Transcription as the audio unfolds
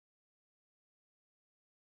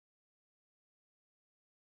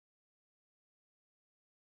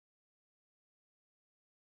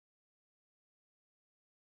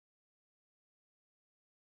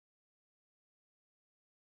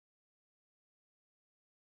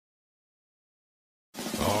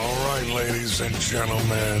ladies and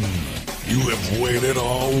gentlemen. You have waited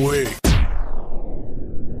all week.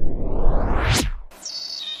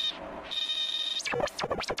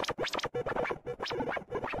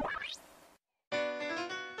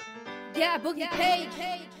 Yeah, Boogie Page.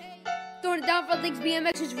 Throwing it down for Links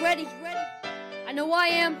BMX is ready. I know I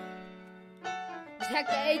am. Just hack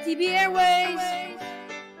the ATV Airways.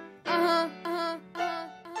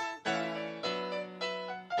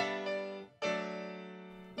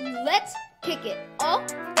 Let's kick it. All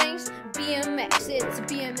things BMX. It's a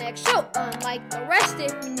BMX show. Unlike the rest,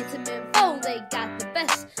 if you need some info, they got the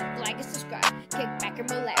best. Like and subscribe, kick back and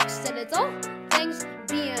relax. And it's all things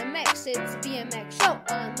BMX. It's a BMX show.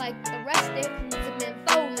 Unlike the rest, if you need some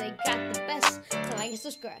info, they got the best. So like and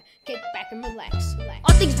subscribe, kick back and relax.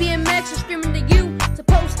 All things BMX are streaming to you. So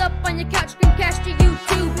post up on your couch, screencast to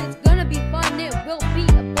YouTube. It's gonna be fun, it will be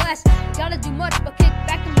a blast. You gotta do much but kick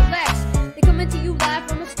back and relax. They coming to you live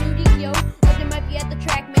from a studio, or they might be at the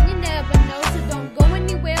track, man, you never know. So don't go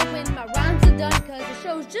anywhere when my rhymes are done, cause the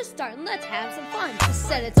show's just starting, let's have some fun. I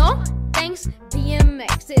said it's all thanks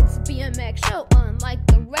BMX. It's a BMX show, unlike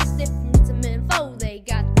the rest. If you need some info, they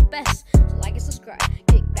got the best. So like and subscribe,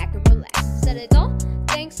 kick back and relax. I said it's all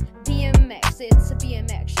thanks BMX. It's a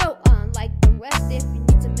BMX show, unlike the rest. If you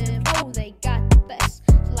need some info, they got the best.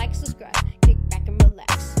 So like and subscribe, kick back and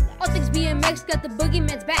relax. All things BMX got the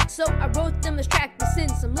boogeyman's back, so I wrote them this track to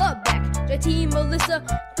send some love back. JT, Melissa,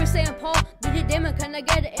 Chris, and Paul, DJ Damon, can I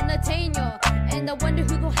get it entertain y'all? And I wonder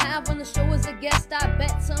who they'll have on the show as a guest. I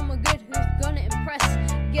bet someone good who's gonna impress.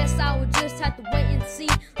 Guess I will just have to wait and see.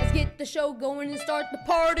 Let's get the show going and start the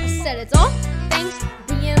party. I said it's all thanks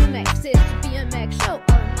BMX. It's a BMX show,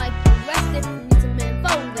 unlike the rest. If you need some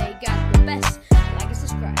info, they got the best. Like and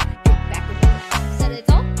subscribe, kick back and relax. I said it's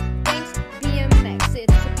all thanks BMX.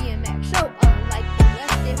 It's a BMX show, unlike the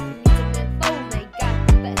rest. If you need some info, they got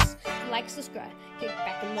the best. Like, subscribe, kick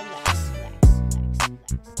back and relax.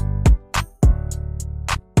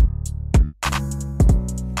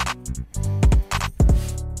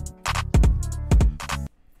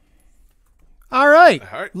 All right,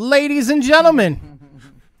 ladies and gentlemen.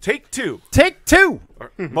 Take two.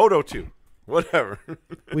 Or Moto 2. Whatever.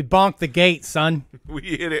 We bonked the gate, son. We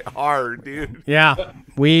hit it hard, dude. Yeah,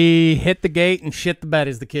 we hit the gate and shit the bed,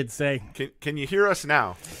 as the kids say. Can you hear us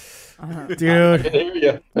now? Dude,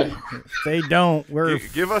 they don't.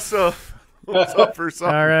 Give us a what's up for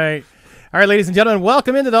something. All right, ladies and gentlemen,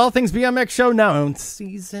 welcome into the All Things BMX show now in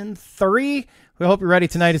season 3. We hope you're ready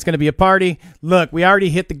tonight. It's going to be a party. Look, we already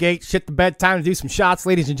hit the gate, shit the bed. Time to do some shots,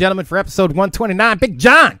 ladies and gentlemen, for episode 129. Big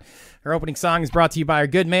John. Our opening song is brought to you by our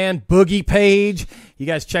good man, Boogie Page. You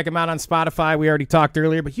guys check him out on Spotify. We already talked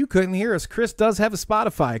earlier, but you couldn't hear us. Chris does have a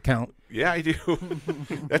Spotify account. Yeah, I do.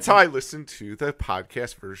 That's how I listen to the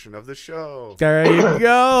podcast version of the show. There you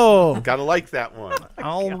go. Gotta like that one.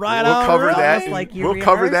 All right, we'll cover right. that. We'll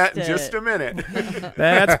cover that in just a minute.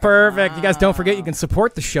 That's perfect. You guys don't forget you can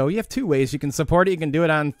support the show. You have 2 ways you can support it. You can do it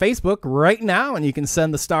on Facebook right now, and you can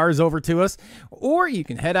send the stars over to us, or you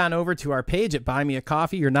can head on over to our page at Buy Me a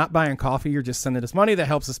Coffee. You're not buying coffee. You're just sending us money that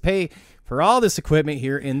helps us pay for all this equipment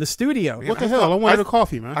here in the studio. What the hell? I wanted a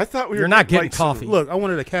coffee, man. I thought we were You're not getting coffee. Look, I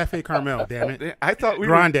wanted a Cafe Carmel, damn it. I thought we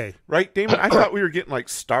Grande. were right, Damon. I thought we were getting like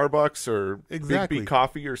Starbucks or Exactly. Big B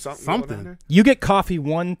coffee or something. Something. You get coffee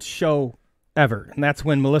one show ever, and that's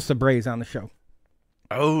when Melissa Bray's on the show.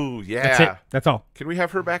 Oh, yeah. That's it. That's all. Can we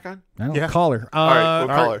have her back on? Yeah. Call her. All right,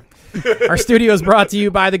 we'll call her. Our studio is brought to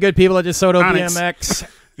you by the good people at DeSoto Onyx. BMX.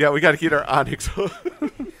 Yeah, we got to get our Onyx.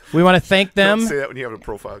 We want to thank them. Don't say that when you have a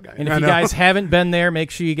profile guy. And if you guys haven't been there,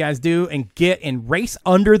 make sure you guys do and get and race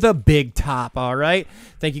under the big top, all right?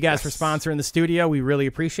 Thank you guys for sponsoring the studio. We really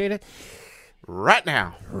appreciate it. Right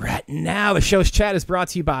now, the show's chat is brought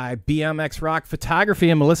to you by BMX Rock Photography,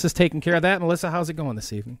 and Melissa's taking care of that. Melissa, how's it going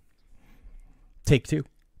this evening? Take 2.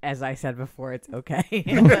 As I said before, it's okay.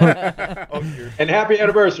 And happy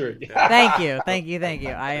anniversary. Thank you.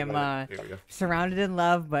 I am surrounded in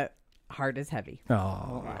love, but heart is heavy.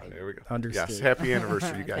 Oh, there we go. Understood. Yes, happy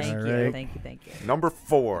anniversary, you guys. Thank you. Number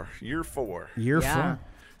 4, year 4. Year 4.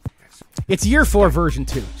 It's year 4, version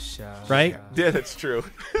 2, right? Yeah, that's true.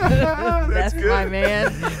 That's good. my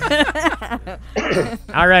man.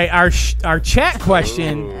 All right, our chat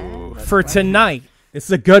question for tonight. This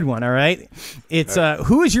is a good one. All right, it's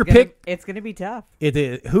who is your pick? It's gonna be tough. It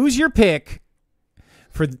is. Who's your pick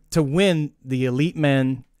to win the Elite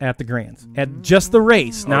Men at the Grands at just the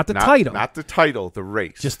race, not the title, not the title, the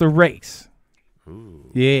race, just the race. Ooh.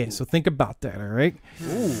 Yeah. So think about that. All right.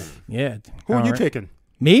 Ooh. Yeah. Who are you taking?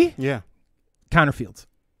 Me? Yeah. Counterfields.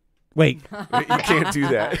 Wait, You can't do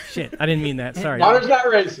that. shit, I didn't mean that. Sorry. Connor's not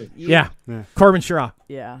racing. Yeah, Corbin Schraw.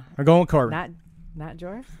 Yeah. We're going with Corbin. Not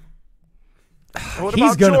George. What He's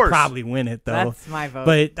about gonna George? probably win it though. That's my vote.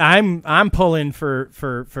 But I'm pulling for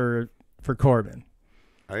Corbin.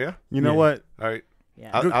 Are you? You know what? All right.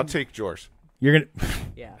 Yeah. I'll take George. You're gonna.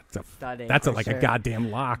 Yeah. That's like a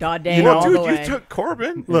goddamn lock. Goddamn. Well, all dude, the you way. took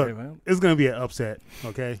Corbin. Look, it's gonna be an upset.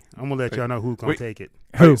 Okay, I'm gonna let y'all know who's gonna Wait. take it.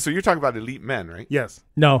 Who? So you're talking about elite men, right? Yes.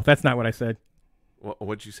 No, that's not what I said.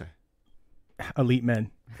 What'd you say? Elite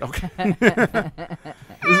men. Okay.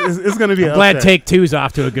 It's gonna be. An Glad upset. Take Two's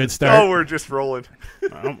off to a good start. Oh, we're just rolling.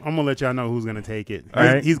 I'm gonna let y'all know who's gonna take it. All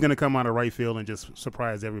right. He's gonna come out of right field and just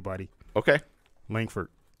surprise everybody. Okay. Langford.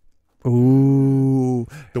 Ooh,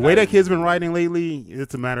 The way that kid's been riding lately,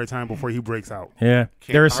 it's a matter of time before he breaks out. yeah.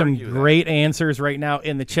 There are some argue that. great answers right now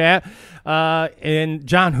in the chat. And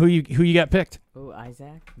John, who you got picked? Ooh,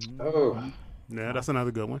 Isaac. Oh, Yeah, that's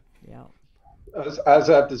another good one. Yeah. I just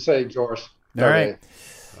have to say, George. All right.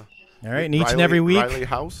 All right, and each and every week, Riley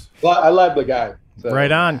House. Well, I love the guy. So.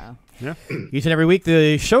 right on. Wow. Yeah. Each and every week,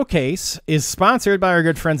 the showcase is sponsored by our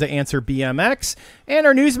good friends at Answer BMX, and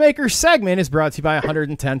our Newsmaker segment is brought to you by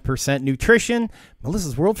 110% Nutrition,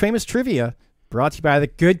 Melissa's world famous trivia, brought to you by the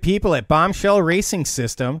good people at Bombshell Racing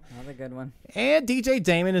System, Another good one. and DJ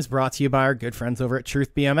Damon is brought to you by our good friends over at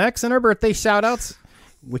Truth BMX, and our birthday shout-outs,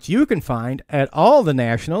 which you can find at all the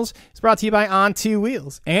Nationals, is brought to you by On Two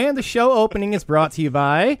Wheels. And the show opening is brought to you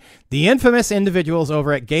by the infamous individuals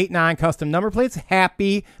over at Gate 9 Custom Number Plates.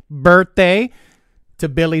 Happy birthday to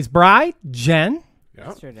Billy's bride, Jen. Yeah.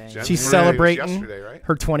 Yesterday. Jen's She's birthday was celebrating yesterday, right?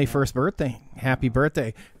 her 21st birthday. Happy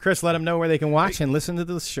birthday. Chris, let them know where they can watch and listen to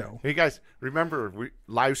this show. Hey guys, remember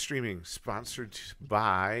live streaming sponsored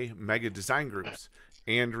by Mega Design Groups,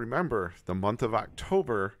 and remember the month of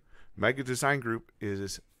October, Mega Design Group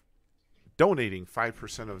is donating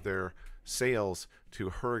 5% of their sales to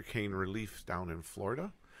hurricane relief down in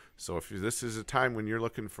Florida. So if this is a time when you're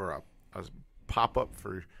looking for a pop-up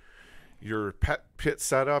for your pit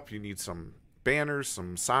setup, you need some banners,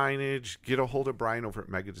 some signage, get a hold of Brian over at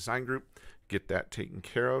Mega Design Group. Get that taken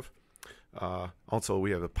care of. Also,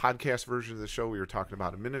 we have a podcast version of the show we were talking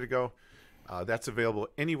about a minute ago. That's available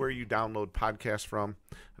anywhere you download podcasts from,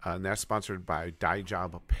 and that's sponsored by Dye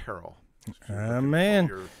Job Apparel. Man.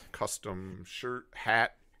 Your custom shirt,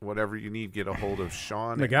 hat, whatever you need, get a hold of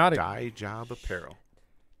Sean They at got it. Dye Job Apparel.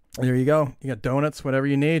 There you go. You got donuts, whatever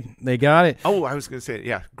you need. They got it. Oh, I was going to say,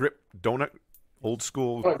 yeah, grip donut, old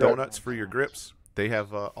school donuts for your grips. They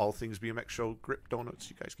have All Things BMX Show grip donuts.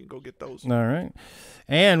 You guys can go get those. All right.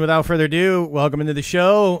 And without further ado, welcome into the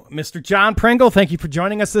show, Mr. John Pringle. Thank you for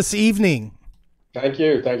joining us this evening. Thank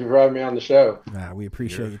you. Thank you for having me on the show. We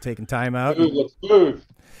appreciate you taking time out. Smooth, let's move.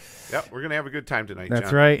 Yep, we're going to have a good time tonight, That's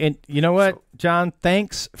John. right. And you know what, So- John?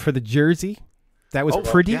 Thanks for the jersey. That was Oh,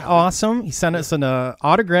 pretty yeah. awesome. He sent us an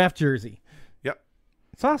autographed jersey. Yep,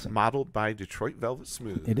 It's awesome. modeled by Detroit Velvet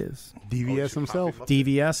Smooth. It is. DVS himself.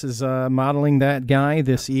 DVS is modeling that guy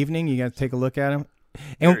this evening. You got to take a look at him.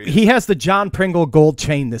 And There he he has the John Pringle gold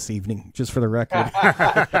chain this evening, just for the record.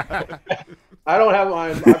 I don't have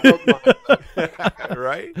mine. I broke mine.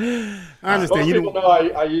 Right? I Most understand. You people don't.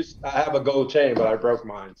 know I have a gold chain, but I broke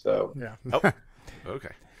mine. So Yeah. Oh,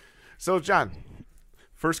 okay. So, John,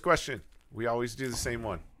 first question. We always do the same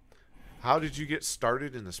one. How did you get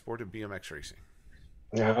started in the sport of BMX racing?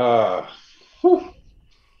 Whew.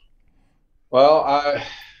 Well, I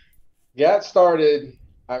got started.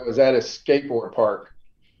 I was at a skateboard park,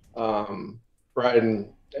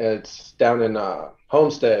 riding. It's down in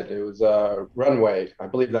Homestead. It was Runway. I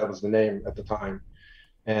believe that was the name at the time.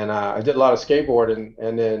 And I did a lot of skateboarding.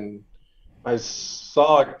 And then I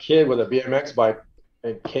saw a kid with a BMX bike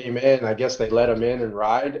and came in. I guess they let him in and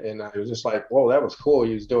ride. And I was just like, whoa, that was cool.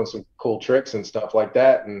 He was doing some cool tricks and stuff like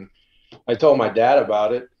that. And I told my dad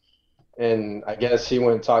about it. And I guess he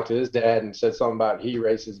went and talked to his dad and said something about he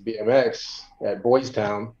races BMX at Boys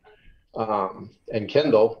Town and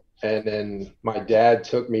Kendall. And then my dad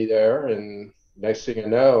took me there. And next thing you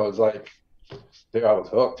know, I was like, dude, I was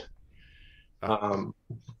hooked.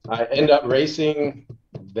 I ended up racing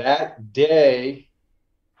that day.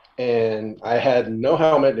 And I had no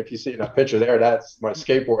helmet. If you see in a picture there, that's my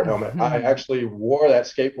skateboard helmet. I actually wore that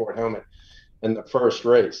skateboard helmet in the first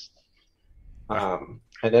race.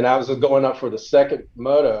 And then I was going up for the second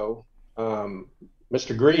moto.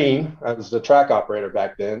 Mr. Green, I was the track operator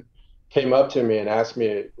back then, came up to me and asked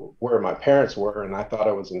me where my parents were. And I thought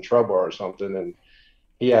I was in trouble or something. And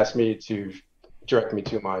he asked me to direct me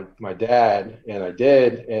to my dad. And I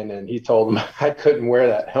did. And then he told him I couldn't wear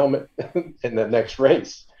that helmet in the next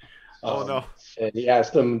race. Oh, no. and he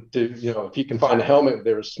asked him to, if you can find a helmet.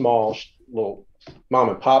 There were small little mom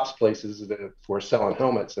and pops places that were selling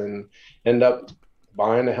helmets, and end up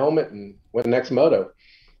buying a helmet and went next moto.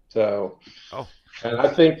 So, and I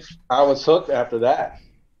think I was hooked after that,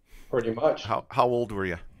 pretty much. How old were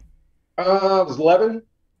you? I was 11,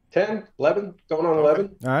 going on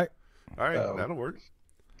 11. All right. That'll work.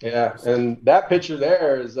 Yeah, and that picture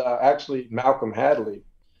there is actually Malcolm Hadley.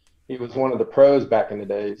 He was one of the pros back in the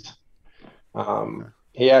days.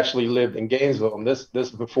 He actually lived in Gainesville, and this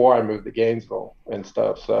before I moved to Gainesville and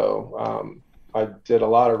stuff. So I did a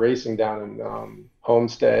lot of racing down in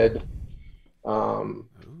Homestead,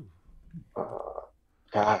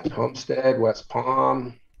 Homestead, West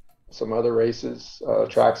Palm, some other races,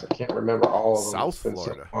 tracks. I can't remember all of them. South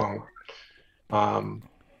Florida. So long.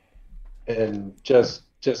 And just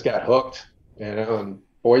got hooked, and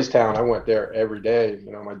Boys Town, I went there every day.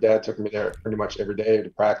 My dad took me there pretty much every day to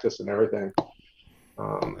practice and everything.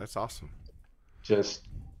 That's awesome. Just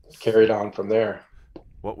carried on from there.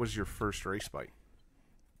 What was your first race bike?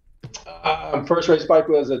 First race bike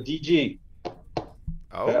was a DG.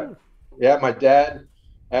 Oh. Yeah, my dad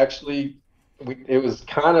actually, it was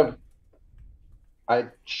kind of, I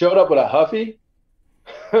showed up with a Huffy,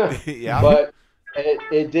 Yeah. but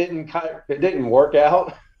it didn't work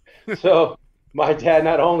out. So my dad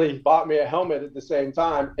not only bought me a helmet at the same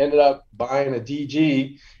time, ended up buying a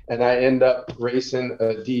DG, and I ended up racing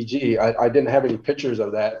a DG. I didn't have any pictures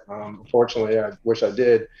of that. Unfortunately, I wish I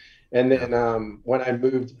did. And then when I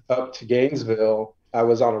moved up to Gainesville, I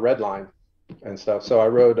was on a red line and stuff. So I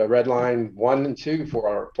rode a red line 1 and 2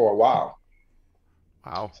 for a while.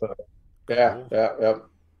 Wow. So yeah, Cool.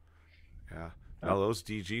 yeah. No, those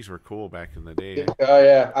DGs were cool back in the day. Oh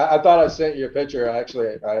yeah, I thought I sent you a picture.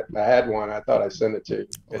 Actually, I had one. I thought I sent it to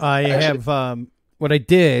you. I have. What I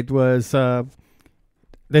did was.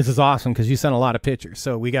 This is awesome because you sent a lot of pictures,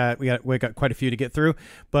 so we got quite a few to get through.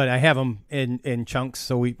 But I have them in chunks,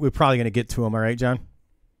 so we're probably going to get to them. All right, John.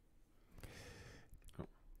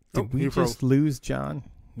 Did we just lose John?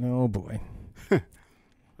 Oh boy.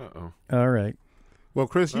 Uh-oh. All right. Well,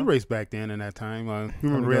 Chris, you raced back then in that time. You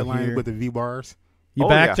remember Red Line with the V bars? You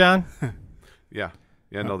back, yeah. John? Yeah.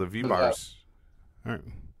 No, the V bars. All right.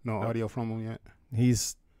 No audio from him yet.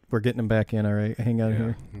 We're getting him back in. All right, hang on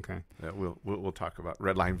here. Okay. Yeah, we'll talk about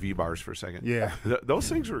Red Line V bars for a second. Yeah. Those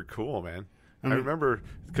things were cool, man. I remember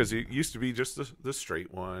because it used to be just the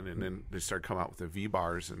straight one, and then they started coming out with the V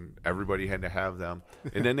bars, and everybody had to have them,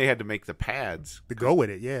 and then they had to make the pads to go with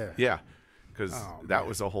it. Yeah. Yeah. Because that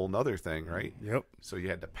was a whole nother thing, right? Yep. So you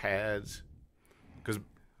had the pads. Because,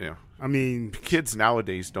 I mean, kids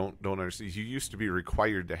nowadays don't understand. You used to be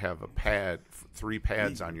required to have a pad, 3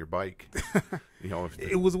 pads on your bike.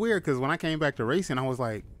 It was weird because when I came back to racing, I was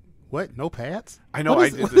like, "What? No pads?" I know.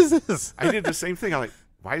 What is this? I did the same thing. I'm like,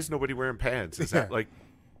 why is nobody wearing pads? Is that like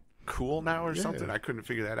cool now or something? I couldn't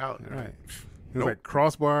figure that out. Right. It was like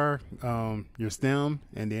crossbar, your stem,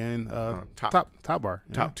 and then top bar.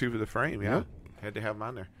 Yeah. Top 2 of the frame, yeah. Yep. Had to have them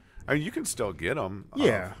on there. I mean, you can still get them.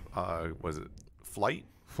 Yeah. Was it Flight?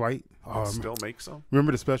 Still makes them.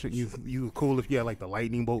 Remember the special? You were cool if you had like the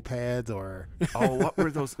lightning bolt pads or. Oh, what were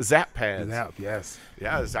those? Zap pads. Zap, yes.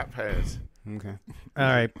 Yeah, Zap pads. Okay. All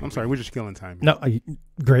right. I'm sorry, we're just killing time. No,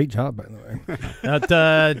 great job, by the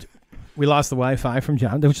way. We lost the Wi-Fi from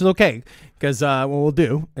John, which is okay because what we'll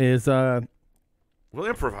do is we'll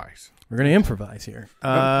improvise. We're going to improvise here.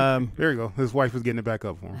 There you go. His wife was getting it back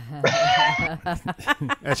up for him.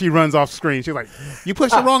 And she runs off screen. She's like, "You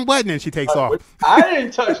pushed the wrong button," and she takes off. I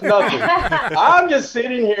didn't touch nothing. I'm just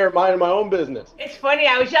sitting here minding my own business. It's funny.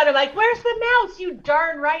 I was yelling like, "Where's the mouse, you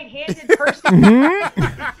darn right-handed person?"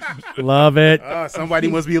 Love it. Somebody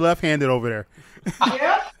must be left-handed over there.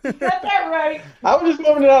 Yep, you got that right. I was just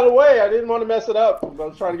moving it out of the way. I didn't want to mess it up. I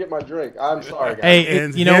was trying to get my drink. I'm sorry, guys. Hey,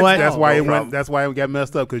 you know what? That's why it went. That's why it got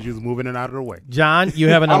messed up because you was moving it out of the way. John, you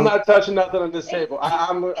have an. I'm not touching nothing on this table.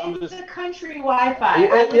 I'm just the country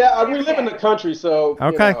Wi-Fi. Yeah, we live in the country, so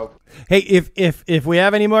okay. Hey, if we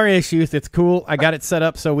have any more issues, it's cool. I got it set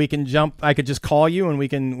up so we can jump. I could just call you and we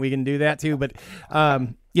can do that too. But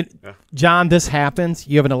John, this happens.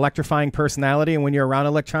 You have an electrifying personality, and when you're around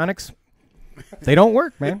electronics, they don't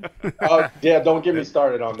work, man. Yeah, don't get me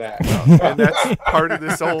started on that. And that's part of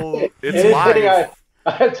this whole. It's live.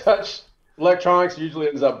 I touch electronics usually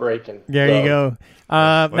ends up breaking. There you go.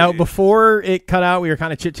 Now, before it cut out, we were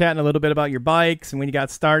kind of chit-chatting a little bit about your bikes and when you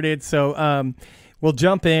got started. So we'll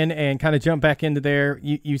jump in and kind of jump back into there.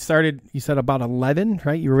 You started, you said about 11,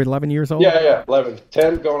 right? You were 11 years old? Yeah, 11.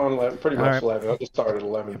 10 going on 11, pretty much right. 11. I just started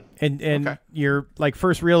 11. And your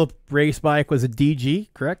first real race bike was a DG,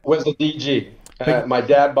 correct? Was a DG. My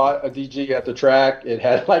dad bought a DG at the track. It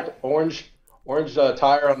had like orange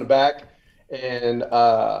tire on the back and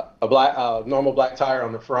a black normal black tire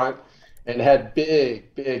on the front, and it had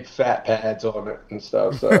big fat pads on it and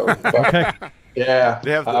stuff. So Okay. yeah,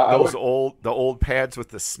 They have the old pads with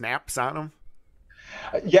the snaps on them.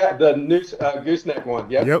 yeah, the new gooseneck one.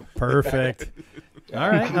 Yep. Yep. Perfect. All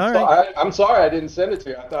right. So I'm sorry I didn't send it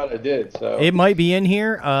to you. I thought I did. So It might be in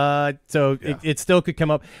here, so it still could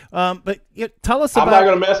come up. But tell us about. I'm not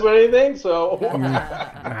going to mess with anything. So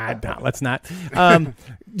No, let's not.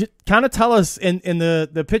 Kind of tell us, and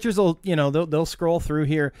the pictures will, they'll scroll through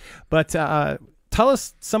here, but tell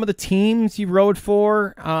us some of the teams you rode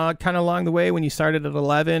for, kind of along the way when you started at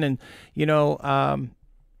 11, and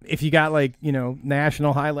if you got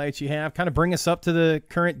national highlights you have, kind of bring us up to the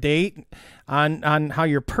current date on how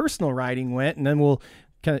your personal riding went, and then we'll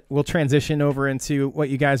transition over into what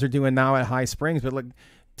you guys are doing now at High Springs. But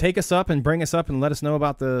take us up and bring us up and let us know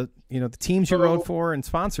about the teams you rode for and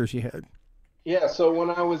sponsors you had. Yeah, so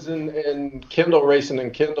when I was in Kendall, racing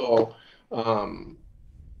in Kendall,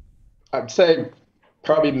 I'd say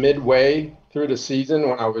probably midway through the season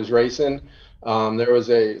when I was racing, there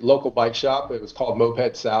was a local bike shop. It was called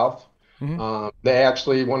Moped South. Mm-hmm. They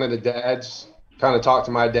actually, one of the dads kind of talked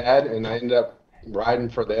to my dad, and I ended up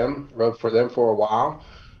rode for them for a while,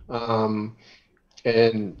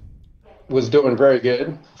 and was doing very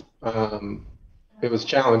good. It was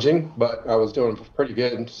challenging, but I was doing pretty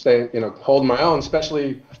good and holding my own,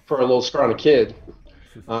 especially for a little scrawny kid.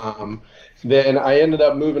 Then I ended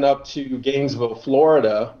up moving up to Gainesville,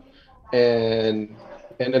 Florida, and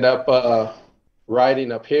ended up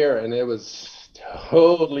riding up here, and it was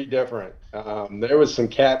totally different. There was some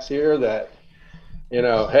cats here that,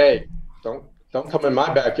 hey, don't come in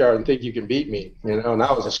my backyard and think you can beat me, and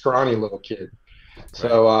I was a scrawny little kid.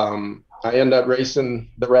 So I ended up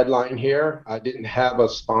racing the red line here. I didn't have a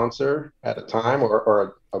sponsor at the time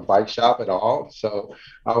or a bike shop at all. So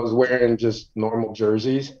I was wearing just normal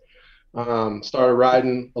jerseys. Started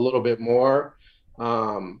riding a little bit more.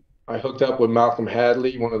 I hooked up with Malcolm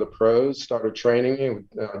Hadley, one of the pros, started training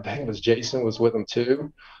me. I think it was Jason was with him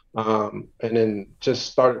too. And then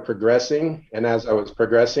just started progressing. And as I was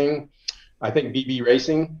progressing, I think BB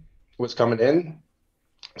Racing was coming in.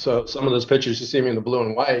 So some of those pictures you see me in the blue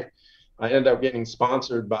and white, I ended up getting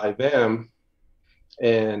sponsored by them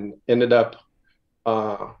and ended up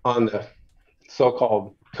on the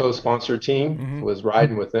so-called co-sponsor team. Mm-hmm. Was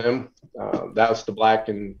riding with them. That was the black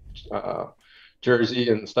and jersey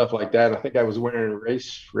and stuff like that. I think I was wearing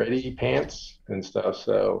race ready pants and stuff.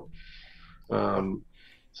 So I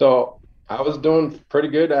was doing pretty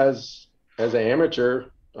good as an amateur,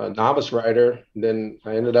 novice rider. And then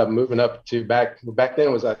I ended up moving up to back then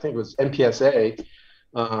I think it was MPSA,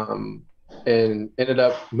 and ended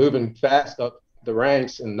up moving fast up the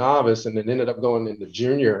ranks in novice, and then ended up going into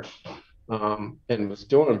junior, and was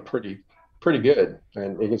doing pretty good.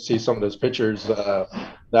 And you can see some of those pictures that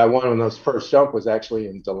I won when those first jump was actually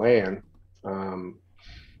in DeLand,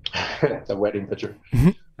 the wedding picture.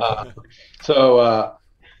 So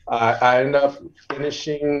I ended up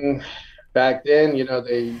finishing back then.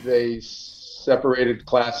 They separated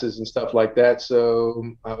classes and stuff like that. So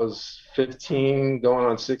I was 15 going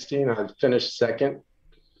on 16. I finished second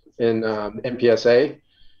in MPSA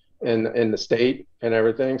in the state and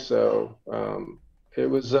everything. So it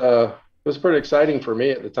was pretty exciting for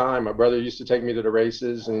me at the time. My brother used to take me to the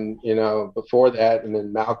races, and before that, and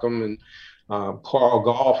then Malcolm and Carl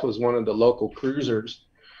Goff was one of the local cruisers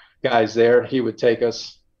guys there. He would take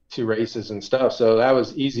us to races and stuff, so that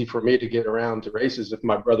was easy for me to get around to races if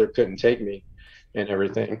my brother couldn't take me and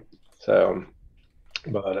everything. So,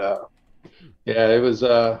 but yeah, it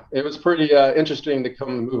was pretty interesting to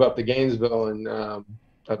come move up to Gainesville, and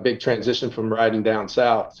a big transition from riding down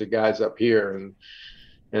south to guys up here, and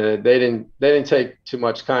they didn't take too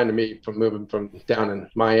much kind to me from moving from down in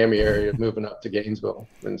Miami area, moving up to Gainesville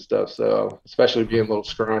and stuff. So especially being a little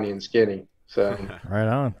scrawny and skinny. So right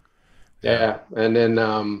on. Yeah. And then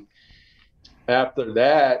after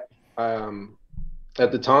that,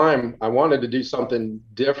 at the time, I wanted to do something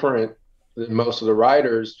different than most of the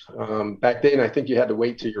riders. Back then, I think you had to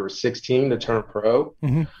wait till you were 16 to turn pro.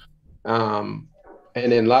 Mm-hmm. And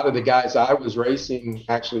then a lot of the guys I was racing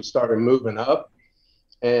actually started moving up.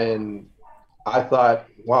 And I thought,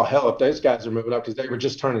 well, hell, if those guys are moving up, because they were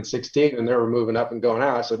just turning 16 and they were moving up and going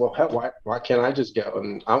out. I said, well, hell, why can't I just go?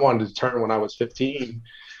 And I wanted to turn when I was 15.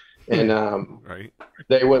 And right.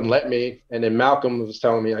 They wouldn't let me. And then Malcolm was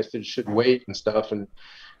telling me I should wait and stuff. And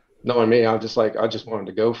knowing me, I just wanted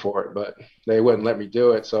to go for it, but they wouldn't let me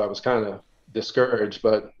do it. So I was kind of discouraged.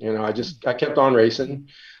 But, I kept on racing.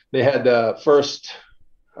 they had first,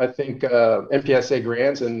 I think, MPSA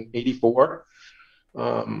Grands in '84.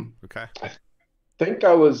 Okay. I think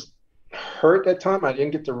I was hurt that time. I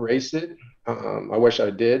didn't get to race it. I wish I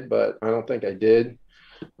did, but I don't think I did.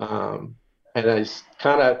 And I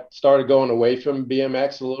kind of started going away from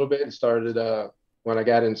BMX a little bit and started when I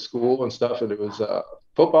got in school and stuff. And it was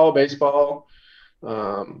football, baseball,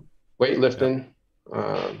 weightlifting.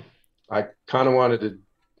 I kind of wanted to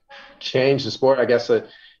change the sport. I guess it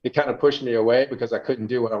kind of pushed me away because I couldn't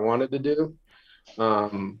do what I wanted to do.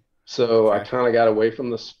 So I kind of got away from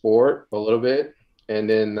the sport a little bit, and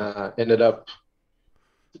then ended up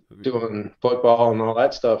doing football and all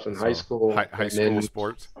that stuff in high school. High school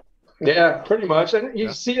sports. Yeah, pretty much. And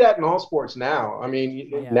you see that in all sports now. I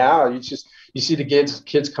mean, now you see the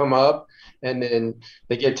kids come up, and then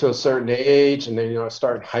they get to a certain age, and then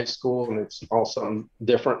start in high school, and it's all something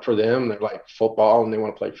different for them. They're like football, and they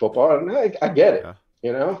want to play football, and I get it,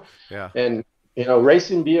 Yeah. And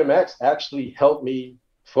racing BMX actually helped me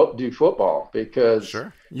do football because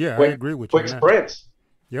I agree with you. Quick sprints.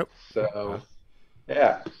 Yep. So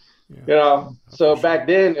so back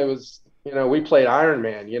then it was we played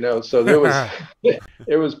Ironman, so there was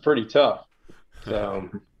it was pretty tough. So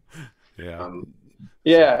and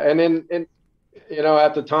then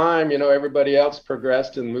at the time everybody else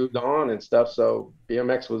progressed and moved on and stuff, so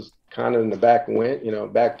BMX was kind of in the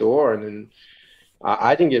back door, and then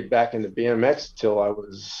I didn't get back into BMX till I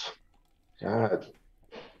was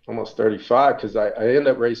almost 35, because I ended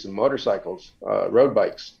up racing motorcycles, road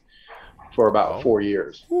bikes, for about 4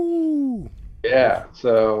 years. Ooh. Yeah,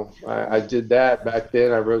 so I did that back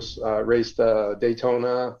then. I raced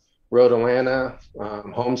Daytona, Road Atlanta,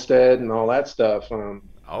 Homestead, and all that stuff. So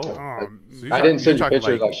I didn't send you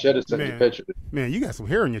pictures. I should have sent you pictures. Man, you got some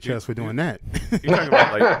hair on your chest for doing that. You're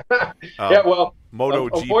talking about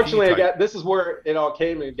MotoGP. Unfortunately, this is where it all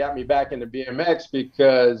came and got me back into BMX,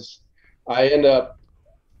 because I ended up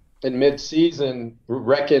in mid-season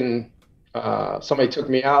wrecking. Somebody took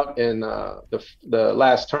me out in the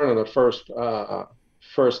last turn of the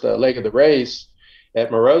first leg of the race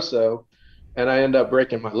at Moroso, and I ended up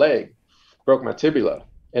breaking my leg, broke my tibia.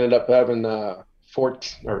 Ended up having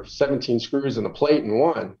 14 or 17 screws in the plate in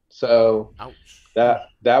one. So that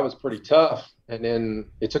was pretty tough. And then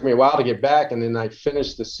it took me a while to get back, and then I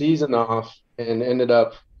finished the season off and ended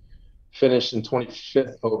up finishing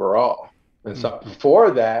 25th overall. And so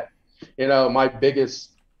before that, my biggest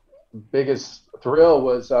thrill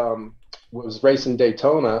was racing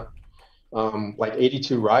Daytona, like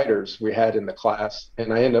 82 riders we had in the class,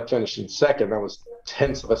 and I ended up finishing second. I was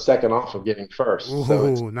tenths of a second off of getting first.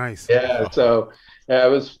 Ooh, nice. Yeah, so it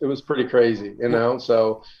was pretty crazy,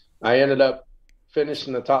 So I ended up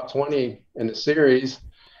finishing the top 20 in the series,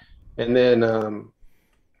 and then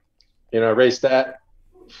I raced that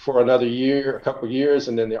for another year, a couple of years,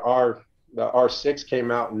 and then the R6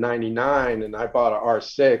 came out in '99, and I bought an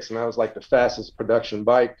R6, and I was like the fastest production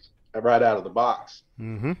bike right out of the box.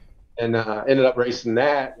 Mm-hmm. And ended up racing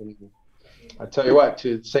that. And I tell you what,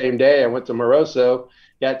 to the same day, I went to Moroso,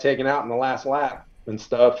 got taken out in the last lap and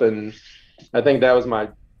stuff. And I think that was my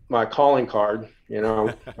calling card.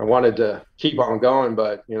 I wanted to keep on going,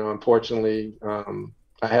 but, unfortunately,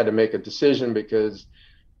 I had to make a decision because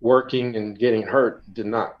working and getting hurt did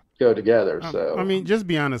not go together. So I mean, just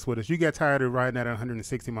be honest with us. You got tired of riding at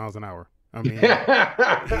 160 miles an hour. I mean,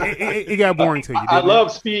 it got boring to you. I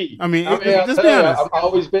love speed. I mean, just be honest. I've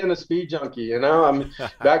always been a speed junkie. I mean,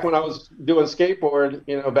 back when I was doing skateboard,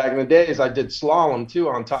 back in the days, I did slalom too.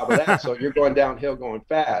 On top of that, so you're going downhill, going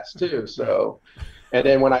fast too. So, and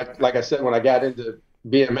then when I got into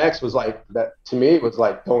BMX, was like that to me. It was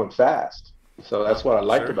like going fast. So that's what I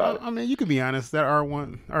liked about it. I mean, you could be honest. That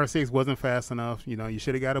R6 wasn't fast enough. You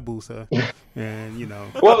should have got a Busa, and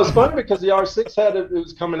Well, it's funny because the R6 it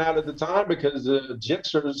was coming out at the time because the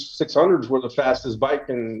Gixxers 600s were the fastest bike,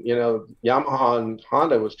 and Yamaha and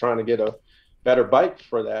Honda was trying to get a better bike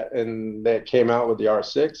for that, and they came out with the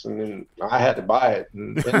R6, and then I had to buy it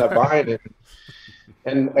and ended up buying it.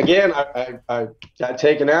 And again, I got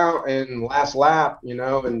taken out in last lap,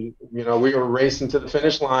 and we were racing to the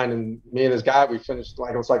finish line, and me and this guy, we finished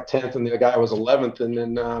it was like 10th, and the guy was 11th, and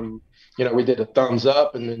then we did a thumbs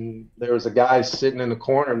up, and then there was a guy sitting in the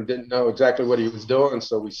corner and didn't know exactly what he was doing,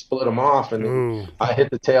 so we split him off, and then I hit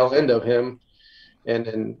the tail end of him, and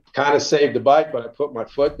then kind of saved the bike, but I put my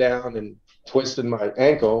foot down and twisted my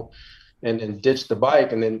ankle, and then ditched the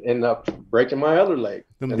bike, and then ended up breaking my other leg.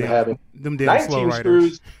 Having them damn 19 slow riders.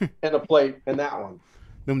 Screws and a plate in that one.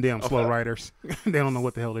 Them damn slow riders. They don't know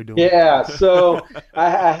what the hell they're doing. Yeah, so I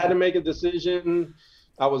had to make a decision.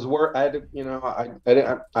 I was I had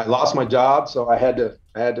to, I lost my job, so I had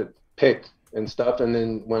to pick and stuff. And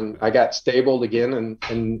then when I got stabled again,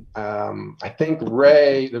 and I think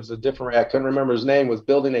Ray, there was a different Ray, I couldn't remember his name, was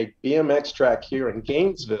building a BMX track here in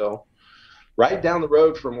Gainesville, right down the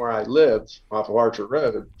road from where I lived, off of Archer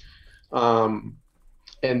Road.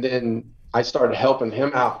 And then I started helping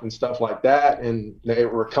him out and stuff like that. And they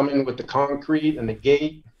were coming with the concrete and the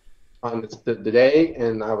gate on the day.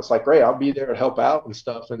 And I was like, great, I'll be there to help out and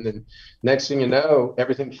stuff. And then next thing you know,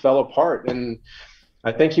 everything fell apart. And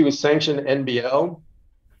I think he was sanctioned NBL.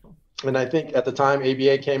 And I think at the time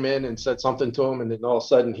ABA came in and said something to him. And then all of a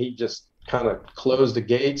sudden he just kind of closed the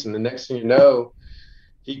gates. And the next thing you know,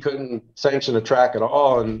 he couldn't sanction a track at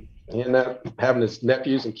all. And he ended up having his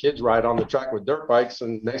nephews and kids ride on the track with dirt bikes.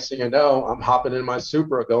 And next thing you know, I'm hopping in my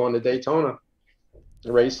Supra going to Daytona,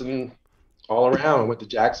 racing all around. Went to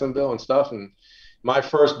Jacksonville and stuff. And my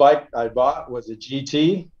first bike I bought was a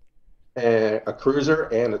GT, and a cruiser,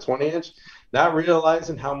 and a 20-inch. Not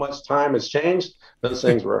realizing how much time has changed, those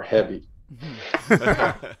things were heavy.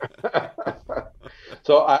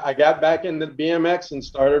 So I got back into BMX and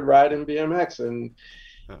started riding BMX. And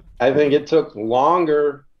I think it took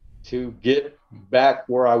longer to get back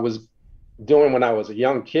where I was doing when I was a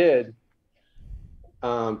young kid,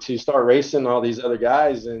 to start racing all these other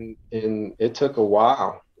guys. And it took a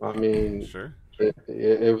while. I mean, Sure.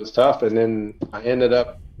 It was tough. And then I ended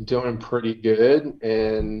up doing pretty good.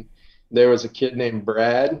 And there was a kid named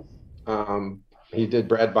Brad. He did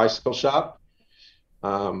Brad Bicycle Shop.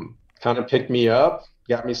 Kind of picked me up,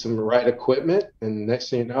 got me some right equipment. And next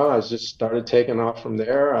thing you know, I just started taking off from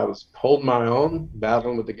there. I was holding my own,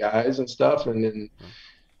 battling with the guys and stuff. And then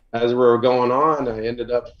as we were going on, I ended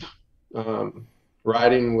up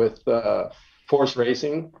riding with Force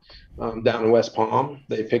Racing down in West Palm.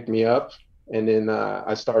 They picked me up. And then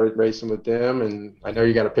I started racing with them. And I know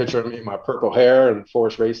you got a picture of me, my purple hair, and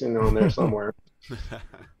Force Racing on there somewhere.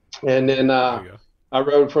 And then I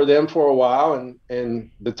rode for them for a while.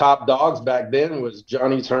 And the top dogs back then was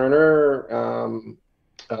Johnny Turner,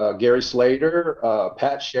 Gary Slater,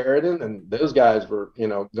 Pat Sheridan. And those guys were,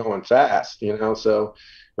 going fast, So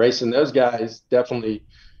racing those guys definitely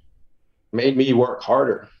made me work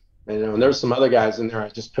harder. And there's some other guys in there I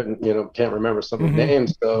just couldn't, can't remember some of the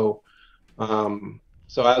names. So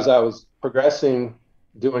as I was progressing,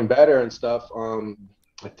 doing better and stuff,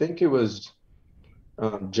 I think it was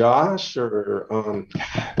Josh or I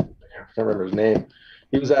can't remember his name.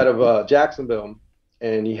 He was out of Jacksonville,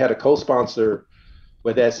 and he had a co-sponsor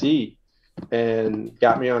with SE and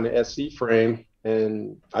got me on the SE frame,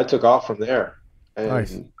 and I took off from there. And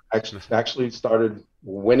Nice. actually started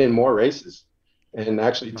winning more races, and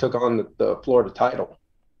actually took on the Florida title.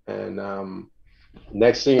 And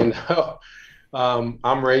next thing you know,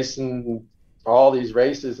 I'm racing all these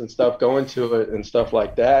races and stuff, going to it and stuff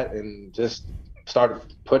like that, and just started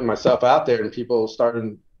putting myself out there, and people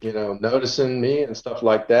started, noticing me and stuff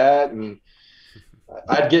like that. And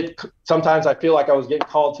sometimes I feel like I was getting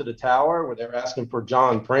called to the tower where they were asking for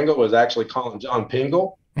John Pringle, was actually calling John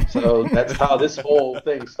Pingle. So that's how this whole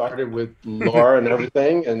thing started with Laura and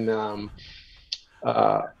everything. And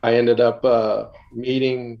I ended up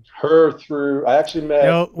meeting her through. I actually met.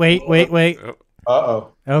 No, wait.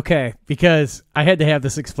 Uh-oh. Okay, because I had to have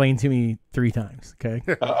this explained to me 3 times. Okay.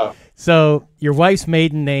 Uh-oh. So your wife's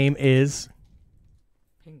maiden name is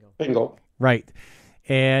Pingle. right,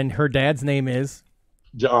 and her dad's name is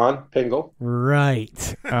John Pingle.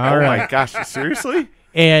 right. All Oh right, my gosh! Seriously?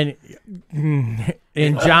 and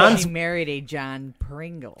John's She married a John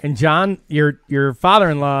Pringle. and John, your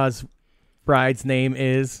father-in-law's bride's name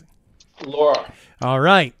is Laura. all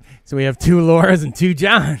right. So we have 2 Lauras and 2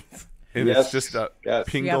 Johns. And Yes. it's just a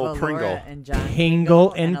Yes. We have a Pingle Laura Pringle. and John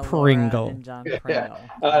Pingle and a Laura Pringle. and John Yeah. Pringle.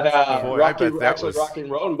 And Boy, I Rocky bet that was- and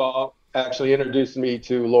Rodenball actually introduced me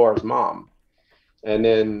to Laura's mom. And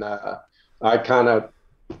then I kind of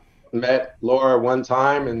met Laura one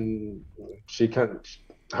time, and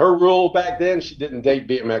her rule back then, she didn't date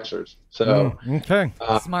BMXers. So, Okay.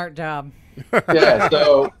 Smart job. yeah,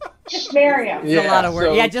 so. Just marry him. It's a lot of work.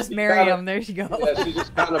 so Yeah, just she marry kinda- him. There you go. Yeah, she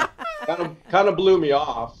just kind of blew me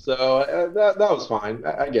off. So that was fine.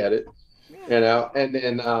 I get it. And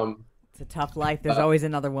then It's a tough life. There's always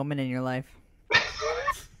another woman in your life.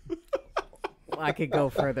 Well, I could go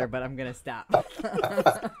further, but I'm gonna stop.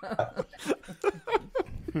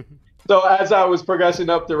 so as I was progressing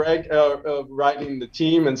up the rank, riding the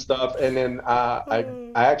team and stuff, and then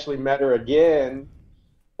I actually met her again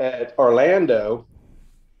at Orlando,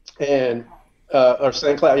 and or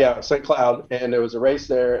St. Cloud, and there was a race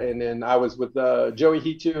there, and then I was with Joey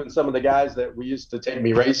Hitu and some of the guys that we used to take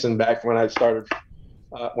me racing back when I started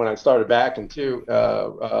when I started back into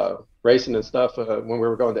racing and stuff, when we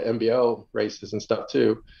were going to MBO races and stuff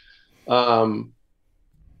too.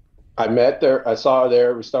 I met there. I saw her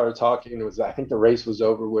there. We started talking. It was, I think the race was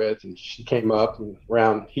over with, and she came up and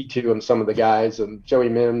around Heat 2 and some of the guys and Joey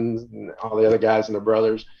Mims and all the other guys and their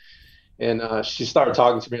brothers. And she started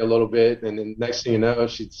talking to me a little bit. And then next thing you know,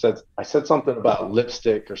 I said something about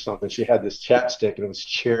lipstick or something. She had this chapstick and it was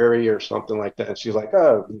cherry or something like that. And she was like,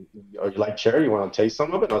 "Oh, you like cherry? You want to taste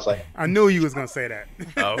some of it?" And I was like, I knew you was going to say that.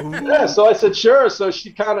 yeah. So I said, sure. So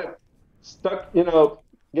she kind of stuck,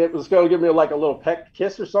 it was going to give me like a little peck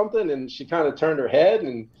kiss or something, and she kind of turned her head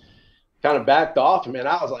and kind of backed off. And man,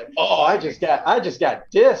 I was like, "Oh, I just got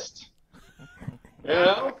dissed,"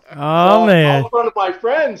 Oh so, man! all in front of my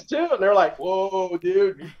friends too, and they're like, "Whoa,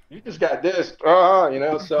 dude, you just got dissed,"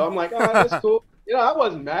 So I'm like, "Oh, that's cool." I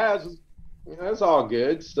wasn't mad. It's all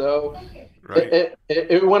good. So Right.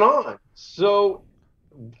 it went on. So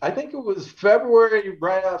I think it was February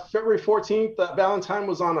 14th. Valentine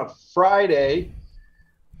was on a Friday.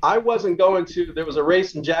 I wasn't going to, there was a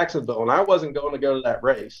race in Jacksonville, and I wasn't going to go to that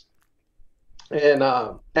race. And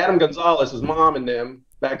Adam Gonzalez, his mom and them,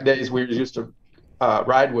 back in the days we used to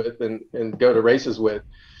ride with and go to races with,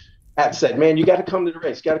 had said, "Man, you got to come to the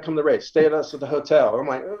race. Got to come to the race. Stay at us at the hotel." I'm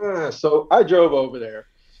like, So I drove over there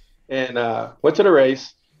and went to the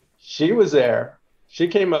race. She was there. She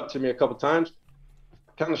came up to me a couple times,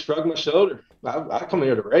 kind of shrugged my shoulder. I come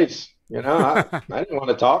here to race. I didn't want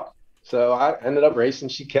to talk. So I ended up racing.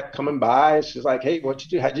 She kept coming by. She's like, "Hey, what'd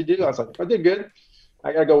you do? How'd you do?" I was like, "I did good.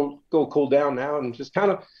 I gotta go cool down now," and just kind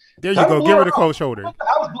of. There you go. Give her the cold shoulder.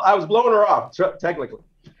 I was blowing her off, technically.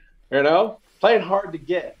 Playing hard to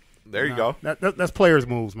get. There you go. That's players'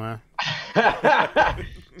 moves, man.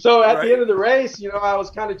 So at the end of the race, I was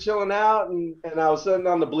kind of chilling out and I was sitting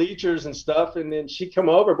on the bleachers and stuff. And then she come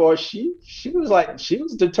over, boy. She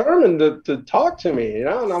was determined to talk to me, And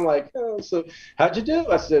I'm like, "Oh, so how'd you do?"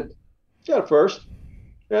 I said, "Got first.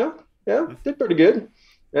 Yeah, did pretty good."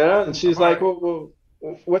 And she's like, well,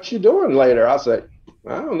 what you doing later? I was like,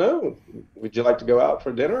 "I don't know. Would you like to go out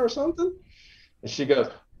for dinner or something?" And she goes,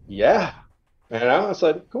 "Yeah." I was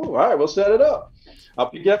like, "Cool. All right, we'll set it up. I'll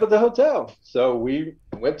pick you up at the hotel." So we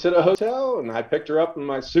went to the hotel, and I picked her up in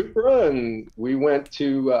my Supra, and we went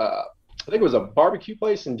to, I think it was a barbecue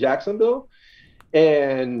place in Jacksonville,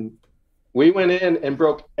 and we went in and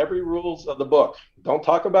broke every rules of the book. Don't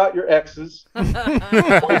talk about your exes. We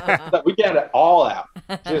got it all out.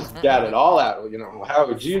 Just got it all out. How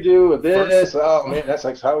would you do with this? Oh man, that's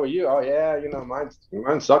like, how are you? Oh yeah,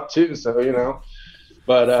 mine sucked too. So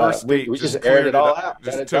but we just aired it all out.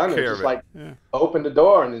 Got it done. Just opened the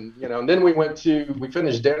door, and then we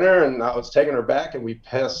finished dinner, and I was taking her back, and we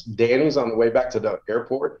passed Danny's on the way back to the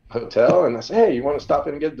airport hotel, and I said, "Hey, you want to stop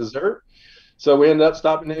in and get dessert?" So we ended up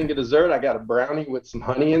stopping in and get dessert. I got a brownie with some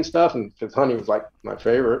honey and stuff, and because honey was like my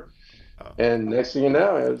favorite. And next thing you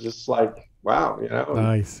know, it was just like, wow,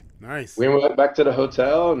 Nice. We went back to the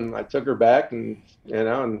hotel, and I took her back, and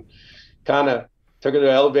and kind of took her to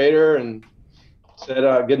the elevator and said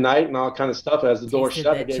good night and all kind of stuff. As the door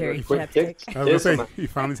shut, I gave her a quick kick. I was going to say, you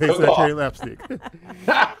finally tasted that cherry lipstick.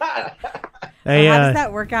 Hey, how does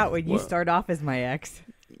that work out when you start off as my ex?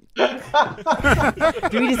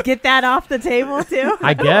 Do we just get that off the table too?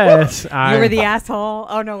 I guess. You were the asshole.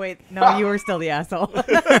 Oh no, wait. No, you were still the asshole.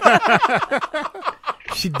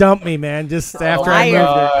 She dumped me, man, just after I moved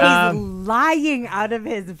her. He's lying out of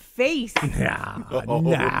his face.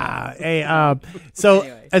 Nah. Hey, so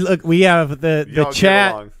look, we have the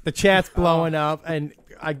chat. The chat's blowing up, and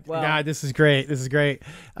this is great. This is great.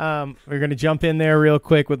 We're gonna jump in there real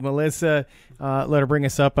quick with Melissa. Let her bring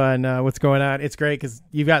us up on what's going on. It's great because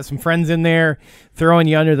you've got some friends in there throwing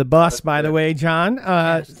you under the bus. By the way, John.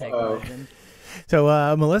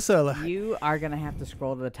 So, Melissa, you are gonna have to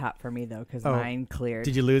scroll to the top for me though, because mine cleared.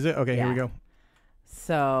 Did you lose it? Okay, Here we go.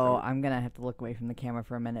 So I'm gonna have to look away from the camera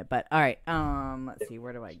for a minute. But all right, let's see.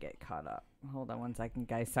 Where do I get caught up? Hold on one second,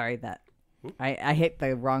 guys. Sorry that I hit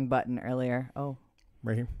the wrong button earlier. Oh,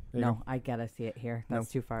 right here. No, I gotta see it here. That's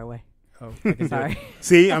too far away. Oh, sorry.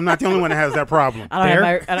 See, I'm not the only one that has that problem.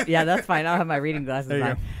 Yeah, that's fine. I don't have my reading glasses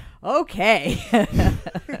on. Okay.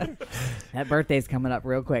 That birthday's coming up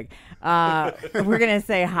real quick. We're going to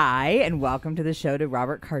say hi and welcome to the show to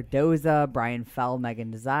Robert Cardoza, Brian Fell,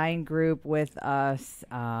 Megan Design Group with us.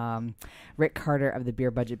 Rick Carter of the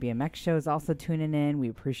Beer Budget BMX show is also tuning in. We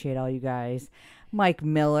appreciate all you guys. Mike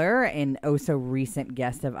Miller, an recent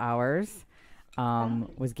guest of ours,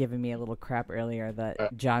 was giving me a little crap earlier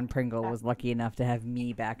that John Pringle was lucky enough to have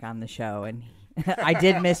me back on the show, and I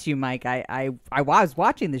did miss you, Mike. I was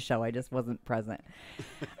watching the show. I just wasn't present.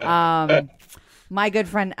 My good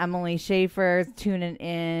friend Emily Schaefer is tuning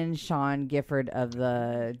in. Sean Gifford of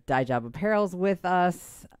the Dye Job Apparel's with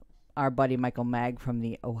us. Our buddy Michael Mag from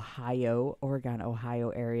the Oregon, Ohio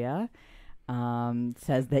area.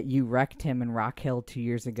 Says that you wrecked him in Rock Hill 2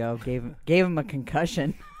 years ago. Gave him a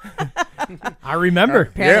concussion. I remember.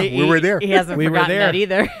 Apparently we were there. He hasn't We were forgotten there. that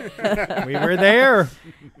either. We were there.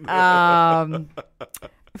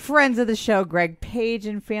 Friends of the show, Greg Page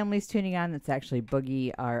and family's tuning on. That's actually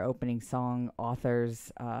Boogie, our opening song author's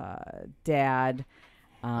dad.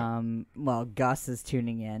 Well, Gus is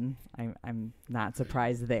tuning in. I'm not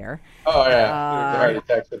surprised there. Oh yeah, they already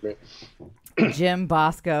texted me. Jim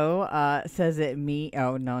Bosco says it me.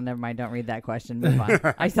 Oh no, never mind. Don't read that question. Move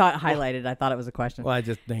on. I saw it highlighted. I thought it was a question. Well, I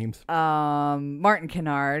just names. Martin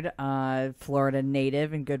Kennard, Florida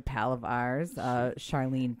native and good pal of ours.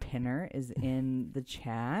 Charlene Pinner is in the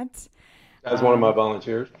chat. That's one of my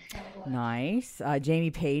volunteers. Nice.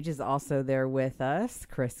 Jamie Page is also there with us.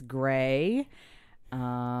 Chris Gray.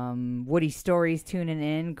 Woody Stories tuning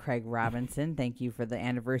in. Craig Robinson, thank you for the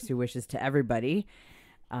anniversary wishes to everybody.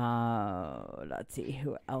 Let's see,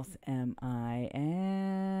 who else am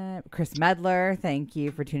I? Chris Medler, thank you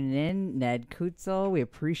for tuning in. Ned Kutzel, we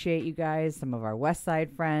appreciate you guys. Some of our West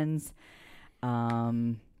Side friends.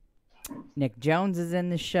 Nick Jones is in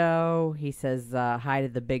the show. He says hi to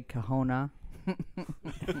the big Kahuna.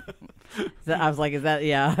 I was like, is that,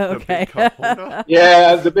 yeah, okay.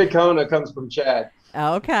 Yeah, the big Kona comes from Chad.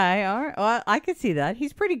 Okay, all right. Well, I could see that.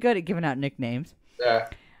 He's pretty good at giving out nicknames. Yeah.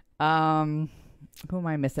 Who am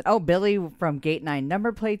I missing? Oh, Billy from Gate 9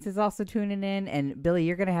 Number Plates is also tuning in. And Billy,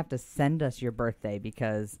 you're going to have to send us your birthday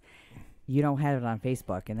because you don't have it on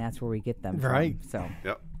Facebook, and that's where we get them Right. from. So.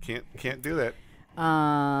 Yep. Can't do that.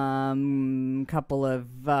 Couple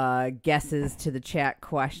of guesses to the chat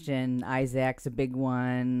question. Isaac's a big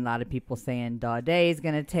one. A lot of people saying Dauday's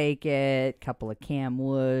going to take it. Couple of Cam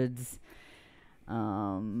Woods.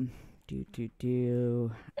 Yeah,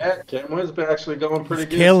 Cam Wood's been actually going pretty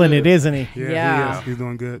good. Killing too. it, isn't he? Yeah. He is. He's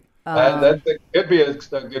doing good. That could be a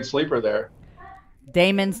good sleeper there.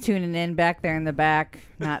 Damon's tuning in back there in the back,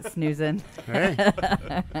 not snoozing. Hey.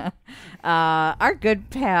 Our good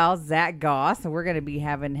pal, Zach Goss, and we're going to be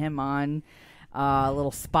having him on a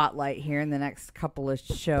little spotlight here in the next couple of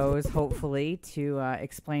shows, hopefully, to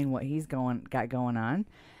explain what he's got going on.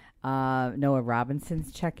 Noah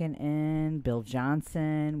Robinson's checking in. Bill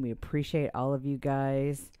Johnson. We appreciate all of you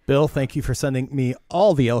guys. Bill, thank you for sending me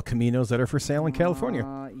all the El Caminos that are for sale in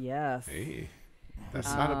California. Yes. Hey,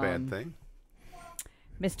 that's not a bad thing.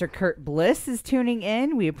 Mr. Kurt Bliss is tuning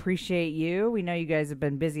in. We appreciate you. We know you guys have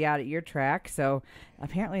been busy out at your track, so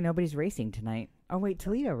apparently nobody's racing tonight. Oh, wait,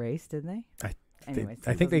 Toledo raced, didn't they? Anyways,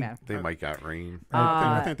 I think they They might got rain.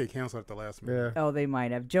 I think they canceled at the last minute. Yeah. Oh, they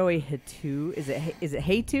might have. Joey Hatu. Is it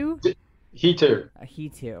Hatu? He too. He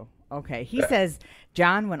too. Okay. He says,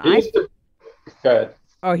 John, when Go ahead.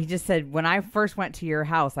 Oh, he just said, when I first went to your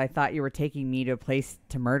house, I thought you were taking me to a place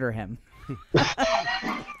to murder him.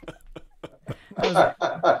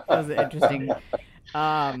 That was interesting.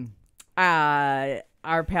 Our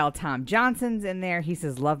pal Tom Johnson's in there. He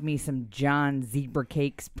says, love me some John Zebra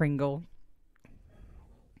Cakes Pringle.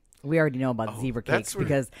 We already know about zebra cakes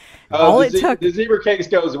because all it took. The zebra cakes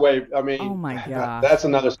goes away. I mean, oh my god, that's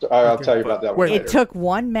another story. I'll tell you about that one later. It took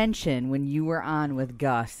one mention when you were on with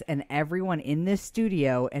Gus, and everyone in this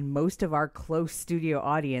studio and most of our close studio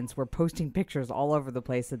audience were posting pictures all over the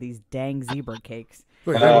place of these dang zebra cakes.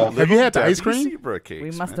 Wait, have you had the ice cream? Zebra cakes,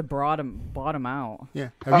 we must have bought them out. Yeah.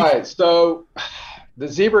 All right, so the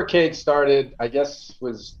zebra cake started, I guess,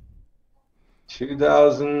 was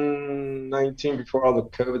 2019, before all the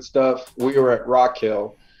COVID stuff. We were at Rock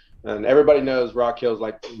Hill, and everybody knows Rock Hill is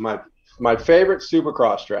like my favorite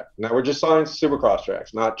supercross track. Now we're just on supercross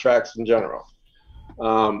tracks, not tracks in general.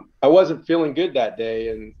 I wasn't feeling good that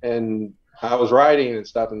day, and I was riding and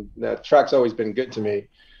stuff, and that track's always been good to me.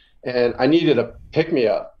 And I needed a pick me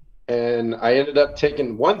up, and I ended up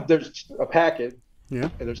taking one. There's a packet, yeah,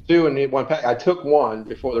 and there's two in one pack. I took one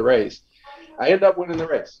before the race. I ended up winning the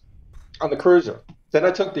race on the cruiser. Then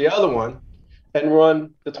I took the other one and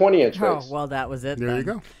run the 20-inch race. Oh, well, that was it. There you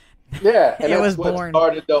go. Yeah, and It that's was what born.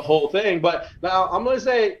 started the whole thing. But now I'm going to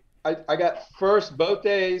say I got first both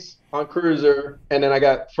days on cruiser, and then I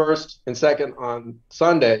got first and second on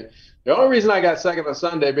Sunday. The only reason I got second on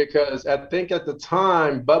Sunday because I think at the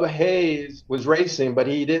time Bubba Hayes was racing, but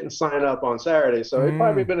he didn't sign up on Saturday, so it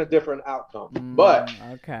probably been a different outcome. But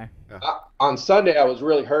okay, on Sunday I was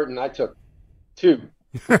really hurting. I took two.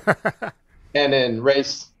 And then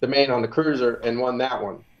raced the main on the cruiser and won that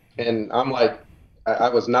one. And I'm like, I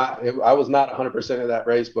was not 100% of that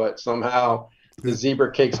race, but somehow the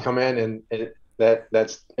zebra cakes come in, and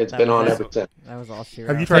it's been on ever since. That was all she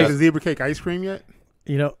Have you wrote. tried the zebra cake ice cream yet?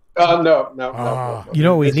 You know, No. you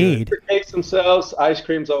know what we It's need? zebra cakes themselves, ice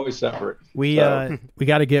cream's always separate. We So. we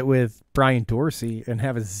got to get with Brian Dorsey and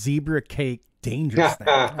have a zebra cake dangerous thing.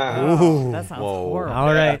 Oh, that sounds horrible.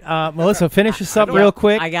 All right, Melissa, finish us up real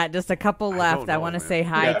quick. I got just a couple left. I know, want to man. say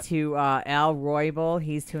hi Yeah. to Al Roybal.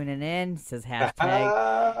 He's tuning in. Says hashtag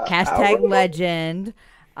Al legend.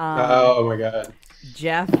 Oh my God.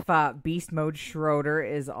 Jeff Beast Mode Schroeder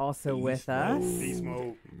is also with us. Beast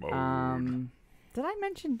mode. Did I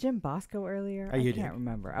mention Jim Bosco earlier? I you can't did.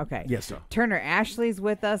 remember. Okay. Yes, sir. Turner Ashley's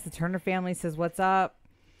with us. The Turner family says, "What's up?"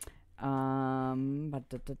 Who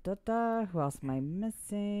else am I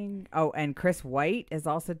missing? Oh, and Chris White is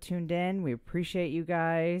also tuned in. We appreciate you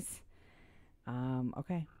guys.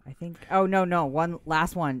 Okay, I think. Oh no, one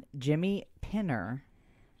last one. Jimmy Pinner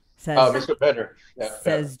says. Oh, Mr. Penner. Yeah,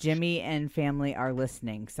 Says Jimmy and family are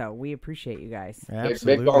listening, so we appreciate you guys.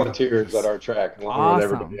 Absolutely. Big volunteers at our track, along with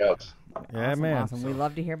Awesome. everybody else. Yeah, man. Awesome. We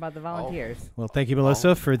love to hear about the volunteers. Well, thank you,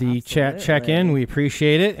 Melissa, for the chat Absolutely. check-in. We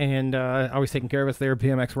appreciate it. And always taking care of us there,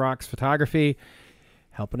 BMX Rocks Photography,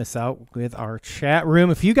 helping us out with our chat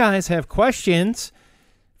room. If you guys have questions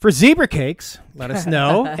for zebra cakes, let us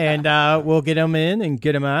know, and we'll get them in and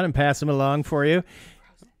get them out and pass them along for you.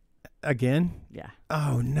 Again? Yeah,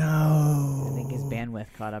 Oh, no. I think his bandwidth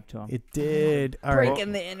caught up to him. It did. All right.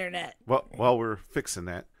 Breaking the internet. Well, while we're fixing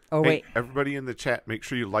that, Oh, hey, wait. everybody in the chat, make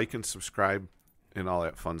sure you like and subscribe and all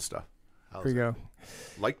that fun stuff. How's Here you that?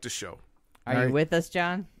 go. Like the show. Are All you right. with us,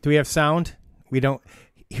 John? Do we have sound? We don't.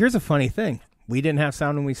 Here's a funny thing. We didn't have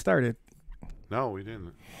sound when we started. No, we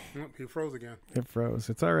didn't. He froze again. It froze.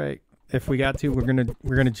 It's all right. If we got to, we're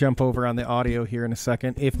gonna jump over on the audio here in a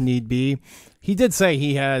second, if need be. He did say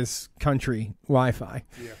he has country Wi-Fi.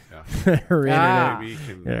 Yeah. or internet. Maybe you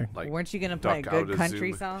can Yeah. like Weren't you going to play a duck out good of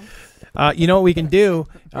country Zoom. song? You know what we can do?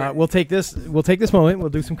 We'll take this moment. We'll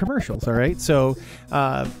do some commercials. All right. So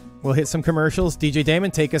we'll hit some commercials. DJ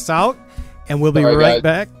Damon, take us out, and we'll be All right, right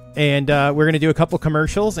guys. back. And we're gonna do a couple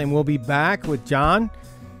commercials, and we'll be back with John.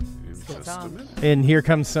 in just a song. minute. And here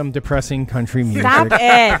comes some depressing country music. Stop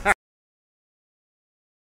it.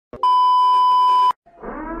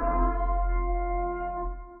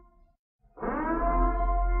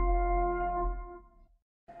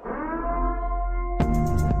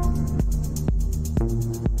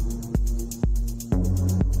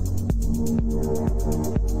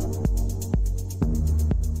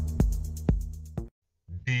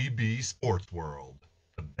 DB Sports World,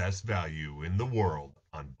 the best value in the world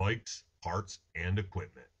on bikes, parts, and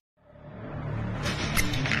equipment.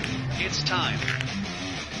 It's time.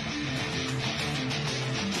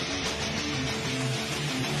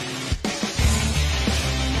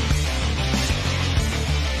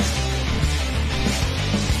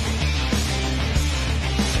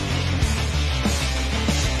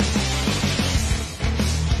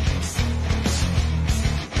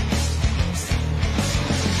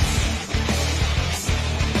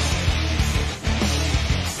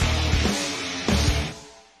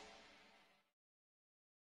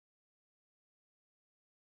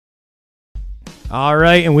 All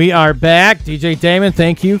right, and we are back. DJ Damon,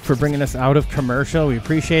 thank you for bringing us out of commercial. We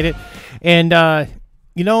appreciate it. And,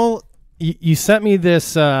 you sent me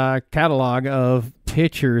this catalog of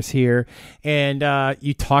pictures here, and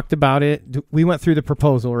you talked about it. We went through the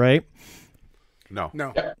proposal, right? No.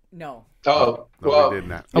 No. No. Oh, No, well, we did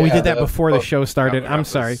not. Oh, we Yeah, did that before the show started. That I'm was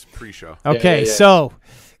sorry. Pre-show. Okay, yeah. so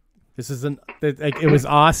this is it was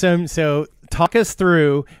awesome. So talk us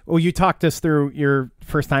through. Well, you talked us through your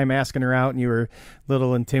first time asking her out, and you were a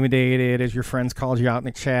little intimidated as your friends called you out in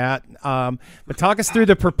the chat. But talk us through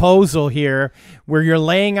the proposal here, where you're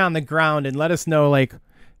laying on the ground, and let us know like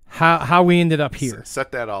how we ended up here.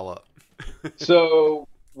 Set that all up. So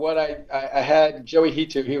what I had Joey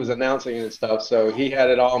Hitu, he was announcing it and stuff, so he had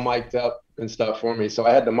it all mic'd up and stuff for me. So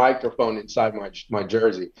I had the microphone inside my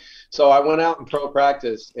jersey. So I went out in pro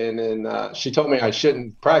practice, and then she told me I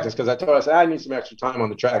shouldn't practice because I told her, I said, I need some extra time on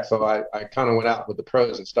the track. So I kind of went out with the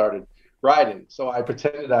pros and started riding. So I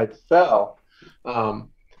pretended I fell.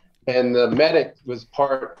 And the medic was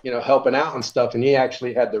helping out and stuff. And he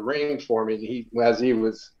actually had the ring for me. As he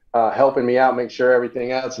was helping me out, make sure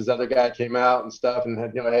everything else, his other guy came out and stuff and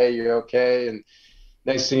had, hey, you're okay. And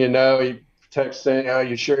next thing you know, he texts saying, oh,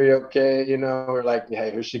 you sure you're okay? We're like,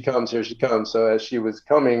 hey, here she comes. So as she was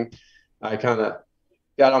coming, I kind of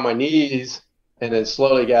got on my knees and then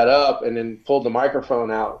slowly got up and then pulled the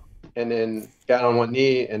microphone out and then got on one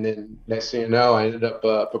knee. And then next thing you know, I ended up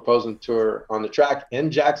proposing to her on the track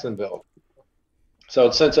in Jacksonville. So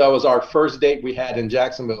since that was our first date we had in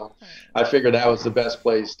Jacksonville, I figured that was the best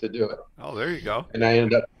place to do it. Oh, there you go. And I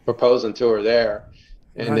ended up proposing to her there.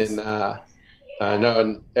 And Nice. then I know,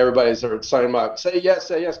 and everybody sort of signing up, say yes,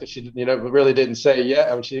 because she, really didn't say yeah.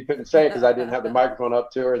 I mean, she couldn't say it because I didn't have the microphone up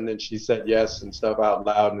to her, and then she said yes and stuff out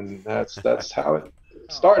loud, and that's how it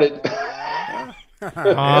started. Oh,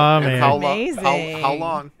 And man. how Amazing. long? How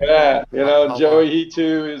long? Yeah, How Joey, long? he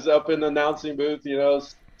too is up in the announcing booth,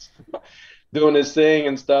 doing his thing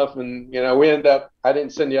and stuff, and we ended up. I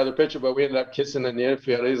didn't send the other picture, but we ended up kissing in the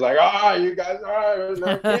infield. He's like, you guys, no, we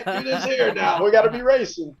can't do this here now. We got to be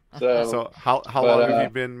racing. So how long have you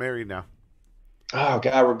been married now? Oh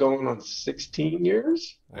God, we're going on 16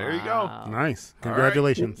 years. There you go. Wow. Nice.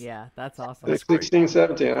 Congratulations. Yeah, that's awesome. 16,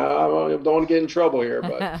 17. I don't want to get in trouble here,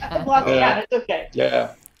 but As long as you got it, it's okay.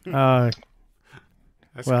 yeah.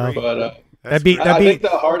 That's Well, great. But That'd be I think the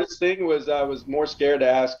hardest thing was I was more scared to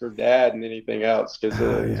ask her dad than anything else because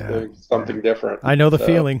it was something different. I know the So,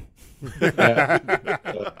 feeling. yeah.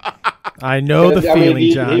 I know the I mean,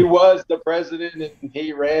 feeling, John. he was the president and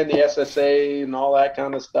he ran the SSA and all that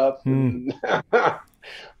kind of stuff. And,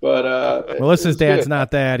 but Melissa's dad's not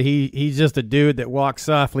that. He's just a dude that walks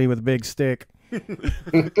softly with a big stick.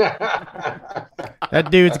 That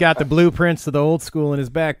dude's got the blueprints to the old school in his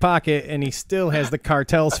back pocket, and he still has the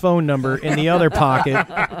cartel's phone number in the other pocket.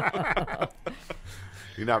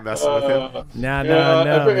 You're not messing with him.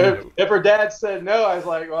 No. If her dad said no, I was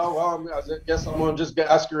like, I guess I'm gonna just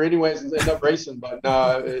ask her anyways and end up racing. But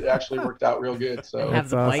no, it actually worked out real good. So Have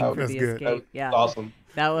the That's bike awesome. for That's the good. escape. that Yeah, was awesome.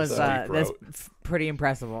 that was So- that's pretty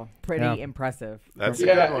impressive. Pretty Yeah. impressive. That's a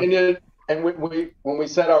good Yeah, one. and when we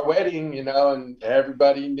set our wedding, and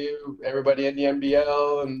everybody knew everybody in the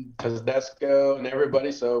MDL and Tedesco and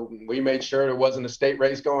everybody, so we made sure there wasn't a state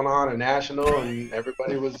race going on, a national, and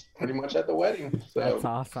everybody was pretty much at the wedding. So That's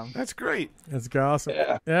awesome. That's great. That's awesome.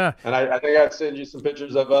 yeah, Yeah. and I think I'd send you some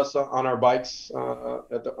pictures of us on our bikes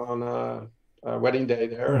on wedding day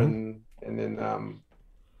there, and then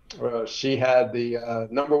she had the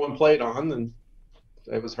 #1 plate on, and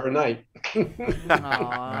it was her night.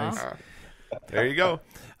 Aw. There you go.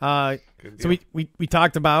 Good So deal. we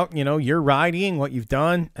talked about your riding, what you've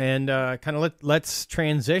done, and kind of let's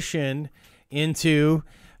transition into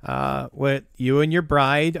what you and your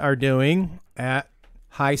bride are doing at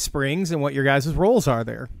High Springs and what your guys' roles are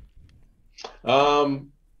there.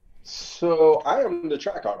 So I am the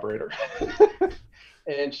track operator,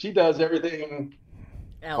 and she does everything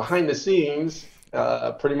behind the scenes.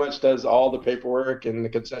 Pretty much does all the paperwork and the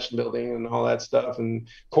concession building and all that stuff, and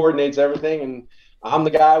coordinates everything. And I'm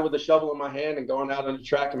the guy with the shovel in my hand and going out on the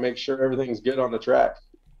track and make sure everything's good on the track.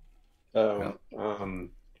 And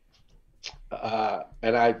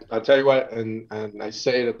I tell you what, and I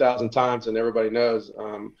say it 1,000 times, and everybody knows,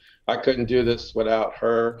 I couldn't do this without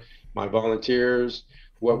her, my volunteers,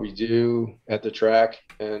 what we do at the track,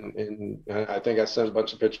 and I think I sent a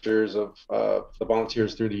bunch of pictures of the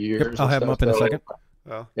volunteers through the years. I'll and have them stuff. up in a So, second.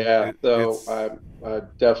 Well, Yeah, so it's- I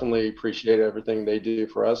definitely appreciate everything they do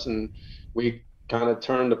for us, and we kind of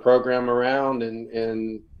turned the program around,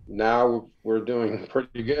 and now we're doing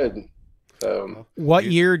pretty good. So What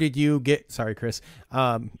year did you get? Sorry, Chris.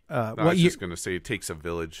 I What was year? just going to say it takes a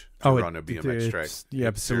village to run a BMX track. Yeah,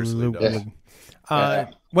 It seriously absolutely. does. Yeah.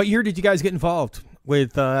 What year did you guys get involved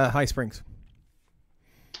with High Springs?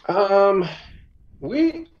 I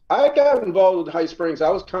got involved with High Springs. I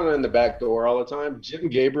was kind of in the back door all the time. Jim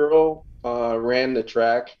Gabriel ran the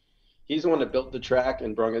track. He's the one that built the track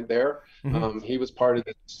and brought it there. Mhm. He was part of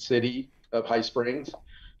the city of High Springs.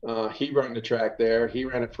 He ran the track there. He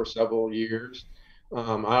ran it for several years.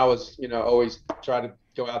 I was, always try to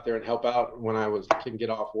go out there and help out when I can get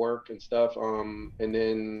off work and stuff. And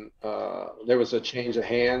then there was a change of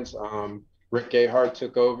hands. Rick Gayhart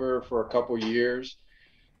took over for a couple years.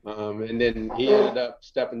 And then he ended up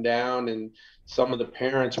stepping down, and some of the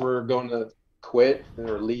parents were going to quit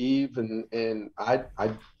or leave, and I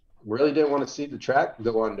really didn't want to see the track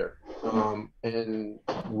go under. And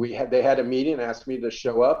they had a meeting, asked me to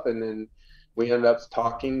show up, and then we ended up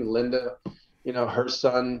talking. Linda, her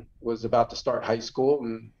son was about to start high school,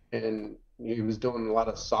 and he was doing a lot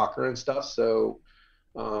of soccer and stuff. So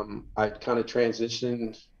I kind of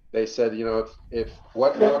transitioned. They said, if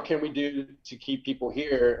what can we do to keep people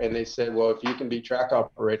here? And they said, well, if you can be track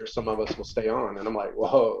operator, some of us will stay on. And I'm like,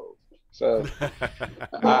 whoa. So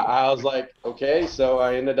I was like, okay. So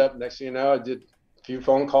I ended up, next thing you know, I did a few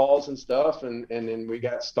phone calls and stuff, and then we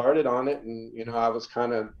got started on it. And, I was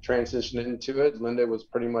kind of transitioning into it. Linda was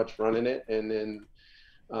pretty much running it. And then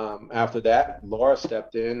after that, Laura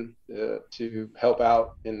stepped in to help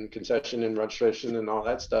out in concession and registration and all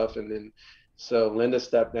that stuff. And then So Linda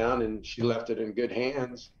stepped down and she left it in good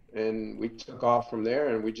hands, and we took off from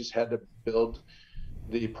there, and we just had to build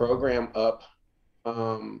the program up,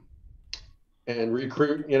 and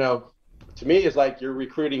recruit. To me, it's like you're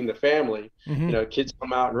recruiting the family. Kids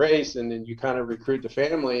come out and race, and then you kind of recruit the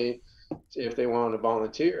family if they want to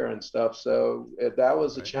volunteer and stuff. So that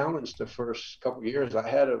was a challenge the first couple of years. I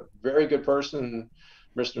had a very good person,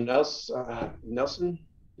 Mr. Nelson.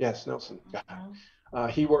 Yes, Nelson.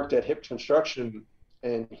 He worked at Hip Construction,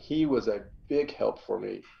 and he was a big help for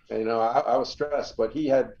me. And, I was stressed, but he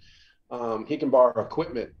can borrow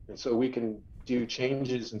equipment, and so we can do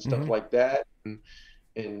changes and stuff like that,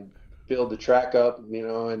 and build the track up,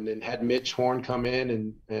 and then had Mitch Horn come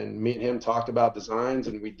in, and me and him talked about designs,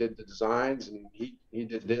 and we did the designs, and he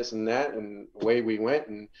did this and that, and away we went,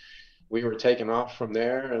 and we were taking off from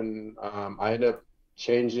there. And I ended up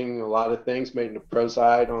changing a lot of things, making the pro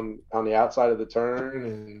side on the outside of the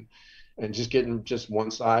turn, and just getting just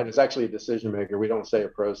one side. It's actually a decision maker. We don't say a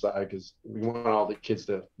pro side because we want all the kids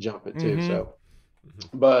to jump it too. So,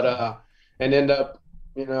 but and end up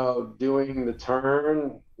doing the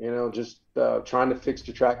turn, just trying to fix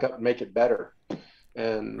the track up and make it better.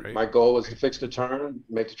 And my goal was to fix the turn,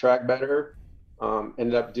 make the track better.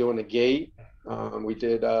 Ended up doing a gate. We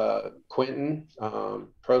did Quentin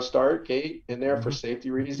Pro Start gate in there for safety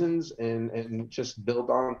reasons, and just build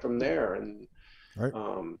on from there. And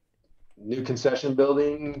new concession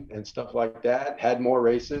building and stuff like that. Had more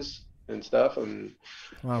races and stuff, and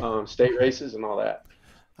state races and all that.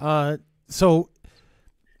 So,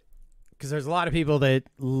 because there's a lot of people that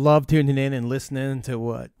love tuning in and listening to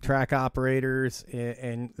what track operators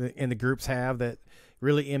and the groups have that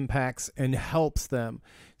really impacts and helps them.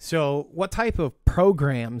 So what type of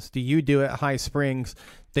programs do you do at High Springs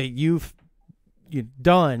that you've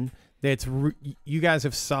done that's you guys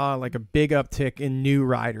have saw like a big uptick in new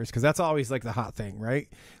riders? Because that's always like the hot thing, right?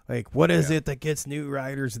 Like, what is it that gets new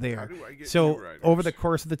riders there? How do I get So new riders? over the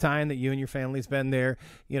course of the time that you and your family's been there,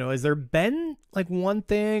 has there been like one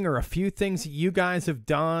thing or a few things that you guys have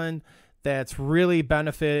done that's really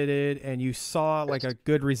benefited and you saw like a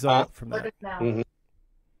good result from that?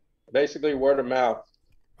 Basically word of mouth.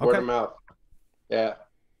 Word of mouth. Yeah.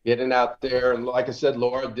 Getting out there. And like I said,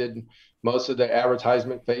 Laura did most of the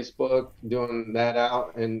advertisement, Facebook, doing that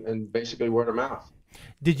out, and basically word of mouth.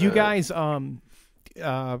 Did you guys, and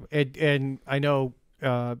I know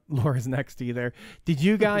Laura's next to you there. Did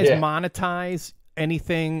you guys monetize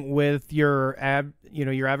anything with your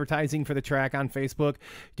your advertising for the track on Facebook?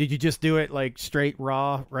 Did you just do it like straight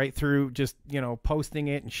raw right through just, posting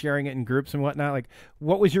it and sharing it in groups and whatnot? Like,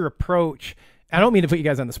 what was your approach? I don't mean to put you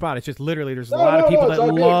guys on the spot. It's just literally there's a lot of people that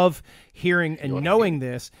love hearing and knowing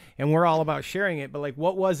this, and we're all about sharing it. But like,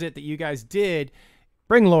 what was it that you guys did?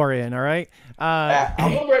 Bring Laura in, all right?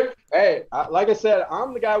 Hey, like I said,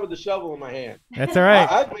 I'm the guy with the shovel in my hand. That's all right.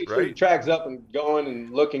 I make sure the track's up and going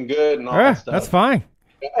and looking good and all that stuff. That's fine.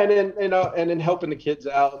 And then and then helping the kids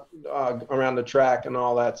out around the track and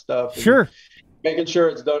all that stuff. Sure. Making sure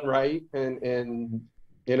it's done right, and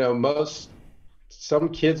some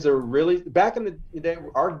kids are really back in the day.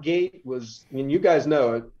 Our gate was, you guys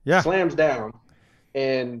know it, slams down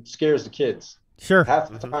and scares the kids. Sure.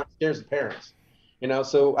 Half the time scares the parents.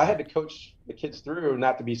 So I had to coach the kids through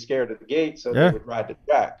not to be scared at the gate, so they would ride the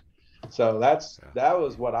track. So that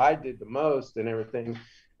was what I did the most and everything.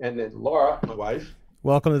 And then Laura, my wife.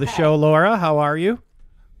 Welcome to the show, Laura. How are you?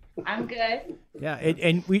 I'm good. Yeah,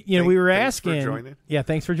 and we we were asking. Yeah,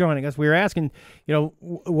 thanks for joining us. We were asking,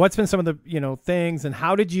 what's been some of the things, and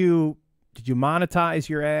how did you monetize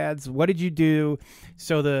your ads? What did you do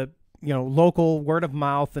so the local word of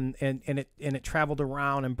mouth and it traveled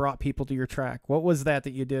around and brought people to your track? What was that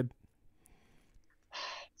you did?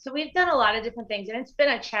 So we've done a lot of different things, and it's been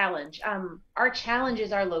a challenge. Our challenge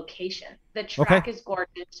is our location. The track is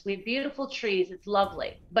gorgeous. We have beautiful trees. It's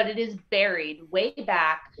lovely, but it is buried way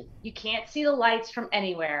back. You can't see the lights from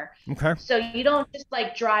anywhere. Okay. So you don't just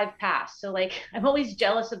like drive past. So like, I'm always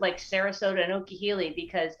jealous of like Sarasota and Okeechobee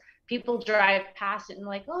because people drive past it and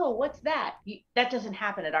like, oh, what's that? That doesn't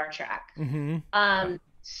happen at our track. Mm-hmm.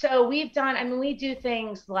 So we've done, we do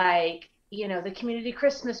things like, the community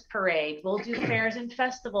Christmas parade. We'll do fairs and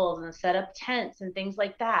festivals and set up tents and things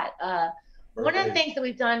like that. One of the things that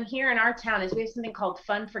we've done here in our town is we have something called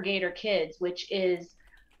Fun for Gator Kids, which is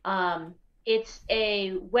it's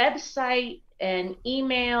a website and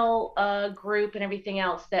email group and everything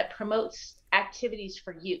else that promotes activities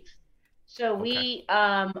for youth. So we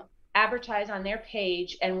advertise on their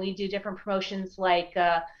page, and we do different promotions like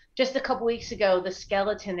just a couple weeks ago, the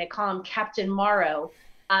skeleton, they call him Captain Morrow.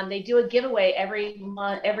 They do a giveaway every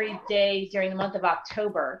day during the month of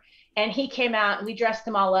October, And he came out and we dressed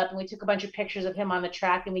him all up and we took a bunch of pictures of him on the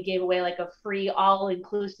track and we gave away like a free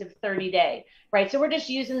all-inclusive 30-day, right? So we're just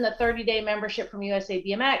using the 30-day membership from USA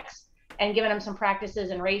BMX and giving him some practices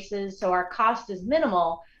and races. So our cost is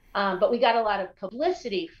minimal, but we got a lot of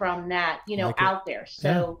publicity from that, out there.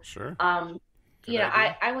 So, Sure.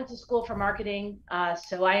 I went to school for marketing,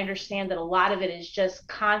 so I understand that a lot of it is just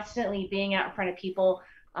constantly being out in front of people.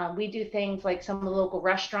 We do things like some of the local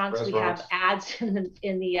restaurants. We have ads in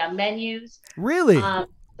the menus. Really?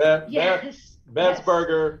 Yes. Beth's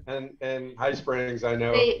Burger and High Springs, I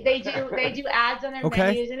know. They do ads on their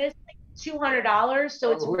menus, and it's like $200,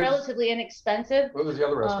 so it's relatively inexpensive. What was the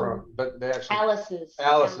other restaurant? But they actually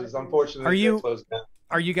Alice's. Unfortunately, they closed down.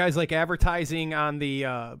 Are you guys like advertising on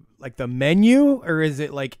the like the menu, or is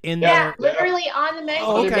it like in there? Literally on the menu.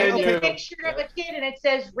 Oh, okay, It's a picture of a kid, and it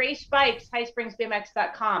says race bikes,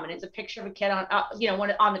 highspringsbmx.com, and it's a picture of a kid on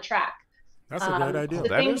on the track. That's a great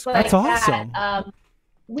idea. So That's awesome.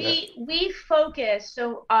 We focus,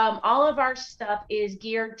 so all of our stuff is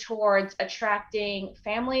geared towards attracting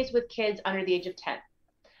families with kids under the age of 10.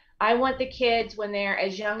 I want the kids when they're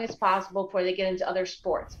as young as possible before they get into other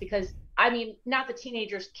sports, because not the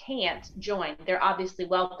teenagers can't join. They're obviously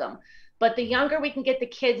welcome. But the younger we can get the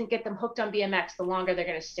kids and get them hooked on BMX, the longer they're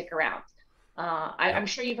going to stick around. I'm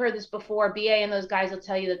sure you've heard this before. BA and those guys will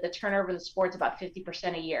tell you that the turnover in the sport's about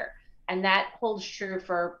 50% a year. And that holds true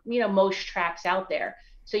for, most tracks out there.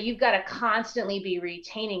 So you've got to constantly be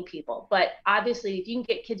retaining people. But obviously, if you can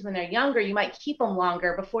get kids when they're younger, you might keep them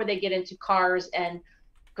longer before they get into cars and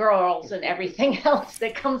girls and everything else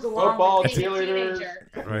that comes along Football, with being a cheerleaders. teenager.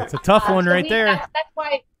 Right. It's a tough one right there.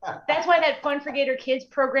 That's why that Fun for Gator Kids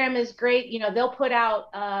program is great. They'll put out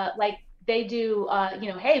like they do,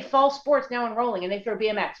 hey, fall sports now enrolling, and they throw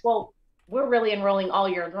BMX. Well, we're really enrolling all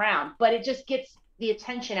year round, but it just gets the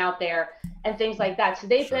attention out there and things like that. So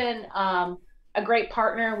they've been a great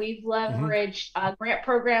partner. We've leveraged grant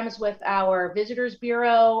programs with our Visitors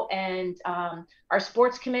Bureau and our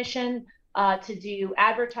Sports Commission to do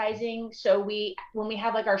advertising. So when we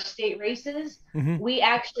have like our state races, we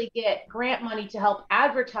actually get grant money to help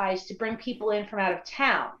advertise to bring people in from out of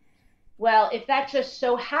town. Well, if that just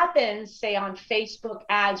so happens, say on Facebook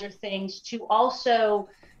ads or things, to also,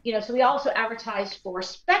 so we also advertise for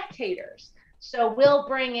spectators. So we'll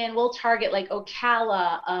target like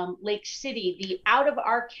Ocala, Lake City, the out of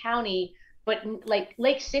our county, but like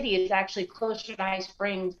Lake City is actually closer to High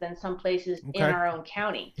Springs than some places in our own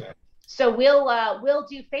county. So we'll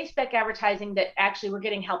do Facebook advertising that actually we're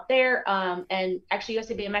getting help there. And actually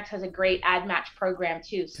USA BMX has a great ad match program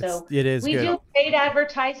too. So it is we good. do paid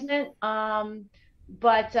advertisement.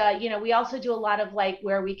 But we also do a lot of like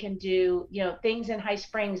where we can do, things in High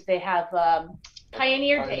Springs. They have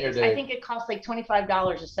Pioneer Days. I think it costs like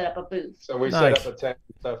 $25 to set up a booth. So we set up a tent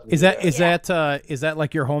and stuff. Is that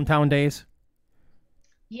like your hometown days?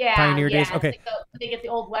 Yeah, Pioneer Days. Okay. They get the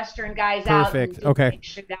old Western guys Perfect. out. Okay.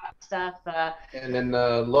 Stuff. And then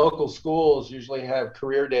the local schools usually have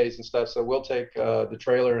career days and stuff. So we'll take the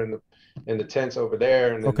trailer and the tents over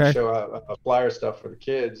there and then show a flyer stuff for the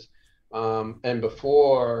kids. And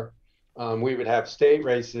before we would have state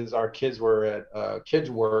races, our kids were at Kids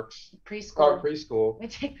Works preschool. We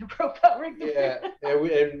take the rope out rig. Yeah,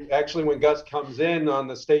 and actually when Gus comes in on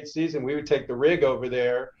the state season, we would take the rig over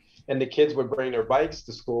there, and the kids would bring their bikes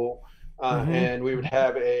to school, and we would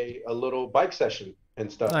have a little bike session and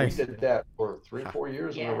stuff. Nice. We did that for 3 or 4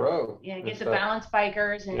 years in a row. Yeah, get the balance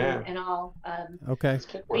bikers and all. Okay. It's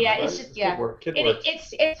kid work, it's just kid work.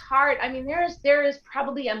 It's hard. I mean, there is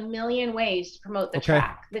probably a million ways to promote the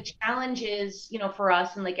track. The challenge is, for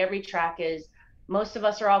us, and like every track is, most of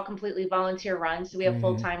us are all completely volunteer run. So we have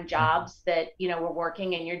full-time jobs that, we're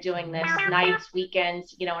working, and you're doing this nights,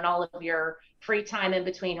 weekends, and all of your free time in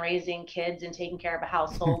between raising kids and taking care of a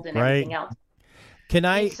household and everything else. Can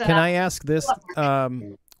I ask this,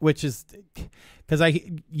 which is because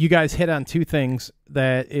you guys hit on two things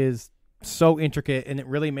that is so intricate, and it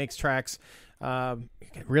really makes tracks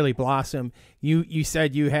really blossom. You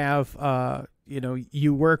said you have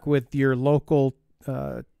you work with your local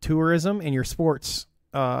tourism and your sports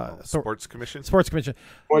commission. Sports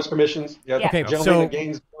commissions. Yeah. Okay. So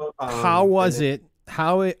how was it?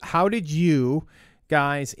 How did you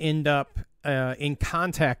guys end up in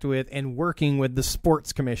contact with and working with the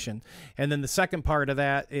sports commission? And then the second part of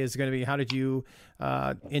that is going to be, how did you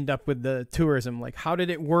end up with the tourism? Like, how did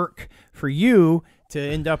it work for you to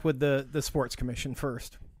end up with the sports commission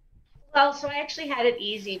first? Well, so I actually had it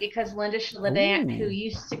easy because Linda Schledant, who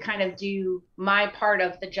used to kind of do my part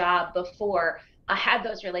of the job before, had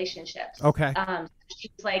those relationships. Okay.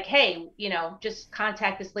 She's like, hey, just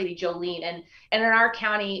contact this lady Jolene, and in our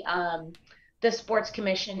county, the sports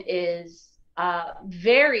commission is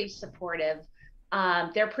very supportive.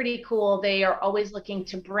 They're pretty cool. They are always looking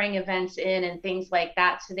to bring events in and things like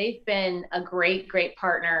that. So they've been a great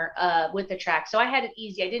partner with the track. So I had it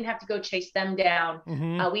easy. I didn't have to go chase them down.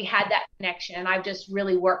 We had that connection, and I've just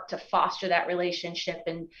really worked to foster that relationship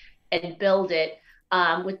and build it.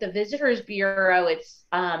 With the Visitors Bureau, it's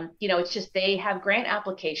it's just they have grant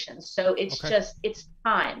applications. So it's it's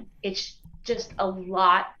time. It's just a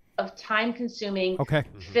lot of time consuming,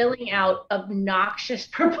 filling out obnoxious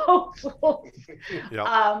proposals,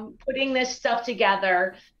 putting this stuff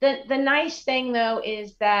together. The nice thing though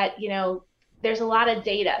is that, there's a lot of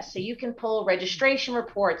data. So you can pull registration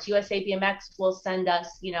reports. USA BMX will send us,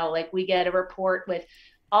 like we get a report with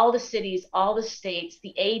all the cities, all the states,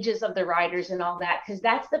 the ages of the riders and all that, because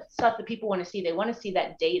that's the stuff that people want to see. They want to see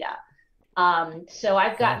that data. So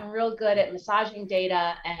I've gotten real good at massaging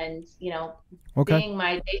data and, being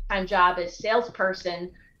my daytime job as salesperson,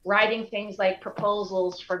 writing things like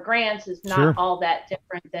proposals for grants is not all that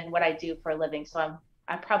different than what I do for a living. So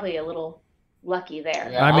I'm probably a little lucky there.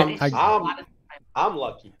 Yeah, I'm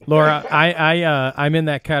lucky. Laura, I'm in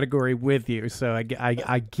that category with you, so I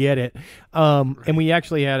get it. And we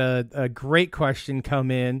actually had a great question come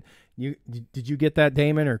in. Did you get that,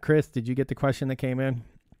 Damon, or Chris? Did you get the question that came in?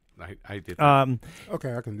 I did.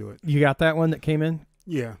 Okay, I can do it. You got that one that came in?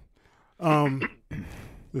 Yeah.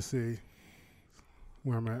 Let's see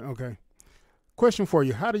where I'm at. Okay. Question for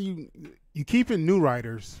you: how do you keep in new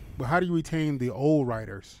riders, but how do you retain the old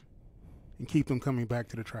riders and keep them coming back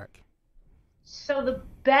to the track? So the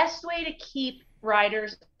best way to keep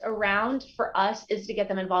riders around for us is to get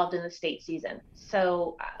them involved in the state season.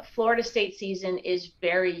 So Florida state season is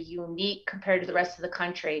very unique compared to the rest of the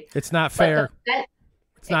country. It's not fair.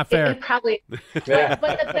 It's not fair. It probably, but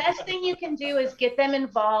the best thing you can do is get them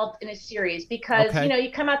involved in a series because,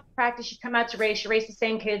 you come out to practice, you come out to race, you race the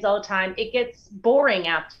same kids all the time. It gets boring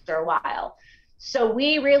after a while. So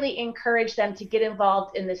we really encourage them to get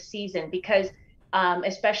involved in the season because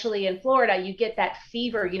especially in Florida, you get that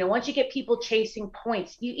fever. Once you get people chasing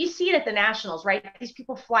points, you see it at the Nationals, right? These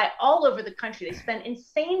people fly all over the country. They spend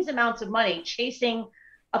insane amounts of money chasing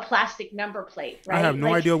a plastic number plate, right? I have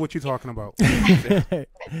no idea what you're talking about.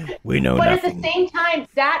 We know but nothing. At the same time,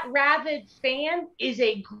 that rabid fan is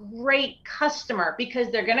a great customer because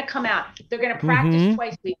they're going to come out. They're going to practice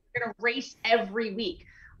twice a week. They're going to race every week.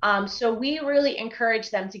 So we really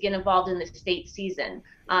encourage them to get involved in the state season.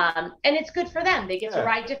 And it's good for them. They get to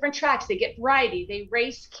ride different tracks. They get variety. They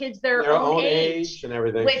race kids their own age and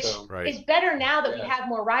everything. Which is better now that we have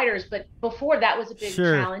more riders. But before that was a big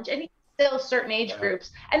challenge. And still certain age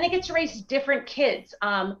groups. And they get to race different kids.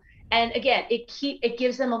 And again, it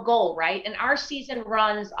gives them a goal, right? And our season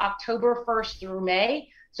runs October 1st through May.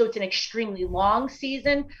 So it's an extremely long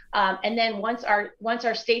season. And then once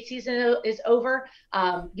our state season is over,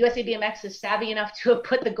 USA BMX is savvy enough to have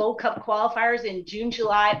put the Gold Cup qualifiers in June,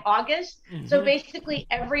 July, August. So basically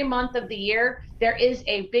every month of the year, there is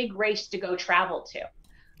a big race to go travel to.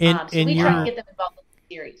 So we try to get them involved in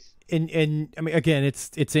the series. And I mean, again,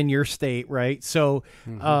 it's in your state, right? So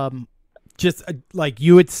just like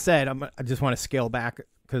you had said, I just want to scale back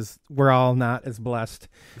because we're all not as blessed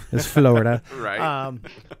as Florida. Right.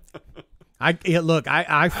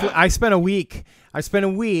 I spent a week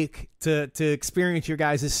to experience your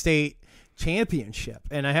guys' state championship,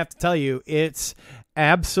 and I have to tell you, it's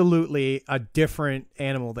absolutely a different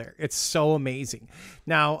animal there. It's so amazing.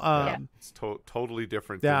 Now, it's totally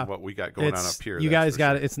different than what we got going on up here. You guys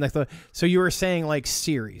got it. It's next. So you were saying like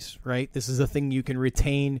series, right? This is a thing you can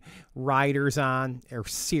retain riders on, or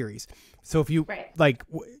series. So if you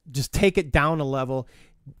just take it down a level,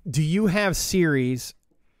 do you have series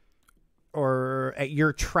or at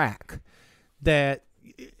your track that,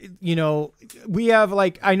 we have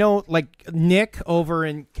I know Nick over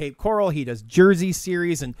in Cape Coral, he does Jersey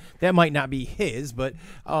series, and that might not be his, but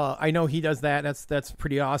I know he does that. That's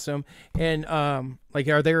pretty awesome. And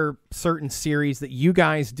are there certain series that you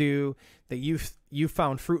guys do that you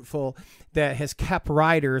found fruitful that has kept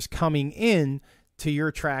riders coming in to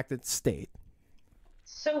your track that stayed?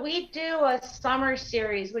 So we do a summer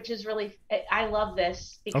series, which is really, I love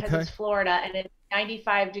this because it's Florida and it's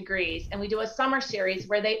 95 degrees. And we do a summer series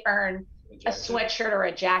where they earn a sweatshirt or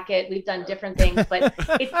a jacket. We've done different things, but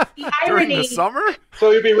it's the irony. During the summer?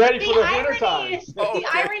 So you'll be ready for the winter time. The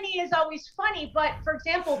irony is always funny, but for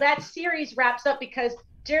example, that series wraps up because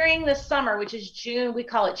during the summer, which is June, we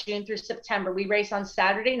call it June through September, we race on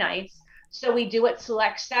Saturday nights. So we do it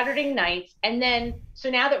select Saturday nights. And then, so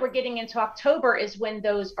now that we're getting into October is when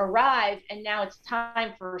those arrive. And now it's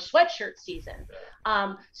time for sweatshirt season.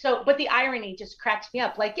 But the irony just cracks me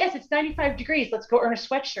up. Like, yes, it's 95 degrees. Let's go earn a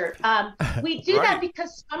sweatshirt. We do that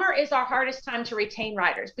because summer is our hardest time to retain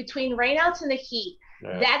riders. Between rainouts and the heat,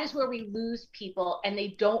 that is where we lose people and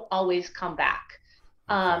they don't always come back.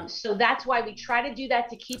 So that's why we try to do that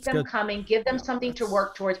to keep them coming, give them something to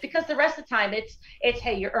work towards, because the rest of the time it's,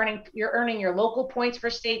 hey, you're earning your local points for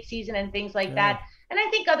state season and things like that. And I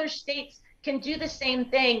think other states can do the same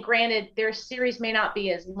thing. Granted, their series may not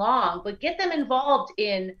be as long, but get them involved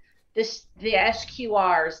in the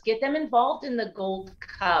SQRs, get them involved in the Gold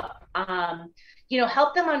Cup,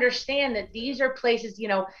 help them understand that these are places,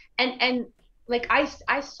 and like I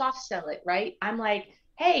soft sell it, right? I'm like,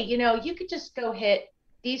 hey, you could just go hit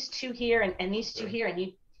these two here and these two here and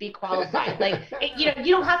you'd be qualified. Like, you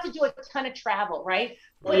don't have to do a ton of travel, right?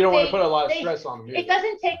 Well, you don't want to put a lot of stress on them. It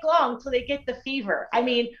doesn't take long until they get the fever. I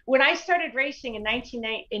mean, when I started racing in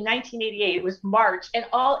 1988, it was March, and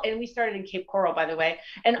we started in Cape Coral, by the way,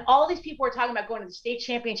 and all these people were talking about going to the state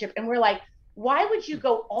championship, and we're like, why would you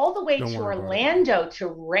go all the way to Orlando to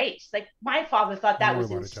race? Like, my father thought that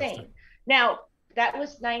was insane. Now, that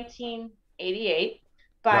was 1988.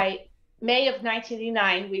 By May of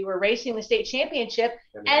 1989, we were racing the state championship,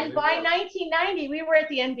 and by 1990, we were at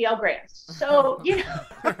the NBL Grands. So,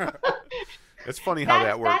 it's funny how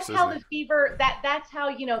that works. That's how the fever. That's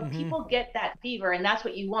how people get that fever, and that's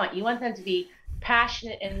what you want. You want them to be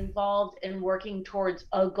passionate and involved in working towards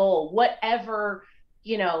a goal, whatever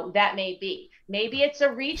that may be. Maybe it's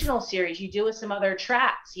a regional series you do with some other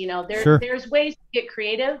tracks. There's ways to get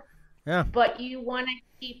creative. Yeah. But you want to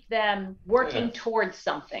keep them working towards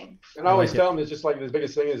something. And I always tell them it's just like the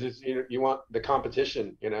biggest thing is just, you want the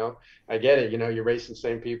competition. I get it. You're racing the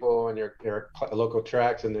same people and you're local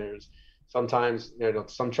tracks, and there's sometimes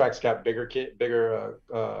some tracks got bigger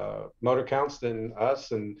motor counts than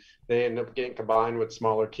us, and they end up getting combined with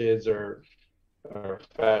smaller kids or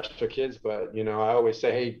faster kids. But I always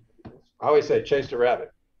say chase the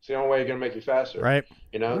rabbit. It's the only way you're going to make you faster. Right.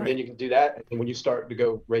 Then you can do that. And when you start to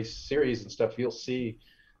go race series and stuff, you'll see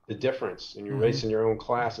the difference, and you're racing your own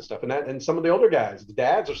class and stuff. And some of the older guys, the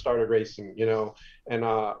dads have started racing,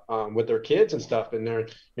 and with their kids and stuff. And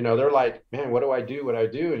they're like, man, what do I do?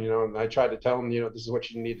 And I try to tell them, this is what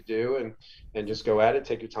you need to do, and just go at it,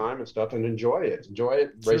 take your time and stuff, and enjoy it,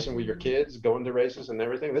 racing with your kids, going to races and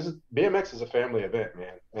everything. BMX is a family event,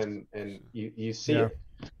 man. And you see it.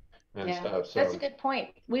 And stuff. So that's a good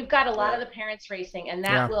point. We've got a lot of the parents racing, and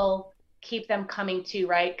that will keep them coming too,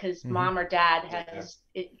 right? Because mom or dad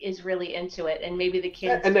is really into it, and maybe the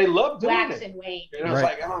kids and they love doing wax it. And weight. It's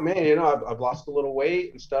like, oh man, I've lost a little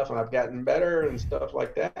weight and stuff, and I've gotten better and stuff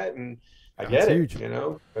like that, and I get it, huge.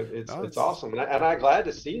 But it's awesome, and I'm glad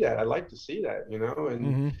to see that. I like to see that,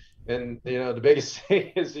 and. And the biggest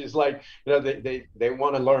thing is like they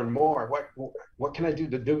want to learn more. What can I do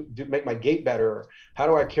to make my gait better? How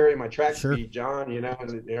do I carry my track speed, John? And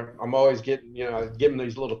I'm always getting give them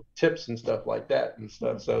these little tips and stuff like that and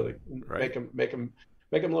stuff, so they make them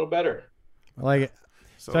a little better. I like it.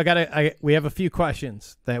 So we have a few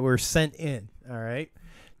questions that were sent in. All right.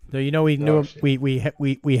 So we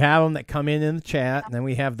have them that come in the chat, and then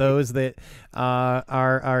we have those that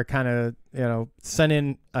are kind of sent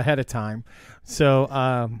in ahead of time. So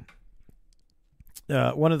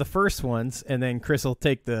one of the first ones, and then Chris will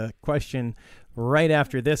take the question right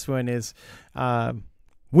after this one, is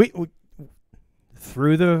we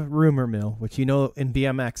through the rumor mill, which in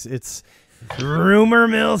BMX it's rumor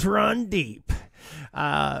mills run deep.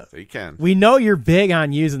 You can. We know you're big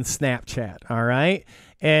on using Snapchat, all right?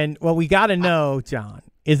 And we got to know, John,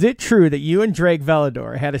 is it true that you and Drake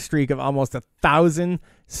Velador had a streak of almost 1,000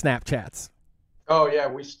 Snapchats? Oh, yeah.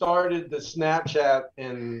 We started the Snapchat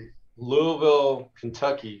in Louisville,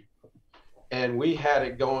 Kentucky, and we had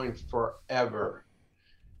it going forever.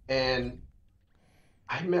 And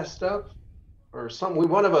I messed up, or something.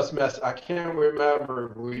 One of us messed. I can't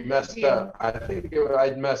remember. We messed up. I think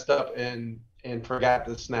I'd messed up and forgot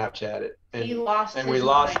to Snapchat it. And we lost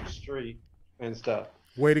the streak and stuff.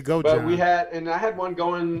 Way to go, But John. I had one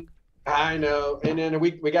going, I know, and then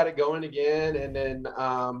we got it going again, and then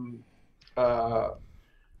I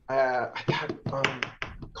got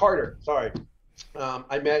Carter, sorry.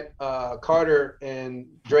 I met Carter and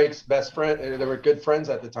Drake's best friend, and they were good friends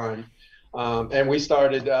at the time. And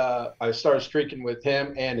I started streaking with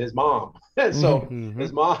him and his mom. So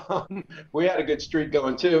his mom, we had a good streak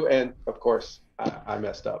going too, and of course I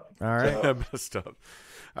messed up. All right. I messed up.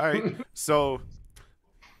 All right. So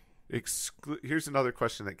Here's another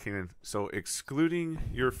question that came in. So, excluding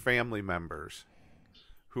your family members,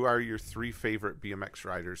 who are your 3 favorite BMX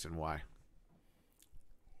riders and why?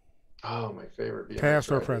 Oh, my favorite BMX Past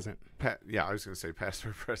or rider. present? Yeah, I was going to say past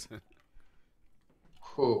or present.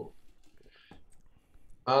 Cool.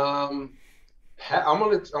 I'm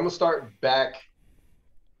gonna start back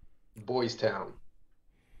Boys Town.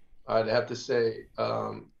 I'd have to say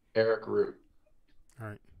Eric Root All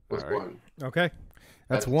right. was All right. one. Okay.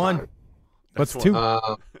 That's at the one. time. What's That's two?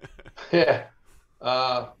 Yeah.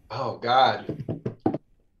 Oh God.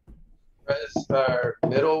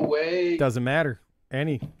 Middleweight. Doesn't matter.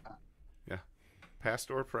 Any. Yeah.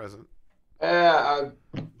 Past or present. Yeah.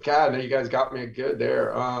 God, you guys got me good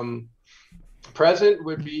there. Present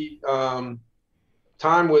would be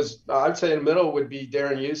time was I'd say in the middle would be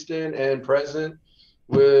Darren Houston, and present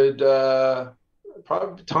would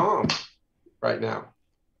probably be Tom right now.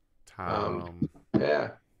 Tom.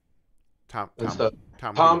 Yeah. Tom. And stuff.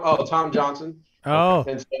 Tom. Tom Johnson. Oh.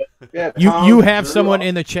 And stuff. Yeah. You Tom, you have Drew, someone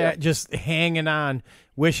in the chat just hanging on,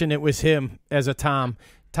 wishing it was him as a Tom.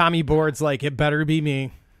 Tommy Board's like, it better be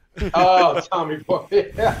me. Oh, Tommy Boy.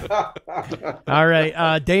 Yeah. All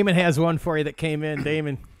right. Damon has one for you that came in.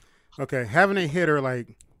 Damon Okay, having a hitter like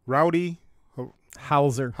Rowdy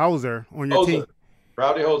Hauser. Hauser on your team,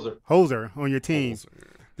 Rowdy Hoser. Hoser on your team,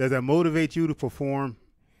 does that motivate you to perform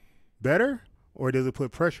better, or does it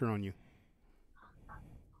put pressure on you,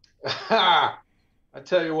 I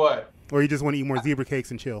tell you what, or you just want to eat more zebra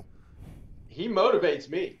cakes and chill? he motivates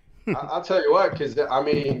me. I'll tell you what, because I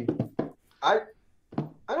mean, I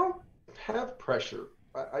don't have pressure.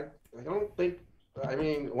 I don't think. I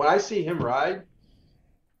mean, when I see him ride,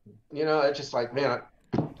 you know, it's just like, man,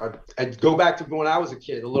 I go back to when I was a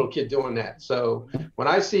little kid doing that. So when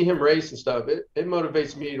I see him race and stuff, it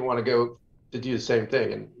motivates me to want to go to do the same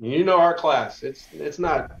thing. And you know, our class, it's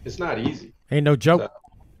not easy. Ain't no joke.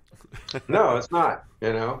 No, it's not,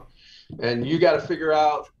 you know, and you got to figure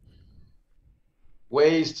out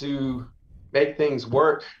ways to make things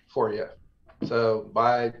work for you. So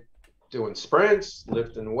by doing sprints,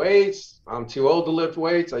 lifting weights, I'm too old to lift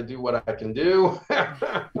weights. I do what I can do.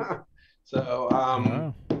 So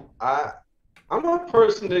Wow. I'm a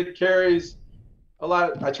person that carries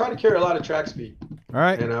I try to carry a lot of track speed, All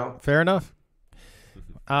right. you know. Fair enough.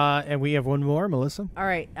 And we have one more, Melissa. All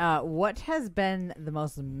right. What has been the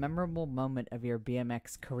most memorable moment of your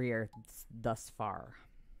BMX career thus far?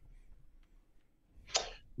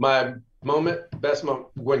 My best moment,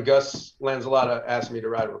 when Gus Lanzalotta asked me to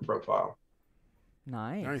ride with Profile.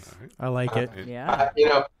 Nice. Nice. I like it. Yeah.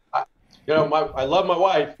 I love my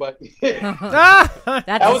wife, but Ah! That's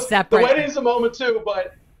that a was separate. the wedding's a moment too.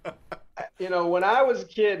 But you know, when I was a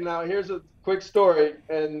kid, now here's a quick story,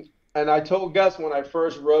 and I told Gus when I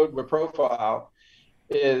first rode with Profile,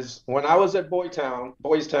 is when I was at Boys Town,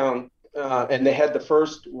 and they had the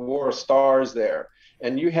first War of Stars there,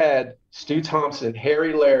 and you had Stu Thompson,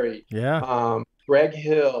 Harry Larry, Greg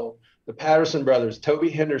Hill, the Patterson brothers, Toby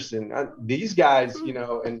Henderson. These guys, you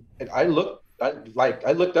know, and I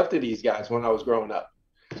looked up to these guys when I was growing up,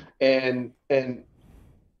 and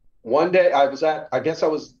one day I was like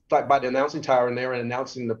by the announcing tower, and they were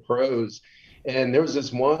announcing the pros, and there was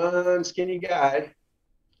this one skinny guy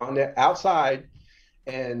on the outside,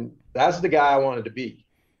 and that's the guy I wanted to be,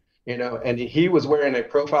 you know, and he was wearing a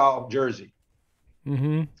Profile jersey.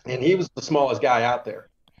 Mm-hmm. And he was the smallest guy out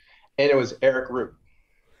there, and it was Eric Root.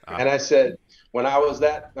 And I said, when I was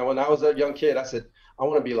a young kid, I said, I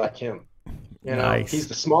want to be like him. You know, Nice. He's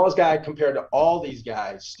the smallest guy compared to all these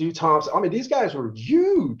guys. Stu Thompson. I mean, these guys were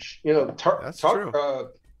huge. You know, Turk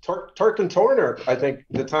and Turner, I think,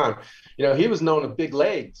 at the time. You know, he was known for big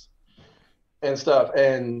legs and stuff.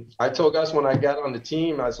 And I told Gus when I got on the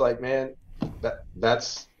team, I was like, man,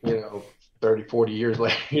 that's, you know, 30, 40 years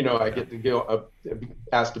later, you know, I get to go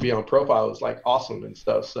asked to be on Profile. It was like awesome and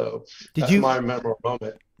stuff. So that's my memorable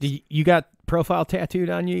moment. You got Profile tattooed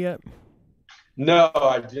on you yet? No,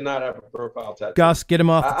 I do not have a Profile tattoo. Gus, get him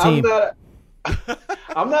off the team.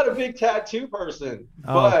 I'm not a big tattoo person,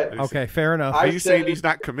 Oh, but okay, fair enough. Are you saying he's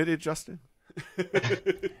not committed, Justin?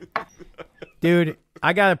 Dude,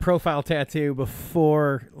 I got a Profile tattoo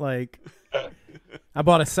before, like, I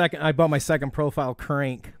bought my second Profile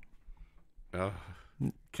crank. Oh,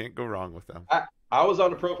 can't go wrong with them. I was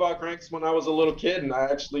on the Profile cranks when I was a little kid, and I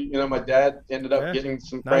actually, you know, my dad ended up getting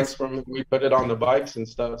some cranks from. We put it on the bikes and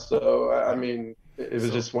stuff. So I mean, it was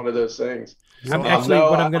just one of those things. I'm actually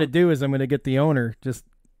what I'm going to do is I'm going to get the owner just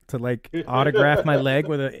to like autograph my leg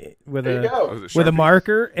with a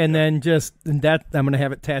marker, and then I'm going to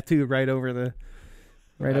have it tattooed right over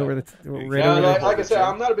right over the right Yeah, over like, the. like I said,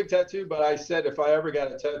 I'm not a big tattoo, but I said if I ever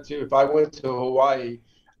got a tattoo, if I went to Hawaii,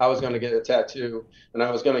 I was going to get a tattoo, and I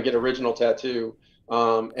was going to get original tattoo,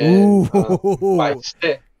 by Ooh.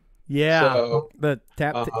 stick. Yeah, So, the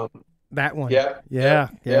tap that one. Yeah, Yeah.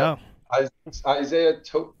 Isaiah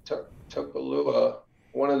Topolua,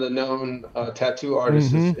 one of the known tattoo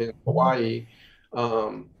artists in Hawaii,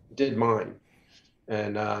 did mine,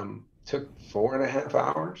 and took 4.5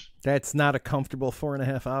 hours. That's not a comfortable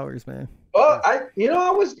 4.5 hours, man. Well, I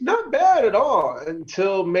was not bad at all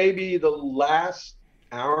until maybe the last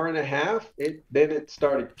hour and a half. Then it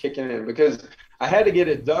started kicking in because I had to get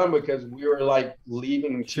it done because we were like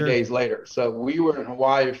leaving 2 days later. So we were in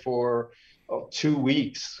Hawaii for 2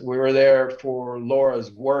 weeks. We were there for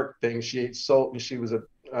Laura's work thing. She was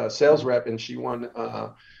a sales rep, and she won.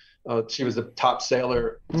 She was the top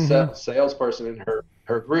salesperson in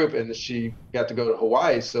her group, and she got to go to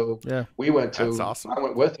Hawaii. So we went to. That's awesome. I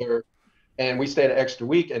went with her, and we stayed an extra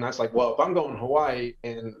week. And I was like, well, if I'm going to Hawaii,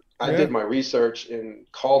 and I did my research and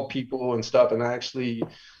called people and stuff, and I actually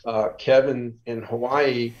Kevin in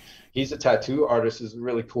Hawaii, he's a tattoo artist, is a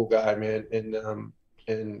really cool guy, man,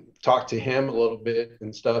 and talked to him a little bit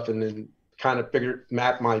and stuff, and then kind of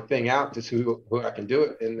map my thing out to who I can do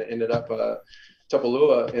it, and ended up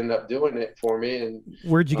Topolua ended up doing it for me. And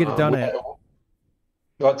where'd you get it done at?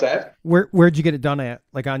 What's that? Where'd you get it done at?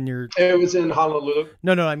 Like on your? It was in Honolulu.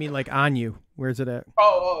 No, I mean like on you. Where's it at?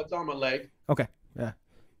 Oh, it's on my leg. Okay, yeah,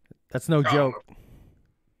 that's no joke.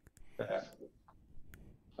 I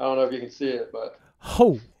don't know if you can see it, but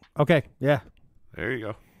okay, yeah. There you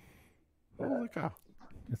go. Holy cow!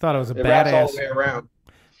 I thought it was a badass. Wraps all the way around.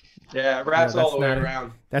 Yeah, it wraps all the way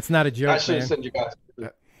around. That's not a joke. I should have sent you guys.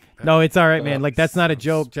 No, it's all right, man. Like that's not a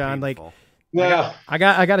joke, John. Painful. Like, I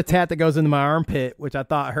got a tat that goes into my armpit, which I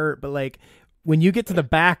thought hurt, but like when you get to the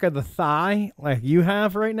back of the thigh, like you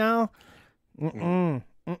have right now, That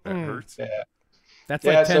hurts. Yeah. That's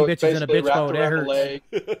like 10 so bitches in a bitch boat. It hurts.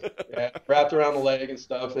 Wrapped around the leg and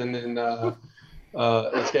stuff, and then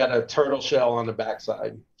it's got a turtle shell on the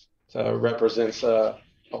backside, so it represents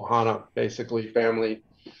Ohana, basically family.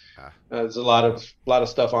 There's a lot of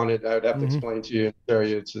stuff on it. I would have to explain to you and show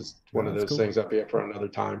you. It's just one of those things. I'll be up for another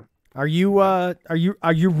time. Are you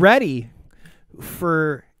ready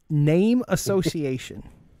for name association?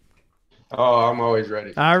 Oh, I'm always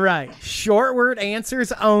ready. All right, short word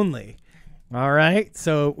answers only. All right,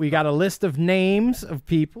 so we got a list of names of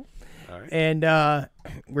people, and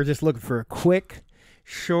we're just looking for a quick,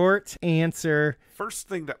 short answer. First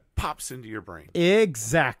thing that pops into your brain.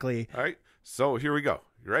 Exactly. All right, so here we go.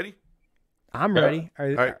 You ready? I'm ready. All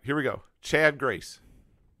right, here we go. Chad Grace.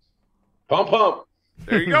 Pump.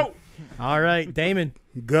 There you go. All right, Damon.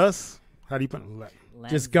 Gus. How do you put it?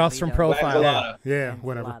 Just Gus from Profile. Yeah,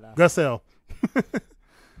 whatever. Gus L.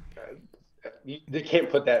 They can't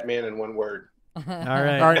put that man in one word. All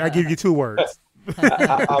right. All right, I give you 2 words.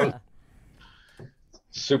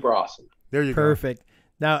 Super awesome. There you go. Perfect.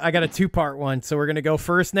 Now I got a 2-part one, so we're gonna go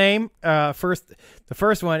first name. The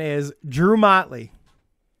first one is Drew Motley.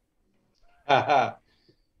 Fast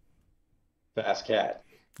cat.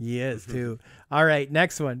 He is too. All right,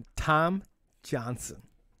 next one, Tom Johnson.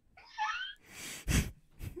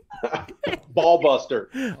 Ball buster.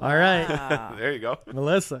 All right. There you go.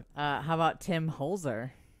 Melissa. How about Tim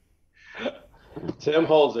Holzer? Tim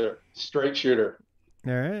Holzer, straight shooter.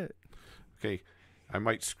 All right. Okay, I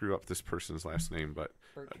might screw up this person's last name, but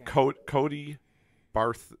Cody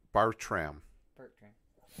Bartram.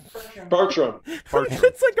 Bertram.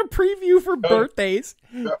 It's like a preview for birthdays.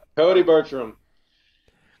 Cody Bertram.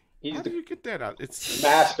 How do you get that out? It's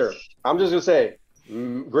master. I'm just gonna say,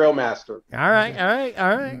 grill master. All right.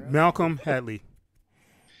 Malcolm Hadley.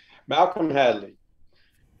 Malcolm Hadley.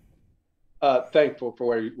 Thankful for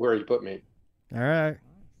where you put me. All right.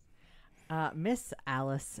 Miss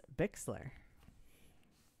Alice Bixler.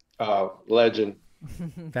 Legend.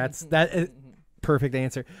 That's perfect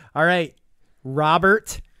answer. All right.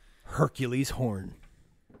 Robert Hercules Horn.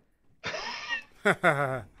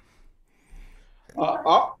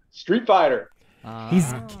 Street Fighter.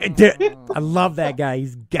 Dude, I love that guy.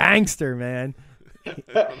 He's gangster, man.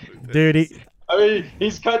 Dude,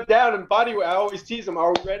 he's cut down in body weight. I always tease him.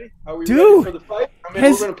 Are we ready? Are we Dude, ready for the fight? We're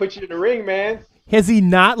going to put you in the ring, man. Has he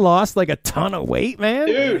not lost like a ton of weight, man?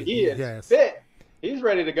 Dude, he is fit. He's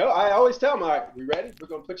ready to go. I always tell him, all right, we ready? We're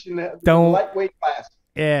going to put you in the lightweight class.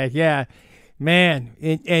 Yeah. Man,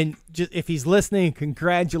 and just, if he's listening,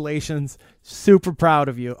 congratulations. Super proud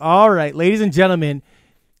of you. All right, ladies and gentlemen,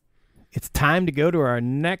 it's time to go to our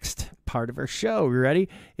next part of our show. You ready?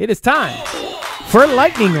 It is time for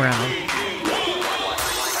lightning round.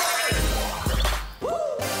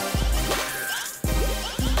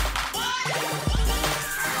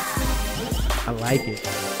 like it.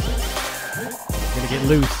 Gonna get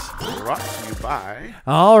loose. Brought to you by.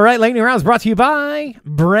 All right, Lightning Rounds brought to you by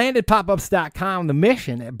BrandedPopUps.com. The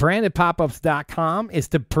mission at BrandedPopUps.com is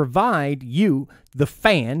to provide you, the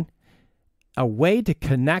fan, a way to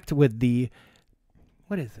connect with the,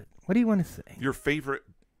 what is it? What do you want to say? Your favorite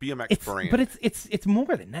BMX brand. But it's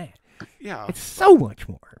more than that. Yeah. It's so much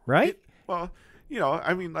more, right? Well, you know,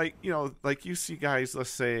 I mean, like, you know, like you see guys, let's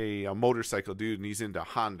say a motorcycle dude, and he's into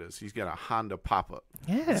Hondas. He's got a Honda pop-up.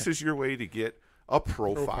 Yeah. This is your way to get a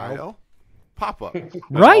profile pop-up.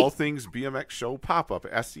 Right. All things BMX show pop-up.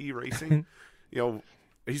 SE Racing. You know,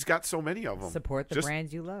 he's got so many of them. Support the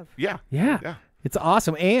brands you love. Yeah. Yeah. Yeah. It's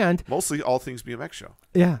awesome. And Mostly all things BMX show.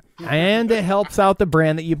 yeah. And it helps out the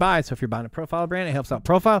brand that you buy. So if you're buying a profile brand, it helps out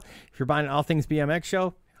profile. If you're buying an All Things BMX show,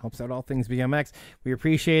 it helps out All Things BMX. We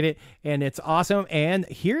appreciate it. And it's awesome. And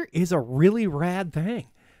here is a really rad thing.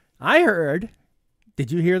 I heard,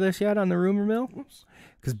 did you hear this yet on the rumor mill?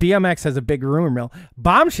 Because BMX has a big rumor mill.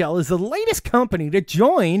 Bombshell is the latest company to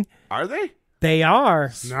join. Are they? They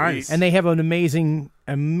are. Nice. And they have an amazing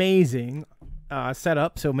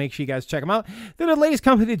setup, so make sure you guys check them out. They're the latest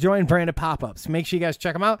company to join Branded Pop-Ups. Make sure you guys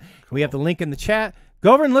check them out. We have the link in the chat.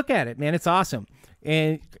 Go over and look at it, man. It's awesome.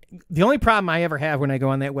 And the only problem I ever have when I go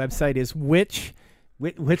on that website is which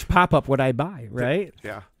pop-up would I buy, right?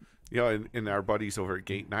 Yeah. You know, and our buddies over at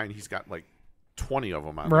Gate 9, he's got like 20 of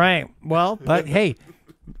them on Right. Well, but hey,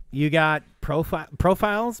 you got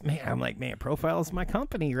profiles. Man, I'm like, man, Profile's my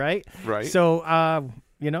company, right? Right. So,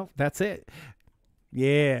 that's it.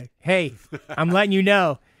 Yeah. Hey, I'm letting you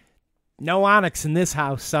know. No Onyx in this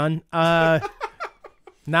house, son. Not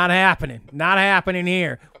happening. Not happening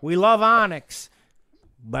here. We love Onyx,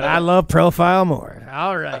 but I love Profile more.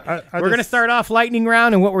 All right. We're going to start off lightning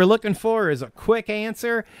round, and what we're looking for is a quick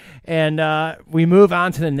answer, and we move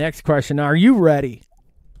on to the next question. Are you ready?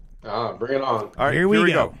 Bring it on. All right, Here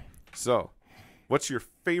we go. So, what's your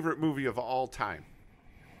favorite movie of all time?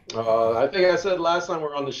 I think I said last time we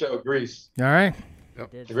were on the show, Grease. All right.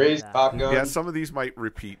 Grease, Top Gun. Yeah, some of these might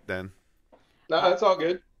repeat then. No, that's all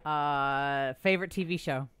good. Favorite TV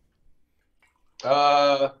show?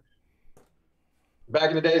 Back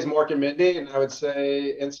in the days, Mork and Mindy, and I would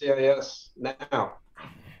say NCIS now.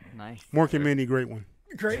 Nice. Mork and Mindy, great one.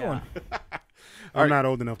 Great one. I'm not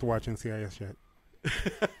old enough to watch NCIS yet.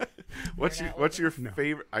 What's your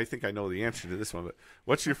favorite? I think I know the answer to this one, but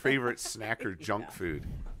what's your favorite snack or junk food?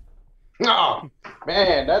 Oh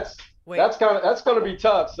man, that's gonna be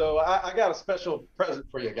tough. So I got a special present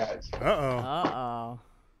for you guys. Uh-oh.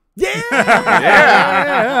 Yeah.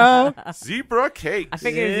 Zebra cakes. I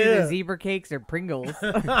figured it was either zebra cakes or Pringles.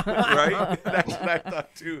 Right? That's what I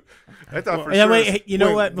thought too. I thought for Yeah, sure. wait, you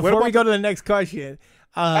know what? Before we go to the next question,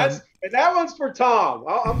 And that one's for Tom.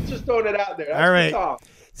 I'm just throwing it out there. That's all right. for Tom.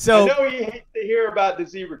 So I know you hate to hear about the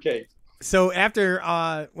zebra cake. So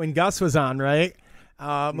after when Gus was on, right?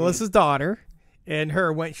 Melissa's daughter and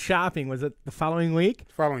her went shopping. Was it the following week?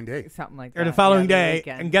 Following day. Something like that. Or the following Yeah, day.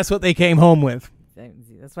 weekend. And guess what they came home with?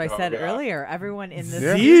 That's what I said earlier. Everyone in this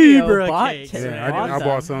Zebra studio bought cakes. I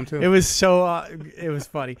bought some too. It was so it was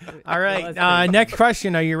funny. All right. Next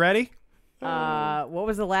question. Are you ready? What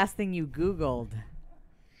was the last thing you Googled?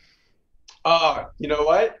 You know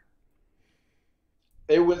what?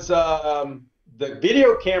 It was the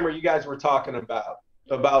video camera you guys were talking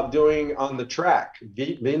about doing on the track.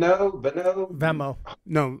 Venmo.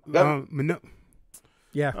 No.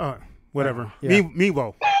 Yeah. Whatever. Yeah.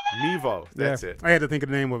 Mevo. Mevo. That's it. I had to think of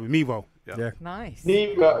the name of it. Mevo. Yeah. Nice.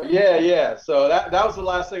 Yeah. So that was the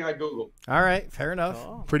last thing I Googled. All right. Fair enough.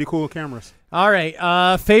 Oh. Pretty cool cameras. All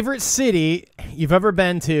right. Favorite city you've ever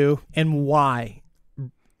been to and why?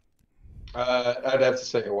 I'd have to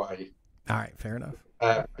say Hawaii. All right. Fair enough.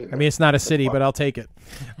 I mean, it's not a city, but I'll take it.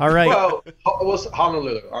 All right. Well, it was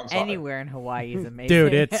Honolulu. I'm sorry. Anywhere in Hawaii is amazing.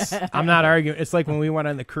 Dude, I'm not arguing. It's like when we went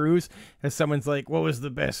on the cruise and someone's like, what was the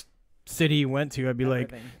best city you went to? I'd be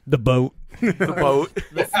like, the boat. The boat.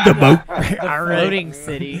 The boat. All right. Floating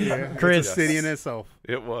city. Chris. It's a city in itself.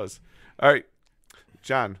 It was. All right.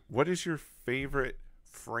 John, what is your favorite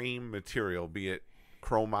frame material, be it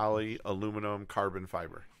chromoly, aluminum, carbon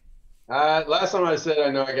fiber? Last time I said I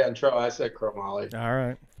know I got in trouble, I said chromoly. All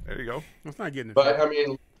right. There you go. It's not getting it. But I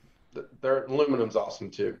mean, their aluminum's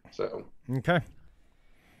awesome too. So Okay.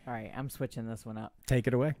 All right, I'm switching this one up. Take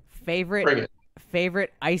it away. bring Favorite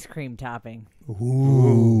it. ice cream topping?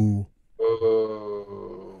 Ooh.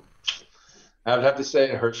 Oh, I would have to say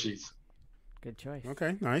Hershey's. Good choice.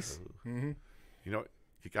 Okay, nice. Mm-hmm. You know,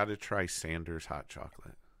 you got to try Sanders hot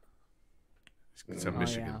chocolate. It's a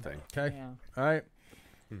Michigan thing. Okay. Yeah. All right.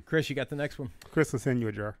 Chris, you got the next one. Chris will send you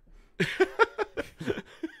a jar.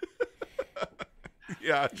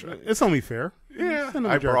 Yeah, that's right. It's only fair. Yeah, Send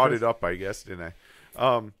them I to brought Jerkers. it up, I guess, didn't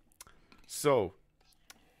I? So,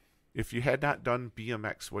 if you had not done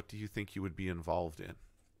BMX, what do you think you would be involved in?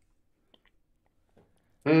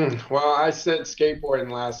 Well, I said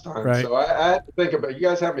skateboarding last time, Right. so I had to think about. You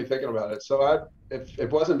guys have me thinking about it. So if it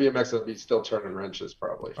wasn't BMX, I'd be still turning wrenches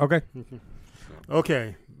probably. Okay.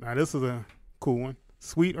 Okay. Now this is a cool one.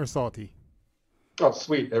 Sweet or salty? Oh,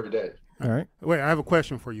 sweet every day. All right. Wait, I have a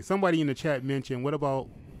question for you. Somebody in the chat mentioned, what about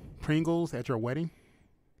Pringles at your wedding?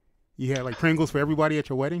 You had like Pringles for everybody at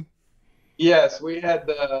your wedding? Yes, we had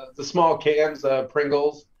the small cans of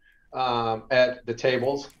Pringles at the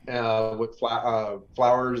tables with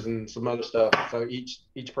flowers and some other stuff. So each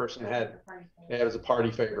person had it was a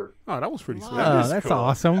party favor. Oh, that was pretty sweet. Oh, that's cool.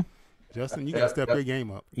 awesome. Justin, you got to step your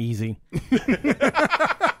game up. Easy.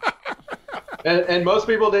 And most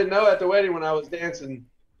people didn't know at the wedding when I was dancing,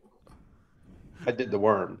 I did the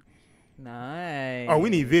worm. Nice. Oh, we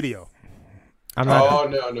need video. I'm not. Oh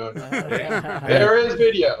no. There is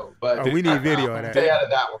video, but Oh, we need video of that. stay out of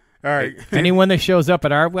that one. All right. Anyone that shows up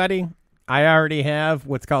at our wedding, I already have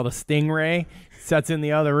what's called a stingray. Sets in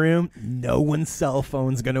the other room. No one's cell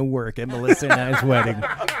phone's gonna work at Melissa and I's wedding.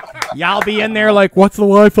 Y'all be in there like, what's the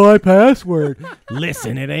Wi-Fi password?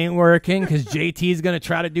 Listen, it ain't working because JT's gonna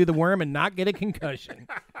try to do the worm and not get a concussion.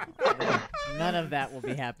 None of that will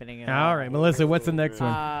be happening. All right, Melissa, what's the next one?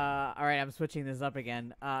 All right, I'm switching this up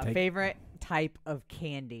again. Favorite type of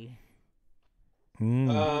candy?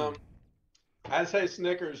 I'd say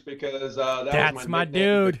Snickers because that That's was my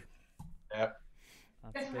nickname. dude. Yeah,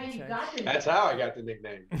 That's a good choice. that's how I got the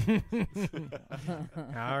nickname.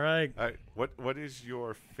 All right. All right, what is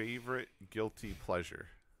your favorite guilty pleasure?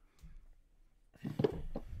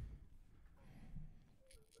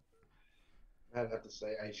 I'd have to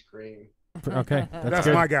say ice cream. Okay, That's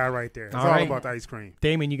good. my guy right there. It's All all right. about the ice cream.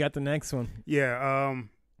 Damon, you got the next one. Yeah.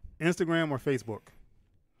 Instagram or Facebook?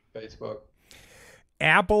 Facebook.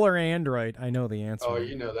 Apple or Android? I know the answer. Oh,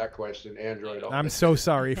 you know that question. Android. I'm so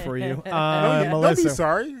sorry for you, Don't be Melissa.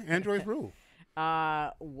 sorry. Android's rule.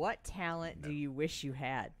 What talent do you wish you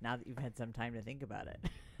had now that you've had some time to think about it?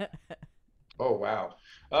 Oh wow.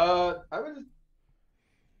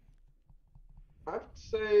 I'd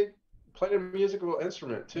say play a musical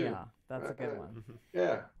instrument too. Yeah, that's a good one.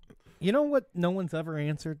 Yeah. You know what? No one's ever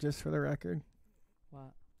answered. Just for the record,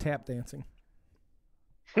 What? tap dancing.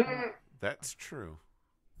 That's true.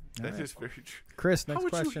 All That right. is very true. Chris, How next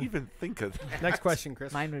would question. you even think of that? Next question,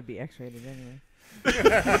 Chris. Mine would be X-rated anyway.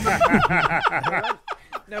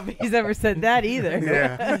 Nobody's ever said that either.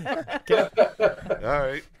 Yeah. All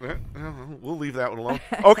right, we'll leave that one alone.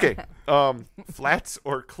 Okay, flats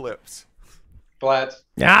or clips? Flats.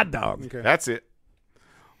 Ah, dog. Okay. That's it.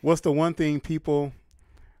 What's the one thing people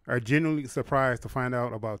are genuinely surprised to find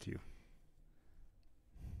out about you?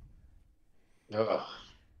 Ugh.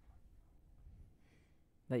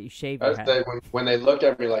 That you shave your I'd head. say when they look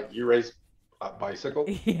at me like you race a bicycle.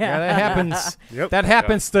 Yeah, that happens. Yep. That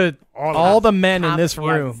happens to All all of the men in this Yeah, I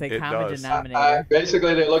was room. gonna say It common does. denominator.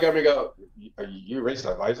 Basically, they look at me and go, "Are you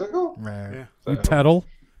racing a bicycle?" Right. Yeah. You pedal.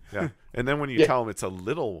 Yeah, and then when you Yeah. tell them it's a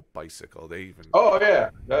little bicycle, they even Oh yeah,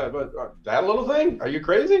 but that little thing? Are you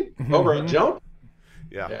crazy? Over a jump?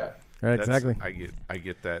 yeah. Yeah. Right, That's- exactly. I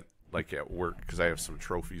get that like at work because I have some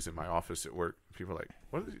trophies in my office at work. People are like,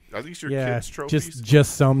 "What are these your Yeah, kids' trophies?"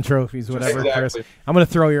 just some trophies, whatever, Exactly. Chris. I'm gonna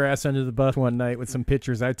throw your ass under the bus one night with some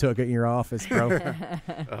pictures I took at your office, bro.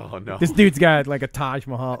 Oh no. This dude's got like a Taj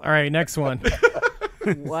Mahal. All right, next one.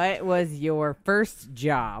 What was your first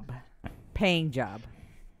job? Paying job?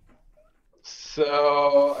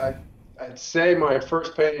 So I'd say my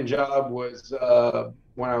first paying job was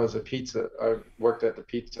when I was a pizza. I worked at the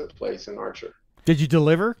pizza place in Archer. Did you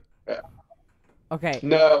deliver? Okay.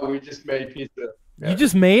 No, we just made pizza. You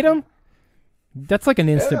just made them? That's like an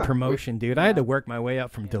instant Yeah. promotion, dude. I had to work my way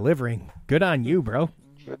up from delivering. Good on you, bro.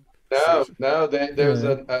 No. There's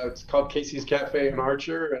it's called Casey's Cafe in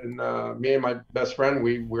Archer, and me and my best friend,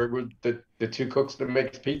 we were the two cooks that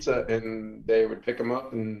makes pizza, and they would pick them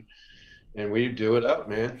up and we'd do it up,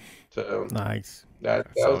 man. So Nice. that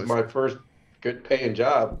was my first good paying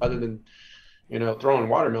job, other than throwing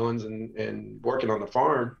watermelons and working on the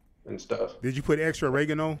farm and stuff. Did you put extra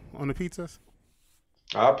oregano on the pizzas?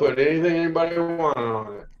 I'll put anything anybody wants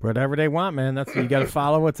on it. Whatever they want, man. That's you got to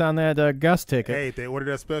follow what's on that Gus ticket. Hey, if they order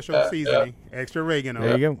that special seasoning, extra oregano,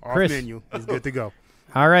 There you go. off Chris. menu, it's good to go.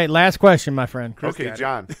 All right, last question, my friend. Okay, got it.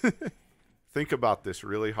 John. Think about this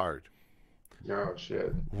really hard. Oh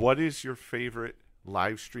shit. What is your favorite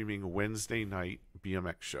live streaming Wednesday night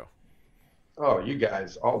BMX show? Oh, you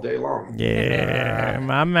guys all day long. Yeah,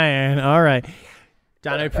 my man. All right.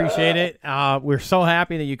 John, I appreciate it. We're so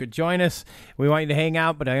happy that you could join us. We want you to hang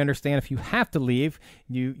out, but I understand if you have to leave,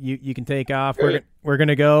 you can take off. We're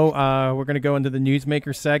gonna go. We're gonna go into the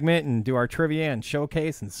newsmaker segment and do our trivia and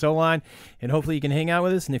showcase and so on. And hopefully you can hang out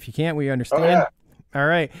with us. And if you can't, we understand. Oh, yeah. All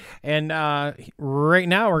right. And right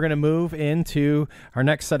now we're gonna move into our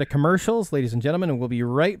next set of commercials, ladies and gentlemen, and we'll be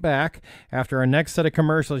right back after our next set of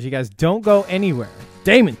commercials. You guys don't go anywhere.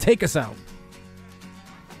 Damon, take us out.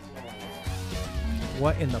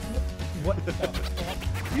 What in the... What?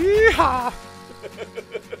 Yeehaw!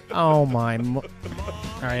 Oh, my... All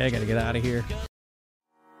right, I got to get out of here.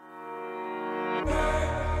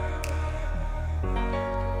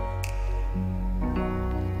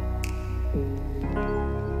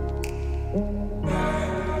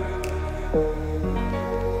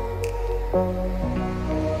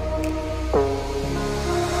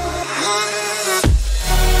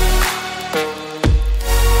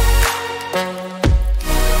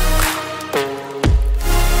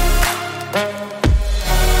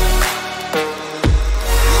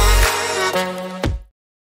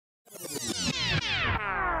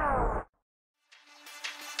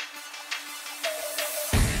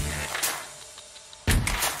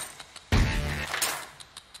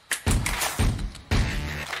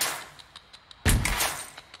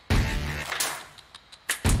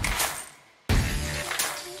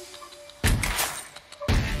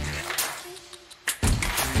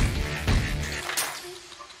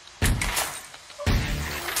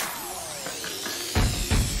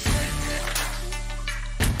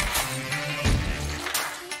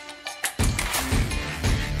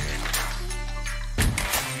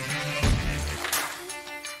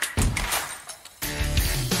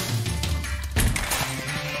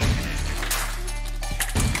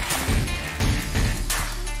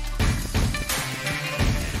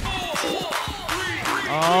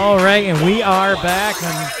 All right, and we are back.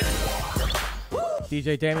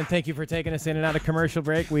 DJ Damon, thank you for taking us in and out of commercial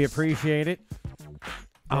break. We appreciate it.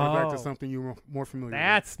 Back to something you're more familiar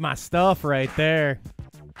That's my stuff right there.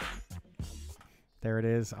 There it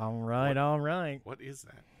is. All right, all right. What is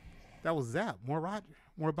that? That was Zap. More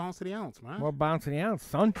bounce to the ounce, man. More bouncing out,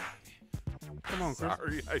 son. Come on, Chris.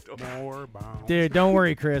 Sorry, I don't. More bounce. Dude, don't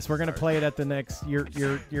worry, Chris. We're gonna play it at the next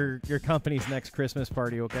your company's next Christmas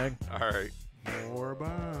party, okay? All right. More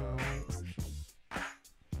bounce.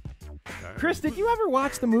 Chris, did you ever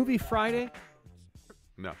watch the movie Friday?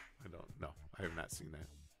 No, I don't. No, I have not seen that.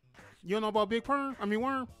 You don't know about Big Worm?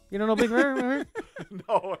 You don't know Big Bird?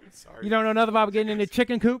 No, I'm sorry. You don't know nothing about getting in the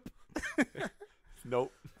chicken coop?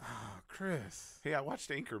 Nope. Oh, Chris. Hey, I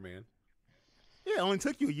watched Anchorman. Yeah, it only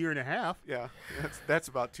took you a year and a half. Yeah, that's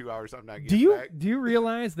about 2 hours. I'm not getting Do you back. do you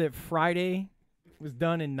realize that Friday was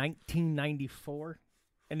done in 1994,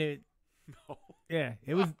 and No. yeah,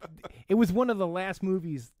 it was one of the last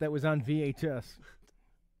movies that was on VHS.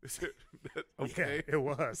 Is it, okay. Yeah, it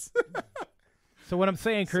was. So what I'm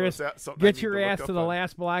saying, So Chris, is that something I get need your to look ass up to the on?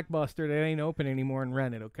 last Blockbuster that ain't open anymore and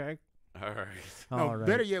rent it, okay? All right. All right.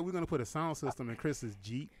 Better yet, we're going to put a sound system in Chris's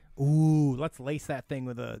Jeep. Ooh, let's lace that thing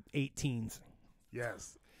with a 18s.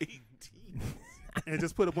 Yes. 18. And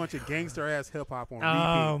just put a bunch of gangster-ass hip-hop on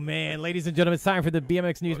Oh, repeat. man. Ladies and gentlemen, it's time for the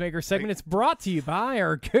BMX Newsmaker segment. It's brought to you by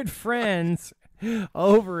our good friends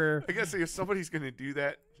over... I guess if somebody's going to do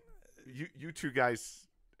that, you two guys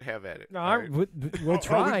have at it. No, all right? we'll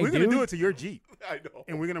try, We're dude. going to do it to your Jeep. I know.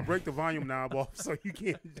 And we're going to break the volume knob off so you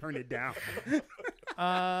can't turn it down.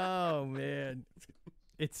 Oh, man.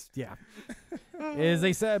 It's, yeah. As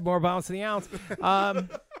they said, more bounce to the ounce.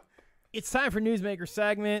 It's time for Newsmaker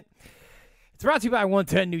segment. It's brought to you by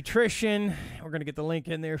 110 Nutrition. We're going to get the link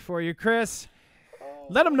in there for you, Chris.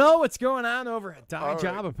 Let them know what's going on over at Dye All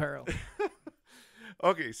Job right. Apparel.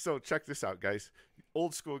 Okay, so check this out, guys.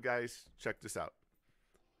 Old school guys, check this out.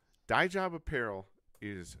 Dye Job Apparel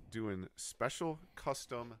is doing special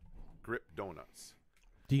custom grip donuts.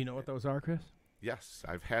 Do you know what those are, Chris? Yes,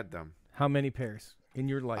 I've had them. How many pairs in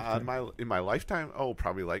your lifetime? In my lifetime,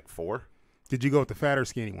 probably like 4. Did you go with the fat or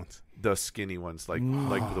skinny ones? The skinny ones, like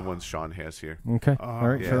the ones Sean has here. Okay. All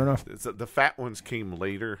right. Yeah, Fair enough. The fat ones came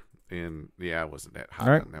later, and I wasn't that hot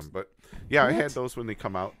All right. on them. But yeah, I had those when they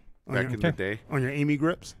come out back in the day. On your Amy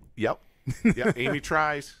grips? Yep. Yeah, Amy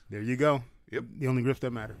tries. There you go. Yep. The only grips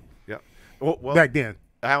that matter. Yep. Well, Back then.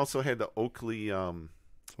 I also had the Oakley Ooh.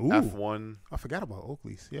 F1. I forgot about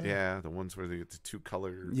Oakley's. Yeah. Yeah, the ones where they get the 2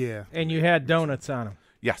 colors. Yeah. And you had donuts on them.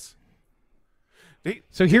 Yes.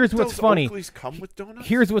 So here's Did what's those funny. Oakleys come with donuts?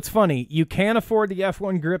 Here's what's funny. You can't afford the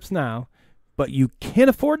F1 grips now, but you can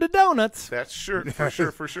afford the donuts. That's sure, for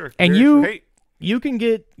sure. And Very you- true. Hey,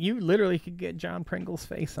 You literally could get John Pringle's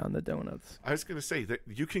face on the donuts. I was going to say that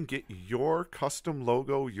you can get your custom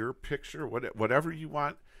logo, your picture, whatever you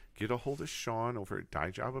want. Get a hold of Sean over at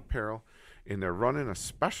Dye Job Apparel, and they're running a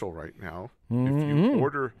special right now. Mm-hmm. If you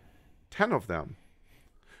order 10 of them,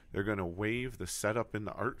 they're going to waive the setup and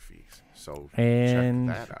the art fees. So and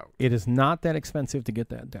check that out. It is not that expensive to get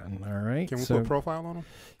that done. All right. Can we put profile on them?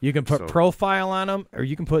 You can put profile on them, or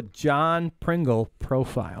you can put John Pringle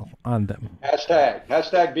profile on them.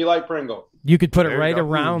 Hashtag be like Pringle. You could put it right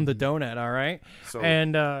around the donut. All right. So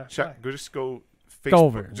and just go Facebook. Go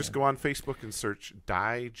over. Just go on Facebook and search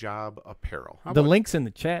Dye Job Apparel. The link's in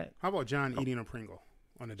the chat. How about John eating a Pringle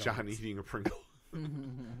on the donuts? John eating a Pringle.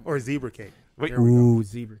 Or zebra cake. Wait, ooh,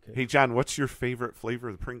 zebra cake. Hey, John, what's your favorite flavor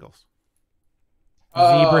of the Pringles?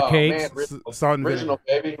 Zebra cakes. Man, Salt and original,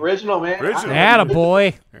 vinegar. baby. Original, man. Original.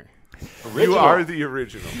 Attaboy. You are the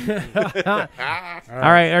original.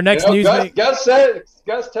 All right, our next news.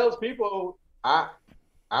 Gus tells people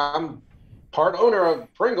I'm part owner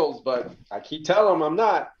of Pringles, but I keep telling them I'm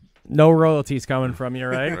not. No royalties coming from you,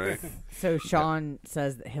 right? Right. So Sean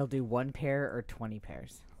says that he'll do 1 pair or 20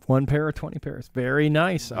 pairs. 1 pair or 20 pairs. Very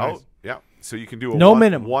nice. Oh, yeah. So you can do a No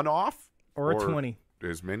minimum. one off or a 20.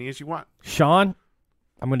 As many as you want. Sean,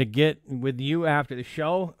 I'm going to get with you after the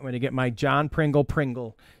show. I'm going to get my John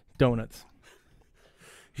Pringle donuts.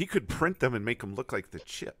 He could print them and make them look like the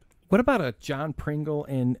chip. What about a John Pringle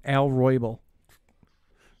and Al Roybal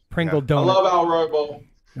Pringle I donut? love Al Roybal.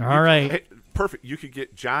 All right. Hey, perfect. You could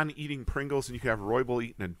get John eating Pringles and you could have Roybal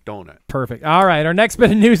eating a donut. Perfect. All right. Our next bit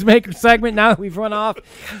of newsmaker segment. Now that we've run off,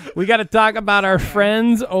 we got to talk about our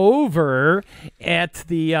friends over at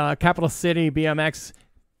the Capital City BMX.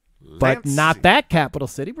 But not that Capital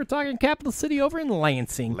City. We're talking Capital City over in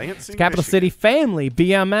Lansing. It's Capital Michigan. City Family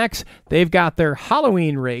BMX. They've got their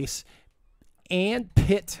Halloween race and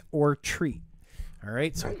Pit or Treat. All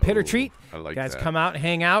right, so Pit or Treat. I like guys, that. come out and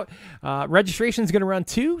hang out. Registration is going to run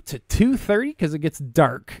 2 to 2:30 because it gets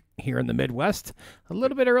dark here in the Midwest a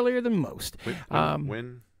little bit earlier than most.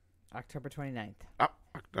 When? October 29th. Oh,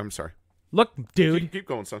 I'm sorry. Look, dude. Keep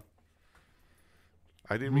going, son.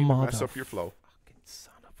 I didn't mean to mess up your flow.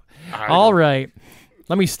 Son of All right.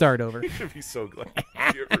 Let me start over. I'd be so glad to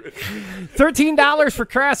get rid of it. $13 for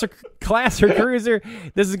class or cruiser.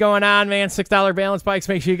 This is going on, man. $6 balance bikes.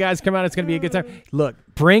 Make sure you guys come out. It's going to be a good time. Look,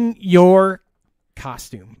 bring your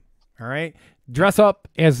costume. All right? Dress up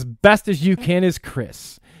as best as you can as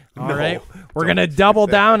Chris. All right? We're going to double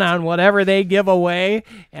down on whatever they give away.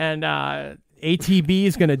 And ATB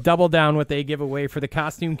is going to double down what they give away for the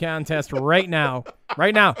costume contest right now.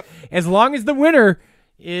 Right now. As long as the winner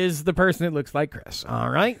is the person that looks like Chris. All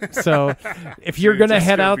right. So if you're going to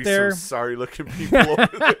head out there. Sorry looking people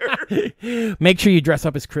over there. Make sure you dress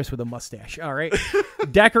up as Chris with a mustache. All right.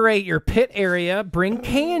 Decorate your pit area. Bring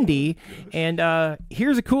candy. And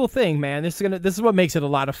here's a cool thing, man. This is what makes it a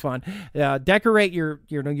lot of fun. Decorate your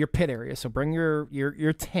pit area. So bring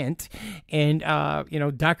your tent and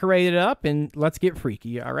decorate it up and let's get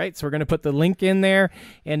freaky. All right. So we're going to put the link in there.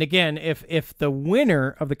 And again, if the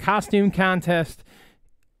winner of the costume contest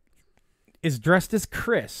is dressed as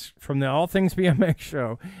Chris from the All Things BMX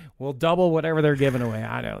show, we'll double whatever they're giving away.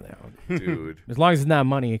 I don't know. Dude. As long as it's not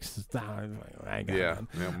money. I got it.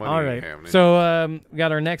 Money All ain't right. happening. So we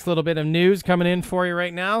got our next little bit of news coming in for you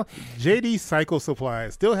right now. JD Cycle Supply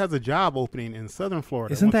still has a job opening in Southern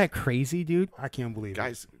Florida. Isn't that crazy, dude? I can't believe it.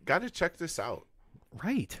 Guys, got to check this out.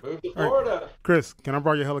 Right. Move to Florida. Chris, can I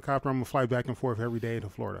borrow your helicopter? I'm going to fly back and forth every day to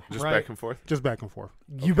Florida. Just Right. back and forth? Just back and forth.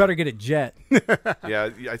 You better get a jet. Yeah,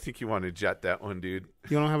 I think you want to jet that one, dude.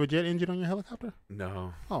 You don't have a jet engine on your helicopter?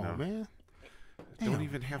 No. Oh, no. man. Don't Damn.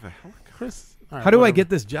 even have a helicopter. Chris. All right, How do I whatever. get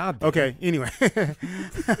this job? Dude? Okay, anyway.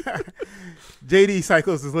 JD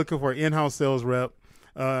Cycles is looking for an in-house sales rep.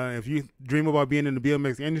 If you dream about being in the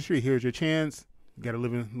BMX industry, here's your chance. You got to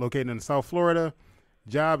live located in South Florida.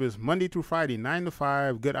 Job is Monday through Friday, 9 to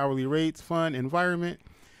 5. Good hourly rates, fun environment.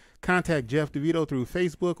 Contact Jeff DeVito through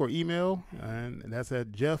Facebook or email, and that's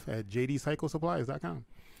at jeff@jdcyclesupplies.com.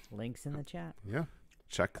 Links in the chat. Yeah.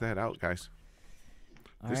 Check that out, guys.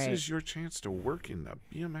 All This right. is your chance to work in the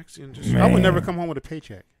BMX industry. I would Man. never come home with a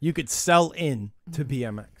paycheck. You could sell in to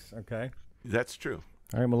BMX, okay? That's true.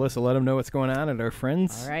 All right, Melissa, let them know what's going on at our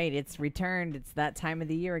friends. All right, it's returned. It's that time of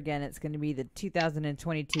the year again. It's going to be the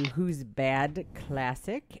 2022 Who's Bad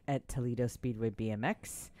Classic at Toledo Speedway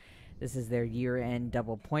BMX. This is their year-end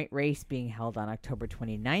double point race being held on October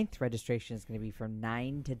 29th. Registration is going to be from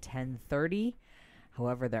 9 to 10:30.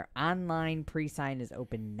 However, their online pre-sign is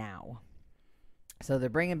open now. So they're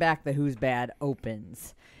bringing back the Who's Bad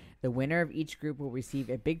Opens. The winner of each group will receive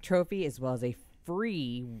a big trophy as well as a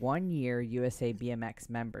free 1-year USA BMX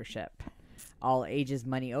membership. All Ages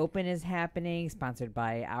Money Open is happening, sponsored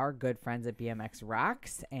by our good friends at BMX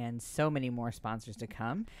Rocks, and so many more sponsors to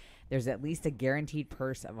come. There's at least a guaranteed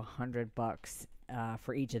purse of $100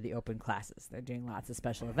 for each of the open classes. They're doing lots of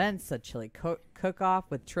special events, a chili cook-off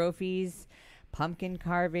with trophies, pumpkin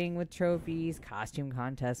carving with trophies, costume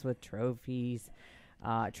contest with trophies,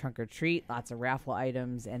 trunk or treat, lots of raffle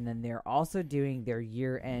items, and then they're also doing their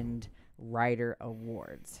year-end Rider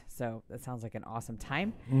Awards. So that sounds like an awesome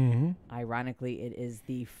time. Mm-hmm. Ironically, it is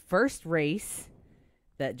the first race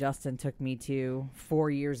that Justin took me to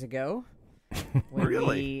 4 years ago. When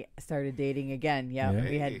we started dating again. Yeah,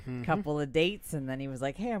 we had a couple of dates, and then he was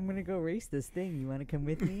like, "Hey, I'm gonna go race this thing. You want to come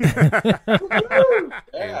with me?"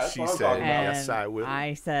 And she said, "Yes, I will."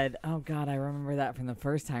 I said, "Oh God, I remember that from the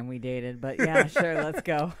first time we dated, but yeah, sure, let's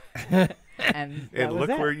go." And look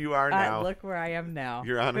where you are now. Look where I am now.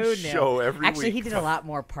 You're on Who a knew? show every Actually, week. he did a lot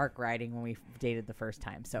more park riding when we dated the first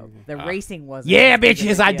time, so the racing wasn't. Yeah, as big of a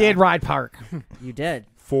bitches, I deal. did ride park. You did.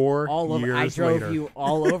 4 All over. years I drove later. you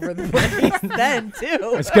all over the place then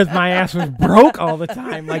too. It's because my ass was broke all the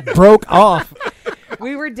time, like broke off.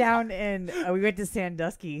 We were down in. We went to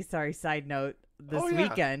Sandusky. Sorry, side note. This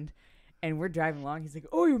weekend. And we're driving along. He's like,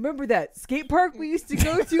 "Oh, you remember that skate park we used to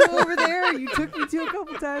go to over there? You took me to a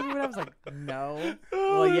couple times." And I was like, "No."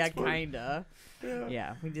 Well, yeah, kinda.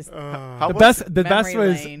 Yeah, we just.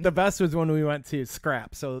 The best was when we went to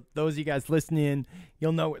Scrap. So those of you guys listening,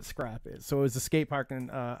 you'll know what Scrap is. So it was a skate park in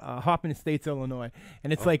Hoffman Estates, Illinois,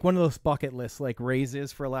 and it's like one of those bucket list like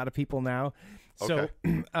raises for a lot of people now. So,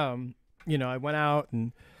 I went out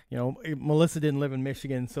and. Melissa didn't live in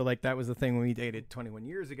Michigan, so like that was the thing when we dated 21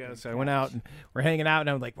 years ago. So I went out and we're hanging out, and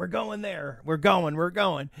I was like, "We're going there. We're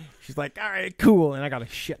going." She's like, "All right, cool." And I got a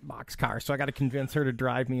shitbox car, so I got to convince her to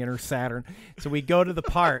drive me in her Saturn. So we go to the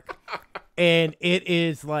park, and it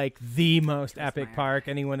is like the most epic park.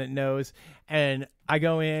 Anyone that knows, and I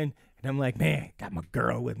go in. And I'm like, "Man, got my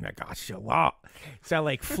girl with me. I got to show up." So I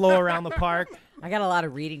like flow around the park. I got a lot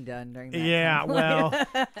then during that time. Yeah, well,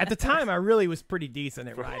 at the time I really was pretty decent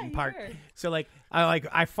at riding park. were. So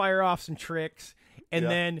I fire off some tricks, and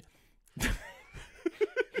then,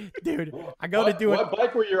 dude, I go to do What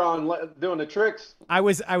bike were you on doing the tricks? I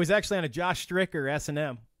was actually on a Josh Stricker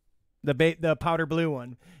S&M, the powder blue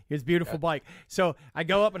one. It was a beautiful bike. So I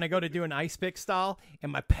go up and I go to do an ice pick stall,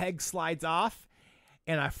 and my peg slides off.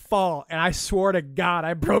 And I fall, and I swore to God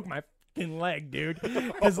I broke my fucking leg, dude.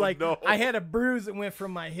 Because I had a bruise that went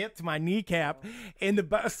from my hip to my kneecap, and the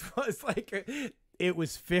best was it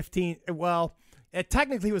was 15. Well, it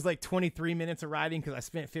technically was like 23 minutes of riding because I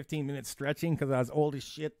spent 15 minutes stretching because I was old as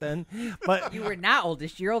shit then. But You were not old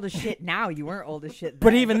as you're old as shit now. You weren't old as shit then.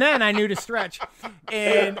 But even then, I knew to stretch.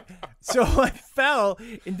 And so I fell,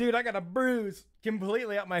 and dude, I got a bruise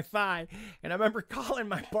completely up my thigh. And I remember calling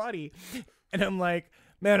my buddy, and I'm like,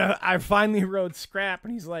 "Man, I finally rode Scrap."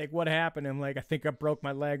 And he's like, "What happened?" I'm like, "I think I broke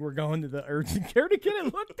my leg. We're going to the urgent care to get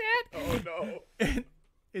it looked at." Oh, no. And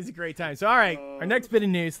it's a great time. So, all right, our next bit of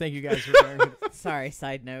news. Thank you guys for bearing. Sorry,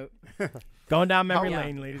 side note. Going down memory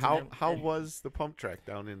lane, ladies and gentlemen. How was the pump track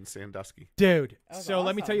down in Sandusky? Dude, was so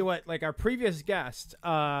let me awesome. tell you what, like our previous guest,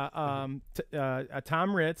 Tom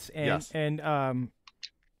Ritz and oh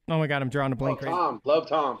my God, I'm drawing a blank right now. Love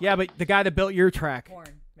Tom. Yeah, but the guy that built your track,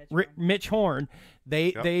 Horn, Mitch Horn,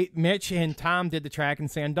 Mitch and Tom did the track in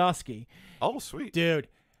Sandusky. Oh, sweet. Dude,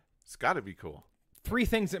 It's got to be cool. 3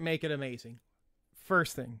 things that make it amazing.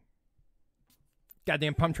 First thing,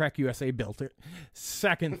 goddamn Pump Track USA built it.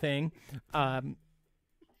 Second thing,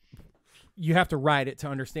 you have to ride it to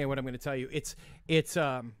understand what I'm going to tell you. It's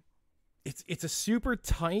a super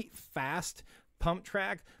tight, fast pump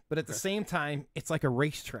track, but at the same time, it's like a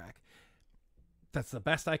racetrack. That's the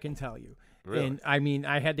best I can tell you. Really? And I mean,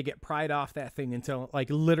 I had to get pried off that thing until like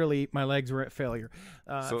literally my legs were at failure.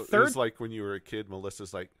 So it Third, was like when you were a kid,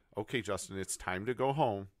 Melissa's like, "Okay, Justin, it's time to go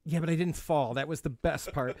home." yeah, but I didn't fall. That was the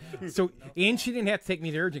best part. And she didn't have to take me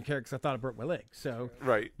to urgent care because I thought I broke my leg. So,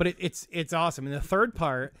 Right. but it's awesome. And the third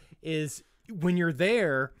part is when you're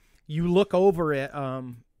there, you look over at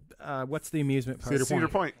what's the amusement park? Cedar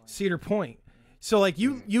Point. Cedar Point. So like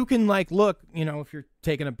you can like look, if you're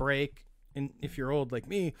taking a break, and if you're old like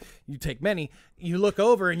me, you take many. You look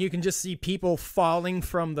over and you can just see people falling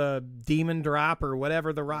from the Demon Drop or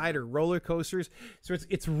whatever the ride or roller coasters. So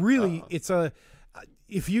it's really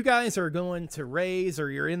if you guys are going to Rays or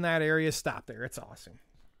you're in that area, stop there. It's awesome.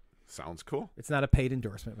 Sounds cool. It's not a paid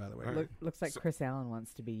endorsement, by the way. Looks like Chris Allen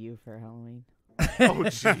wants to be you for Halloween. Oh,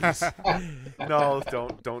 jeez. No,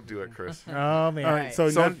 don't do it, Chris. Oh man! All right, so,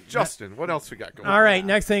 So, Justin, what else we got going? All right,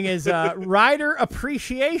 next thing is Rider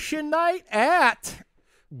Appreciation Night at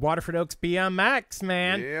Waterford Oaks BMX,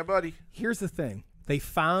 man. Yeah, buddy. Here's the thing. They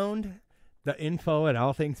found the info at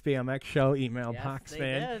All Things BMX Show email Yes, box, they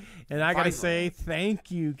man. did. And I got to say thank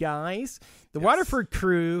you, guys. The Waterford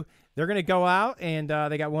crew, they're going to go out, and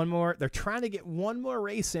they got one more. They're trying to get one more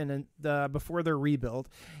race in before their rebuild.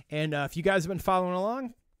 And if you guys have been following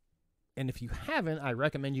along, and if you haven't, I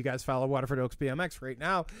recommend you guys follow Waterford Oaks BMX right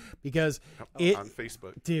now because On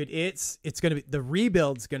Facebook. dude, it's going to be, the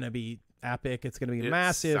rebuild's going to be epic. It's going to be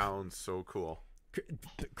massive. Sounds so cool.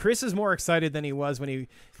 Chris is more excited than he was when he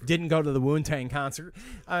didn't go to the Wu-Tang concert.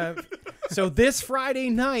 So this Friday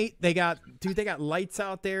night, they got lights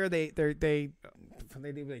out there. They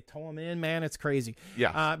tow them in, man. It's crazy.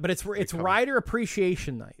 Yeah. But it's Rider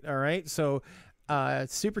Appreciation Night. All right. So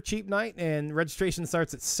super cheap night, and registration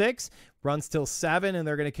starts at 6, runs till 7, and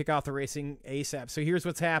they're going to kick off the racing ASAP. So here's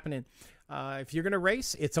what's happening. If you're going to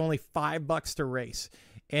race, it's only $5 to race.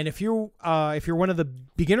 And if you're one of the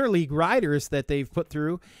beginner league riders that they've put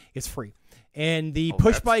through, it's free. And the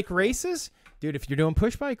push bike races, dude, if you're doing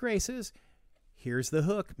push bike races, here's the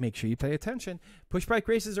hook. Make sure you pay attention. Push bike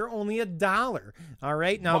races are only $1. All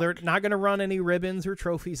right. Now they're not going to run any ribbons or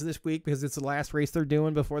trophies this week because it's the last race they're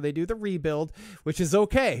doing before they do the rebuild, which is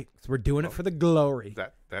okay. We're doing it for the glory.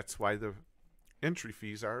 That's why the entry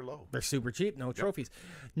fees are low. They're super cheap. No trophies.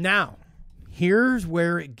 Now, here's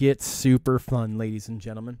where it gets super fun, ladies and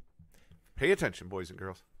gentlemen. Pay attention, boys and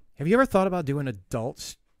girls. Have you ever thought about doing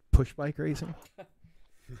adult push bike racing?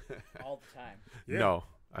 All the time. Yeah. No,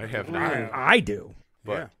 I have not. I do.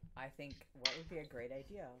 But Yeah. I think what would be a great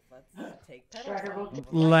idea? Let's take pedals.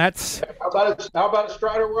 Let's How about a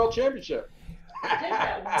Strider World Championship?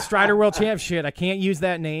 Strider World Championship. I can't use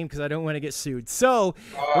that name because I don't want to get sued. So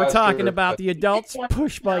we're talking true. about the adults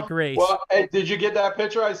push bike race. Well, hey, did you get that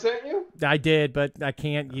picture I sent you? I did, but I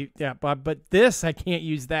can't use but this I can't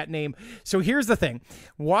use that name. So here's the thing.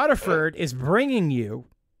 Waterford is bringing you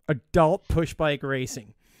adult push bike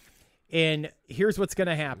racing. And here's what's going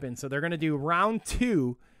to happen. So they're going to do round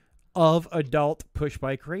 2 of adult push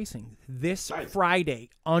bike racing this Friday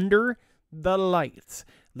under the lights.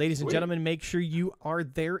 Ladies and gentlemen, make sure you are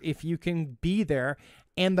there if you can be there.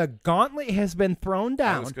 And the gauntlet has been thrown I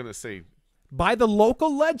down was going to say, by the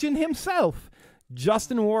local legend himself.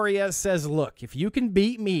 Justin Warriez says, look, if you can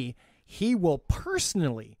beat me, he will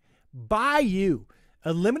personally buy you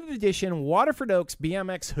a limited edition Waterford Oaks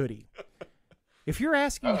BMX hoodie. If you're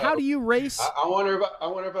asking, how do you race? I wonder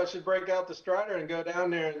if I should break out the Strider and go down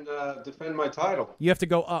there and defend my title. You have to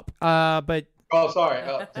go up. But Oh, sorry.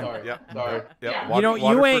 Sorry. Yeah. Sorry. yeah, you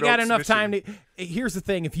Waterford ain't got Oaks, enough time Michigan. to. Here's the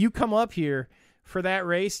thing: if you come up here for that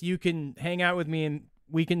race, you can hang out with me and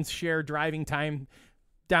we can share driving time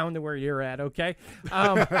down to where you're at. Okay.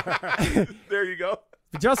 There you go.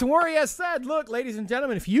 Justin Warriez said, "Look, ladies and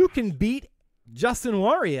gentlemen, if you can beat Justin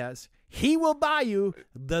Warriez, he will buy you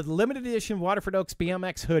the limited edition Waterford Oaks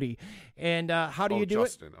BMX hoodie." And how do you do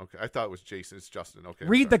Justin. Okay, I thought it was Jason. It's Justin. Okay. it?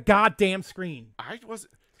 Read the goddamn screen. I was.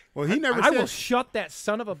 Well, he never I said. will shut that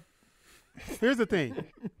son of a. Here's the thing.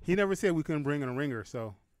 He never said we couldn't bring in a ringer.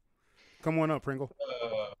 So, come on up, Pringle.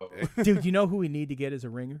 Dude, you know who we need to get as a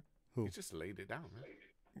ringer? He just laid it down,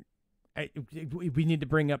 man. We need to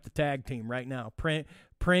bring up the tag team right now.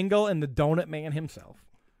 Pringle and the Donut Man himself.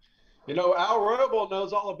 You know, Al Royable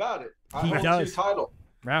knows all about it. He I does. Title.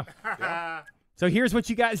 Wow. So here's what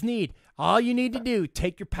you guys need. All you need to do,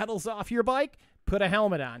 take your pedals off your bike, put a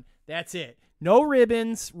helmet on. That's it. No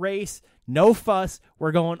ribbons, race, no fuss.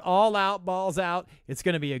 We're going all out, balls out. It's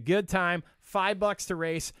going to be a good time. $5 to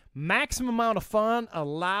race. Maximum amount of fun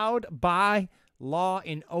allowed by law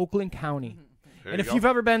in Oakland County. There And you if go. you've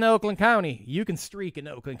ever been to Oakland County, you can streak in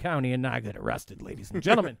Oakland County and not get arrested, ladies and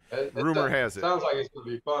gentlemen. Rumor has it. Sounds like it's going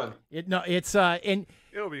to be fun. And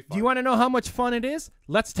It'll be fun. do you want to know how much fun it is?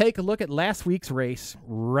 Let's take a look at last week's race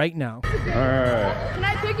right now. Can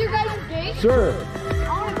I pick your guys' gate? Sure.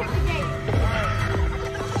 I want to pick the gate.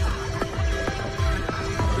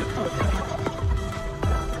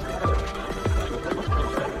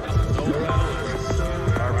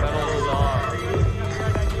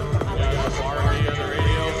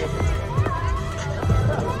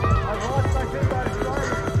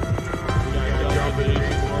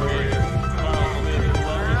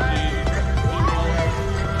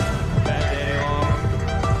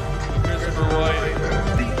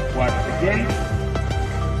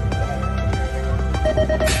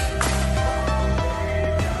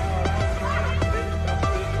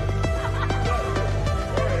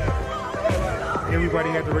 Everybody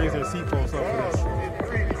had to raise their seatbelts up for that.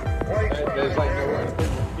 There's like nowhere to put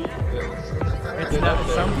your feet. It's not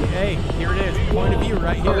some. Hey, here it is. Point of view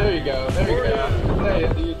right here. Oh, there you go. There you go. Hey,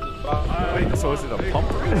 dude, Wait, so is it a pump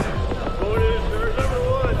race?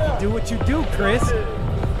 Do what you do, Chris.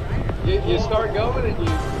 you start going and you.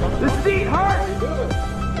 This is Eat Heart. How you doing?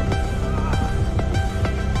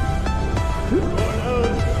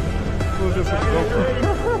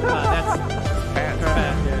 That's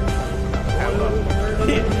Pat.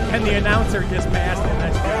 And the announcer just passed him.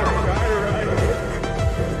 That's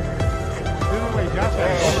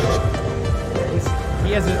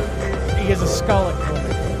He has a skull at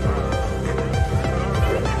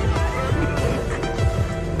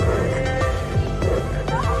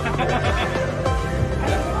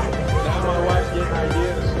Now my wife's getting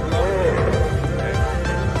ideas.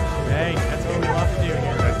 Hey, that's what we love to do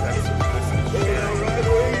here.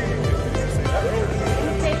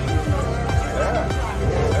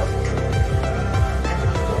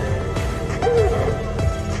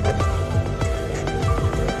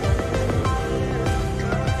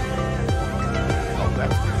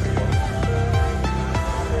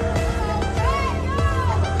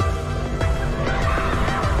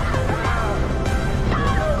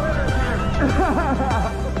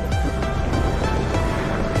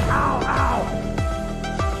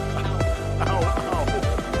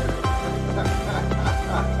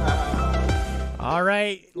 All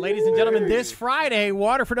right, ladies and gentlemen, this Friday,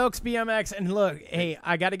 Waterford Oaks BMX. And look, hey,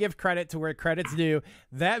 I got to give credit to where credit's due.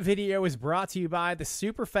 That video is brought to you by the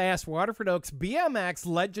super fast Waterford Oaks BMX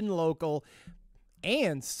Legend Local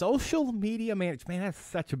and social media manager. Man, that's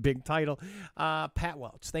such a big title. Pat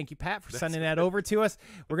Welch. Thank you, Pat, for sending that over to us.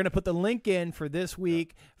 We're going to put the link in for this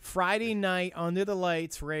week, Friday night, Under the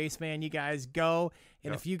Lights race. Man, you guys go.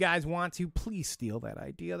 And if you guys want to, please steal that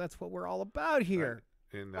idea. That's what we're all about here. Right.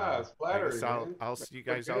 And it's flattering, I'll see you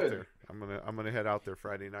guys out there. I'm gonna head out there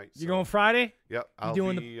Friday night. You going Friday? Yep. I'll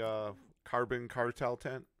be Carbon Cartel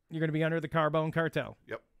tent. You're going to be under the Carbone Cartel.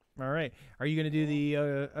 Yep. All right. Are you going to do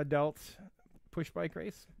the adult push bike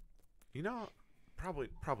race? You know, probably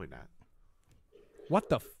not. What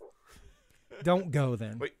the? Don't go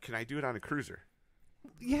then. Wait, can I do it on a cruiser?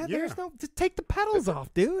 Yeah, there's no. Just take the pedals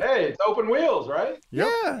off, dude. Hey, it's open wheels, right?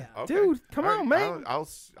 Yeah, Okay. dude. Come All on, right. man. I'll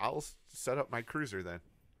set up my cruiser then.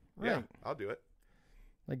 Yeah, Right. I'll do it.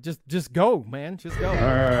 Like just go, man. Just go. All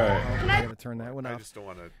right. I gotta turn that one I off. just don't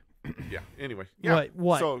want to. Yeah. Anyway. Yeah.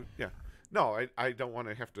 What? So yeah. No, I don't want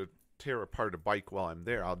to have to tear apart a bike while I'm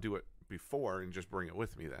there. I'll do it before and just bring it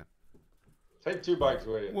with me then. Take 2 bikes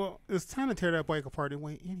with you. Well, it's time to tear that bike apart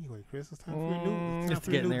anyway, Chris. It's time for your new. Just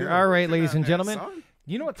for your getting new there. build. All right, ladies and gentlemen. Son.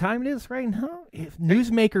 You know what time it is right now? If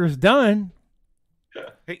Newsmaker's done,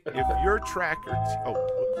 Hey, if your tracker.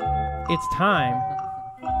 it's time.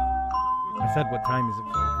 I said, what time is it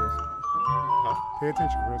for, Chris? Pay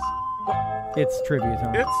attention, Chris. It's trivia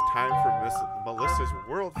time. It's time for Miss Melissa's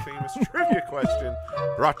world famous trivia question,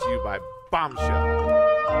 brought to you by Bombshell.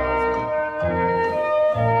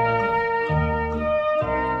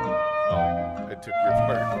 Oh, I took your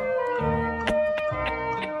part.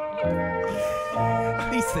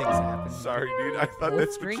 These things happen. Sorry, dude. I thought Wolf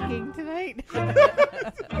that's what you. drinking tonight.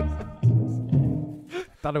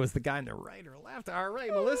 Thought it was the guy on the right or left. All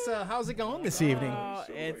right, Melissa, how's it going this evening? Oh,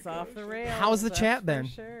 it's off the rails. How's the that's chat for been?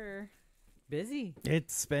 Sure. Busy.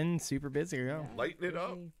 It's been super busy. Yeah. Lighten it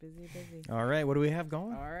up. Busy. All right, what do we have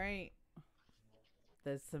going? All right.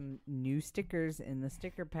 There's some new stickers in the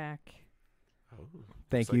sticker pack. Oh,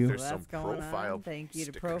 Thank looks like you. there's So some that's going profile. on. Thank you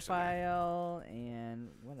to stickers in there. Profile and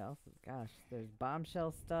what else? Gosh, there's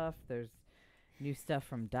Bombshell stuff. There's new stuff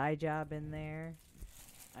from Dye Job in there.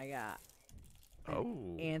 I got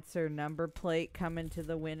Oh, answer number plate coming to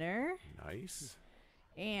the winner, nice.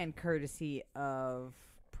 and courtesy of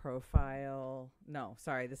Profile. No,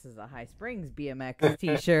 sorry, this is a High Springs BMX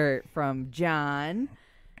T-shirt from John.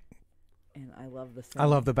 And I love the. I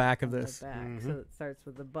love the back of on the this. back. So it starts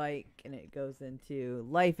with the bike, and it goes into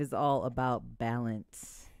life is all about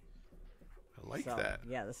balance. I like So, that.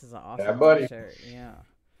 Yeah, this is an Yeah, awesome buddy. T-shirt. Yeah.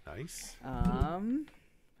 Nice. Put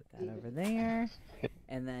that over there,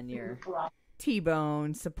 and then your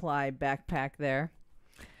T-Bone Supply backpack there.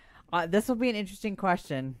 This will be an interesting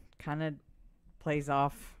question. Kind of plays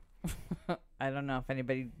off. I don't know if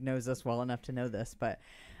anybody knows us well enough to know this, but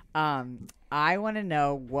I want to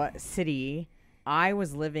know what city I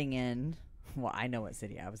was living in. Well, I know what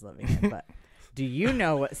city I was living in, but do you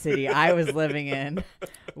know what city I was living in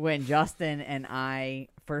when Justin and I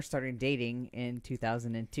first started dating in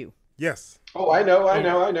 2002? Yes. Oh, I know. I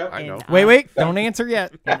know. In Wait, don't answer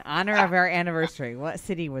yet. In honor of our anniversary, what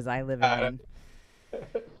city was I living in?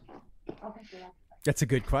 That's a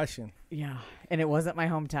good question. Yeah, and it wasn't my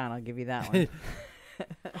hometown. I'll give you that one.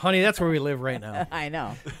 Honey, that's where we live right now. I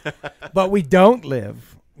know. But we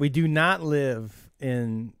do not live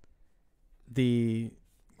in the,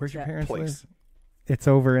 where's your parents place. live? It's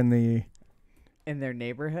over in the, In their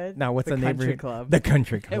neighborhood? now what's the country neighborhood? club. The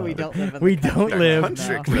country club. We don't live in We the don't country live. club,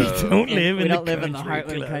 Country no. club. We don't live We in don't the live in the country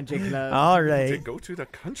Heartland club. Country Club. All To right. go to the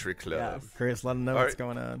country club. Yes. Chris, let them know All what's right.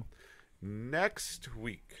 going on. Next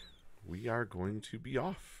week, we are going to be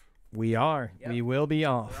off. We are. Yep. We will be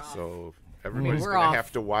off. So everybody's We're going off to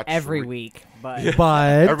have to watch every week, but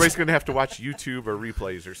But Everybody's going to have to watch YouTube or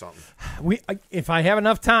replays or something. if I have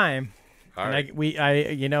enough time, All and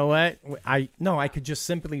right. you know what? I could just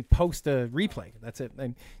simply post a replay. That's it.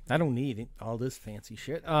 I don't need all this fancy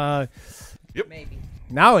shit. maybe.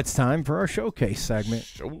 Now it's time for our showcase segment.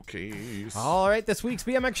 Showcase. All right, this week's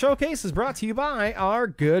BMX Showcase is brought to you by our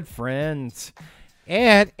good friends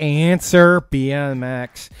at Answer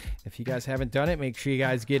BMX. If you guys haven't done it, make sure you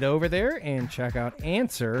guys get over there and check out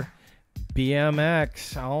Answer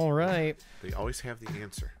BMX. All right. They always have the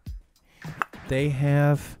answer. They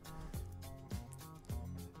have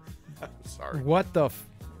Sorry. what the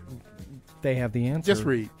they have the answer. Just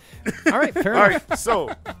read. All right, fair All enough. right.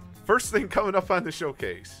 So, first thing coming up on the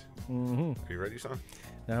showcase. Mhm. Are you ready, son?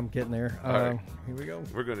 I'm getting there. All right. Here we go.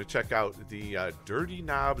 We're going to check out the Dirty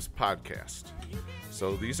Knobs podcast.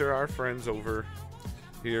 So these are our friends over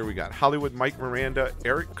here. We got Hollywood Mike Miranda,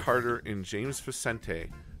 Eric Carter, and James Vicente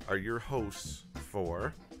are your hosts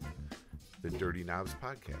for the Dirty Knobs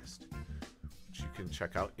podcast, which you can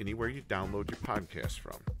check out anywhere you download your podcast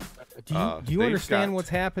from. Do you they've understand got- what's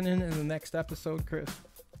happening in the next episode, Chris?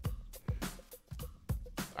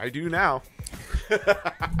 I do now.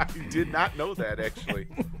 I did not know that, actually.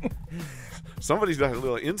 Somebody's got a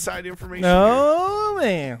little inside information here. No,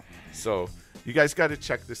 man. So you guys got to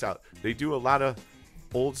check this out. They do a lot of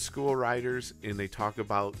old school riders, and they talk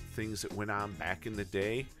about things that went on back in the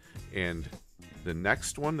day. And the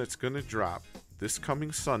next one that's going to drop this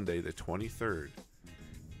coming Sunday, the 23rd,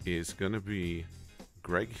 is going to be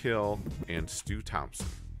Greg Hill and Stu Thompson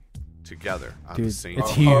together on the Dude, same.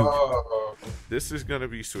 it's huge. Oh, This is going to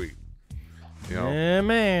be sweet. You know, Yeah,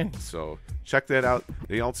 man. so check that out.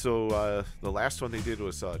 They also the last one they did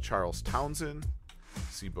was Charles Townsend.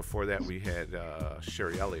 See, before that we had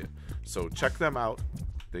Sherry Elliott. So check them out.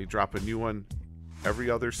 They drop a new one every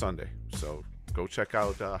other Sunday. So go check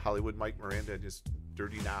out Hollywood Mike Miranda and his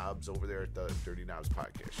Dirty Knobs over there at the Dirty Knobs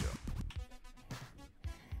podcast show.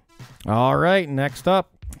 All right, next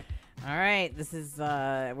up. All right, this is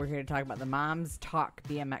we're here to talk about the Moms Talk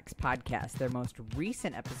BMX podcast. Their most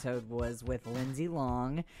recent episode was with Lindsay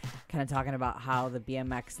Long, kind of talking about how the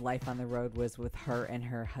BMX life on the road was with her and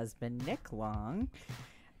her husband Nick Long.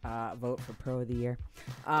 Vote for Pro of the Year.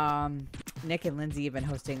 Nick and Lindsay have been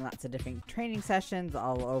hosting lots of different training sessions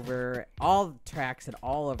all tracks and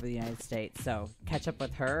all over the United States. So catch up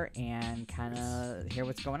with her and kind of hear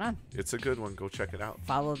what's going on. It's a good one. Go check it out.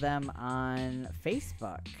 Follow them on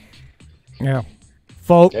Facebook. Yeah.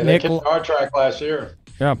 Vote yeah, they Nick. kicked our track last year.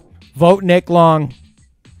 Yeah. Vote Nick Long,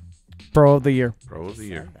 Pro of the Year. Pro of the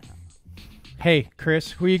Year. Hey, Chris,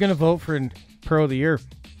 who are you going to vote for in Pro of the Year?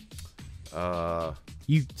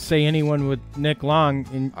 You say anyone with Nick Long,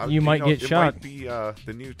 and you might get shot. It might be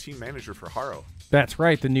the new team manager for Haro. That's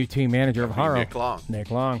right, the new team manager of Haro. Nick Long. Nick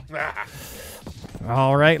Long.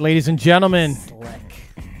 All right, ladies and gentlemen.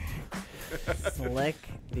 Slick.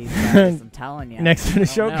 These guys, I'm telling you. Next to the I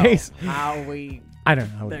don't know showcase. how we. I don't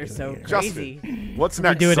know. How we They're do so it. crazy. Justin, what's We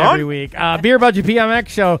next, do it son? every week. Beer Budget BMX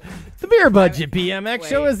Show. The Beer Budget BMX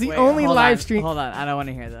Show is the only hold live on, stream. Hold on, I don't want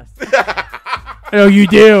to hear this. Oh, you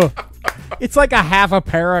do. It's like a half a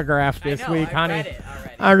paragraph this I know, week, I've honey. read it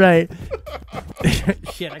already. All right.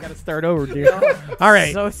 Shit, I got to start over, dude. All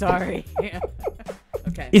right. So sorry.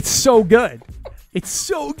 Okay. It's so good. It's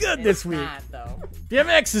so good It's this week. not, though.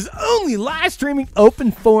 BMX's only live streaming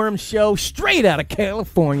open forum show straight out of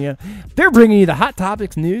California. They're bringing you the hot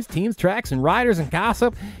topics, news, teams, tracks, and riders and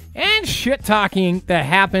gossip and shit talking that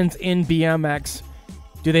happens in BMX.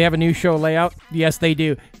 Do they have a new show layout? Yes, they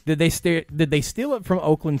do. Did they steal it from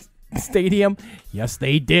Oakland Stadium? Yes,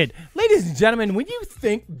 they did. Ladies and gentlemen, when you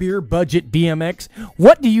think Beer Budget BMX,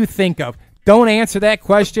 what do you think of? Don't answer that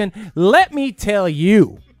question. Let me tell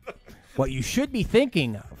you what you should be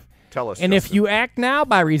thinking of. Tell us. And if Justin. you act now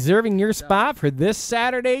by reserving your spot for this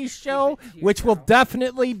Saturday's show, which will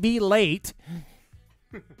definitely be late,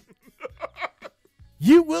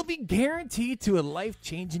 you will be guaranteed to a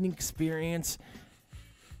life-changing experience.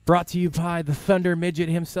 Brought to you by the Thunder Midget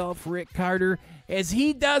himself, Rick Carter, as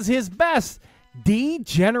he does his best D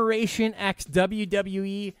Generation X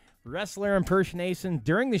WWE wrestler impersonation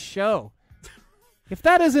during the show. If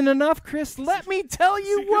that isn't enough, Chris, let me tell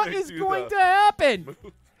you what is going to happen.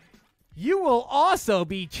 You will also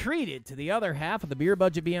be treated to the other half of the Beer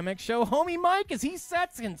Budget BMX show. Homie Mike, as he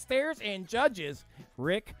sits and stares and judges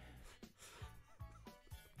Rick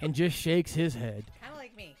and just shakes his head. Kind of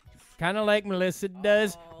like me. Kind of like Melissa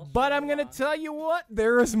does. But I'm going to tell you what,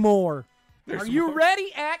 there is more. Are you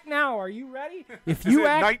ready? Act now. Are you ready? If you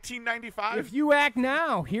act 1995? If you act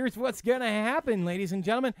now, here's what's going to happen, ladies and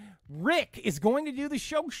gentlemen. Rick is going to do the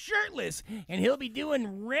show shirtless, and he'll be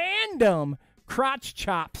doing random crotch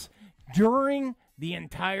chops during the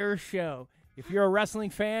entire show. If you're a wrestling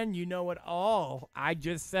fan, you know what all I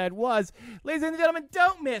just said was. Ladies and gentlemen,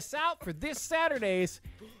 don't miss out for this Saturday's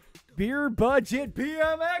Beer Budget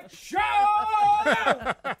BMX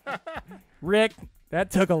show! Rick,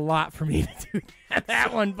 that took a lot for me to do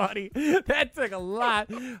that one, buddy. That took a lot.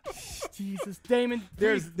 Jesus, Damon.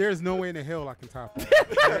 There's no way in the hell I can top that.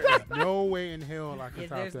 There is no way in hell I can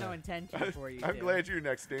top There's that. no intention for you. I'm glad you're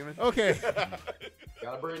next, Damon. Okay.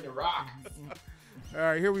 Gotta bring the rock. All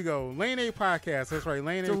right, here we go. Lane A Podcast. That's right,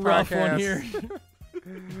 Lane It's A a rough Podcast. one here.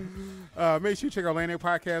 Make sure you check out Lane A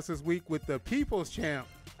Podcast this week with the People's Champ,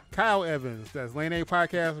 Kyle Evans. That's Lane A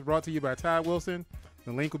Podcast, brought to you by Todd Wilson.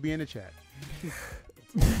 The link will be in the chat.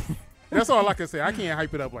 That's all I can say. I can't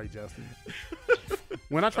hype it up like Justin.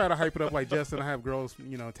 When I try to hype it up like Justin, I have girls,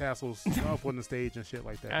 tassels up on the stage and shit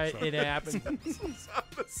like that. So. It happened. on the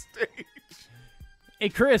stage. Hey,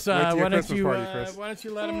 Chris, Wait till your why don't Christmas you party, Chris. why don't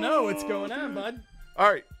you let them know what's going on, bud?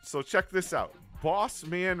 All right, so check this out. Boss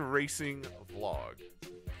Man Racing Vlog.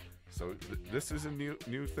 So this is a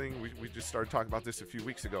new thing. We just started talking about this a few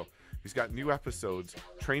weeks ago. He's got new episodes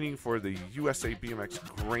training for the USA BMX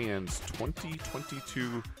Grands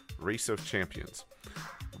 2022 Race of Champions.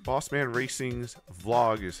 Boss Man Racing's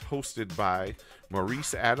vlog is hosted by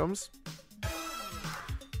Maurice Adams.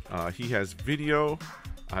 He has video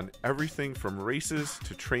on everything from races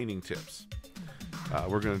to training tips.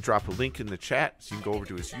 We're going to drop a link in the chat so you can go over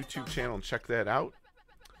to his YouTube channel and check that out.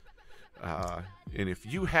 And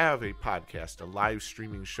if you have a podcast, a live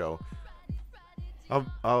streaming show, a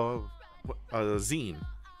zine,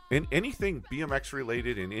 and anything BMX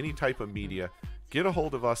related in any type of media, get a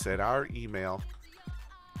hold of us at our email,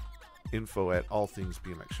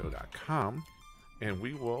 info@allthingsbmxshow.com, and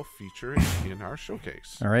we will feature it in our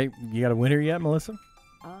showcase. All right, you got a winner yet, Melissa?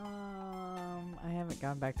 I haven't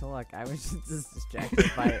gone back to look. I was just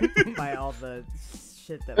distracted by all the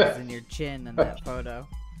shit that was in your chin in that photo.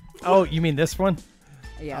 Oh, you mean this one?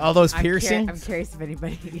 Yeah. All those I'm piercings? I'm curious if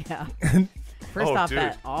anybody. Yeah. First off, dude.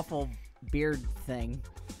 that awful beard thing.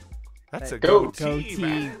 That's a That goatee,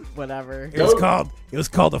 man. whatever. It was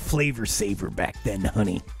called a flavor saver back then,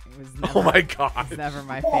 honey. It was never, Oh my it was God. never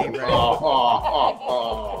my favorite.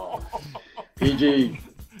 PG.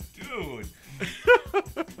 Dude.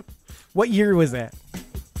 What year was that?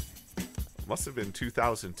 Must have been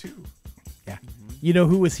 2002. Yeah. You know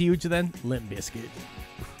who was huge then? Limp Bizkit.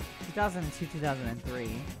 2002, 2003.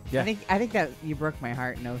 Yeah. I think that you broke my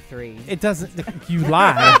heart in 03. It doesn't. You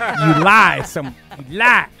lie. You lie. You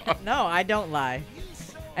lie. No, I don't lie.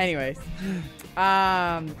 Anyways,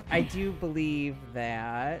 I do believe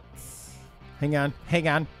that. Hang on.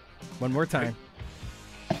 One more time.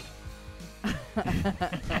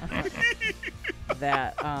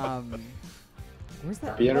 That where's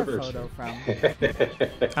that The other anniversary. photo from?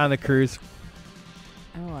 On the cruise.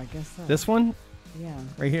 Oh, I guess so. This one? Yeah,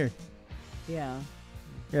 Right here. yeah.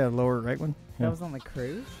 Yeah, lower right one. That Yeah. was on the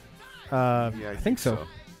cruise. I Yeah, I think so.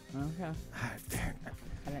 Okay.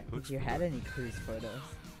 I didn't think you had any cruise photos.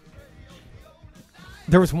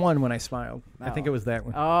 There was one when I smiled. I think Oh. it was that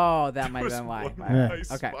one. Oh, that might have Was been why. one Yeah.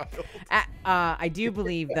 I Okay. smiled. I do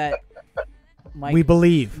believe that Mike. We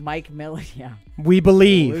believe. Mike Miller. Yeah. We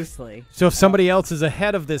believe. Loosely. So if somebody else is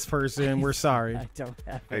ahead of this person, we're sorry. I don't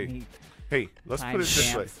have Hey, any. Hey, let's put it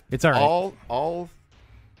this way. timestamps. It's all right. All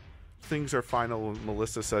things are final when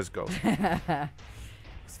Melissa says go.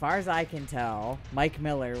 As far as I can tell, Mike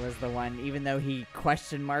Miller was the one. Even though he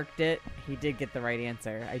question marked it, he did get the right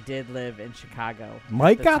answer. I did live in Chicago. at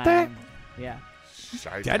Mike the got that? time. Yeah.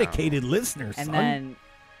 Chi-town. Dedicated listeners, And son. then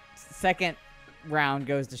second round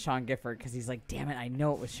goes to Sean Gifford because he's like, damn it, I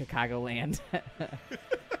know it was Chicagoland.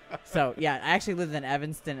 So, yeah, I actually lived in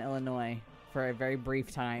Evanston, Illinois for a very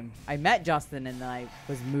brief time. I met Justin and then I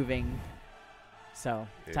was moving. So,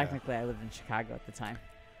 Yeah. technically, I lived in Chicago at the time.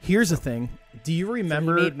 Here's the thing. Do you So we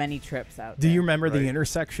remember? made many trips out Do there. you remember the Right.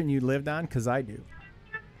 intersection you lived on? Because I do.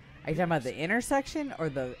 Are you talking about the intersection or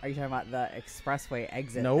are you talking about the expressway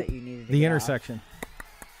exit Nope. that you needed to The get off? intersection.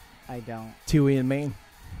 I don't. 2E in Maine.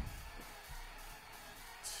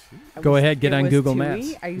 Go ahead, get It on was Google Tui?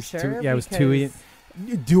 Maps. Are you It was sure? Yeah, it was Because- Tui.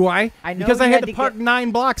 Do I? I know because I you had had to to park get-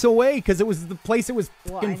 9 blocks away because it was the place that was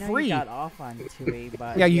Well, I fucking know free. you got off on Tui,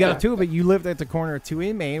 but Yeah, you got a Tui, but you lived at the corner of Tui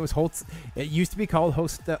and Main. It was It used to be called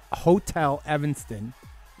Hotel Evanston,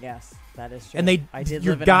 Yes, that is true. and I did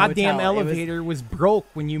your live in a goddamn hotel. elevator was broke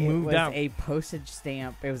when you It moved was out. a postage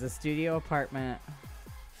stamp. It was a studio apartment.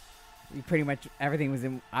 You pretty much everything was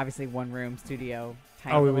in obviously one room studio.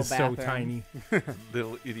 Tiny Oh, it little was so bathroom. tiny.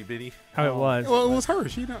 Little itty bitty. How it was. Well, it was her.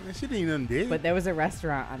 She didn't even big. But there was a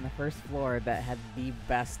restaurant on the first floor that had the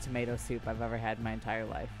best tomato soup I've ever had in my entire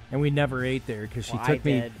life. And we never ate there because she Well, took I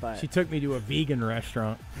me. did, but- She took me to a vegan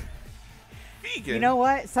restaurant. Vegan. You know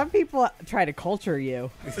what? Some people try to culture you.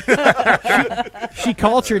 She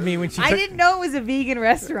cultured me when she. I took, didn't know it was a vegan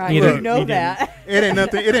restaurant. Neither- You know we didn't.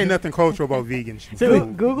 that. it ain't nothing cultural about vegan.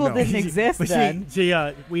 Google No. didn't exist But then.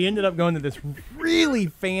 we ended up going to this really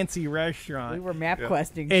fancy We restaurant. were map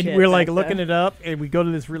questing And shit we're like back looking then. it up, and we go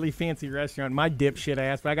to this really fancy restaurant. My dipshit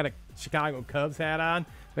ass, but I got a Chicago Cubs hat on,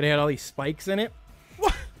 but it had all these spikes in it.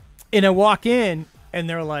 And I walk in, and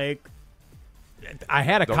they're like, I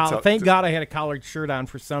had a Don't collar. tell- Thank God I had a collared shirt on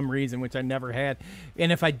for some reason, which I never had.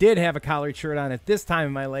 And if I did have a collared shirt on at this time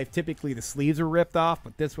in my life, typically the sleeves were ripped off,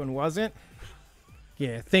 but this one wasn't.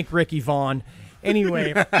 Yeah, think Ricky Vaughn.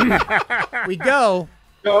 Anyway, we go.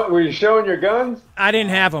 Were you showing your guns? I didn't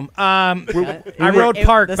have them. I It rode was-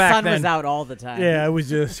 park the back sun then. was out all the time. Yeah, it was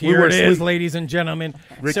just We here were it is, sleep- ladies and gentlemen.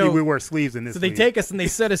 Ricky, so, we wear sleeves in this. so they league. take us and they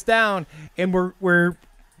sit us down, and we're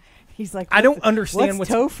He's like, I don't understand what's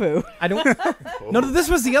what's tofu. I don't. No, this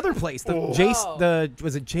was the other place.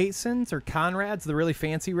 Was it Jason's or Conrad's, the really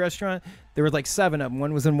fancy restaurant? There were like 7 of them.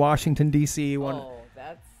 One was in Washington D.C. One Oh,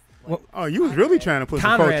 that's Oh, you was really trying to put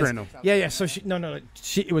some Conrad's. culture in them. Yeah. So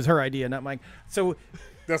it was her idea, not mine. So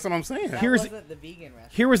That's what I'm saying. that Here's- wasn't the vegan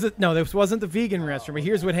restaurant. here was this wasn't the vegan restaurant, but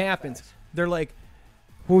here's what happens. They're like,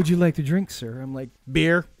 "What would you like to drink, sir?" I'm like,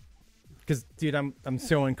 "Beer," because dude, I'm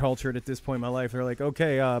so uncultured at this point in my life. They're like,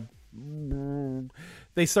 "Okay,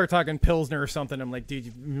 they start talking Pilsner or something." I'm like,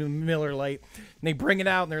 dude, Miller Lite. And they bring it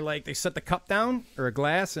out and they're like, they set the cup down or a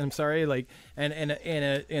glass. I'm sorry, like, and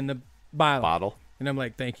the bottle. And I'm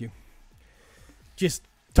like, thank you. Just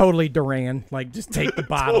totally Duran, like just take the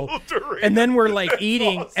bottle. And then we're like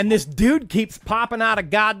eating, and this dude keeps popping out of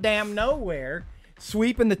goddamn nowhere,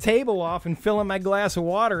 sweeping the table off and filling my glass of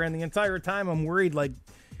water. And the entire time I'm worried, like,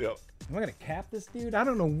 Yep. am I gonna cap this dude? I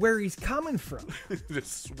don't know where he's coming from.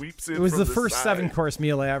 Just sweeps in. It was from the first side. 7-course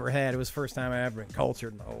meal I ever had. It was the first time I ever been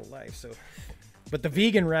cultured in my whole life. So, but the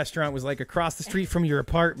vegan restaurant was like across the street from your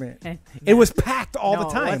apartment. It was packed all No, the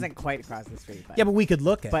time. It wasn't quite across the street. But, Yeah, but we could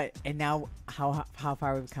look at but and now how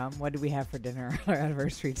far we've come. What did we have for dinner on our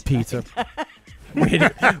anniversary? tonight? pizza. we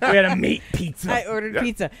had a meat pizza. I ordered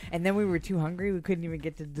pizza, and then we were too hungry. We couldn't even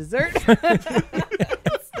get to dessert.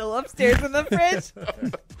 It's still upstairs in the fridge.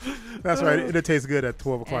 That's right. It'll taste good at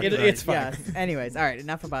 12 o'clock. tonight. It's fine. Yes. Anyways, all right.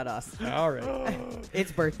 Enough about us. All right.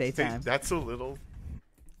 It's birthday Hey, time. that's a little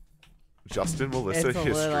Justin Melissa It's a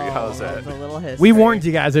history. little, How's that? It's a little history. We warned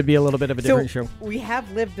you guys it'd be a little bit of a different show. We have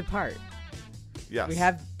lived apart. Yes. We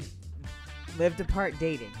have lived apart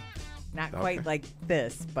dating. Not quite Okay. like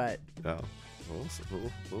this, but No.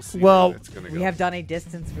 We'll see. Well, where it's gonna we go. have done a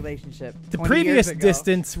distance relationship. The 20 previous years ago.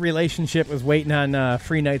 distance relationship was waiting on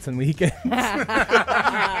free nights and weekends.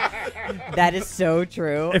 That is so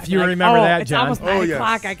true. If you Like, remember oh, that, it's John. almost 9 yes.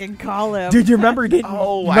 o'clock. I can call him. Dude, you remember getting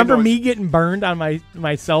Oh, I remember know. me getting burned on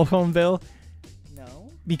my cell phone bill No.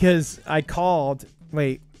 because I called.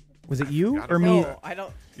 Wait, was it you or me? No, I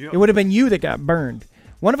don't. You know, It would have been you that got burned.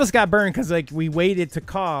 One of us got burned because like we waited to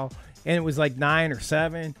call and it was like 9 or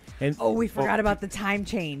 7. And Oh, we forgot about the time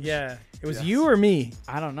change. yeah, it was Yes. you or me.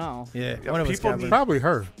 I don't know. Yeah, Yeah, one of us people got need- burned. Probably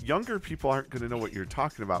her. younger people aren't going to know what you're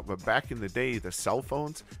talking about, but back in the day, the cell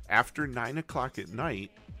phones after 9 o'clock at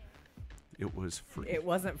night, it was free. It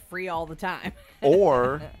wasn't free all the time.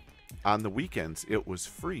 Or on the weekends, it was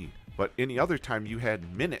free. But any other time, you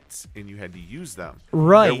had minutes and you had to use them.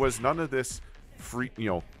 Right. There was none of this free,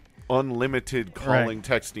 unlimited calling,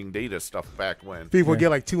 texting, data stuff back when. People get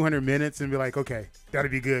like 200 minutes and be like, okay, that'll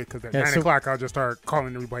be good because at Yeah, 9 so- o'clock I'll just start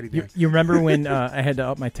calling everybody. You, Then. you remember when I had to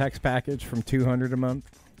up my text package from $200 a month?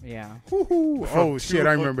 Yeah. Woo-hoo. Oh shit,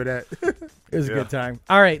 I remember that. It was a Yeah. good time.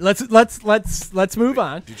 All right, let's move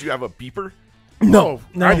on. Did you have a beeper? No,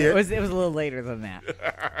 no, I It did. was a little later than that.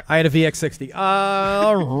 I had a VX60.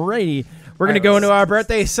 Alrighty. We're going to go into our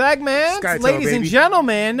birthday segment. Skytail, Ladies and baby.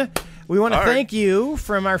 gentlemen, we want to All right. thank you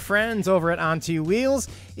from our friends over at On Two Wheels.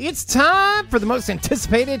 It's time for the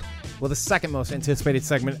the second most anticipated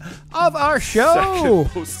segment of our show.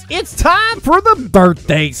 Second most- It's time for the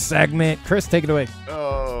birthday segment. Chris, take it away.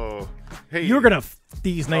 Oh, Hey, You're going to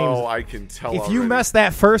these names. Oh, I can tell. If you already. mess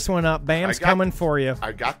that first one up, Bam's coming for you.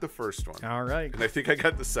 I got the first one. All right. And I think I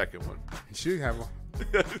got the second one. You should have one.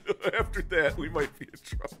 After that, we might be in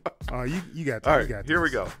trouble. Oh, you got. All You right, got here we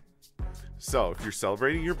this. go. So, if you're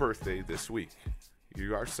celebrating your birthday this week,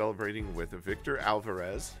 you are celebrating with Victor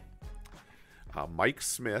Alvarez, Mike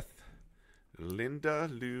Smith, Linda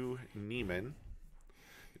Lou Neiman,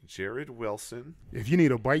 Jared Wilson. If you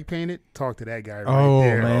need a bike painted, talk to that guy right Oh,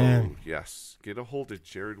 there. man. Oh, yes. Get a hold of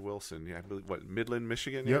Jared Wilson. Yeah, I believe, what, Midland,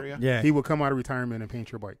 Michigan Yep. area? Yeah. He will come out of retirement and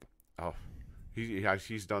paint your bike. Oh,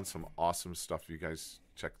 he's done some awesome stuff. You guys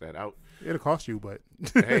check that out. It'll cost you, but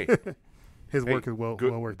Hey, his hey, work is well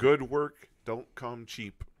worth it. Good work don't come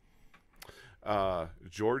cheap.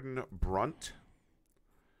 Jordan Brunt,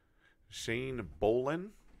 Shane Bolin,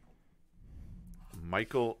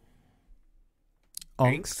 Michael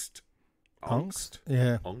Angst. Angst.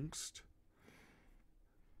 Yeah. Angst.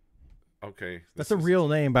 Okay. That's this a is- real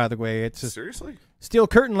name, by the way. It's just Seriously? Steel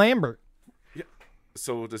Curtain Lambert.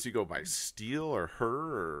 So does he go by Steele or her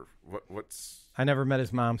or what's I never met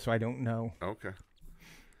his mom, so I don't know. okay.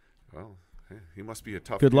 Well, hey, he must be a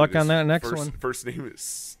tough Good dude. luck on His that next first, one. First name is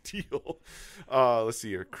Steele. Let's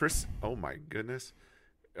see here. Chris, oh my goodness.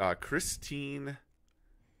 Christine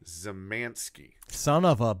Zamansky. Son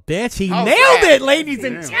of a bitch. He How's nailed that? it, ladies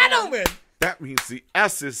and Damn. gentlemen. That means the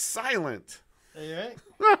S is silent. I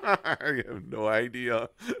have no idea.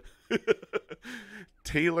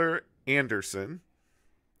 Taylor Anderson.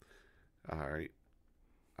 All right.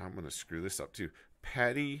 I'm going to screw this up too.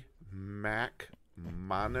 Patty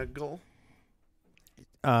McMonagle.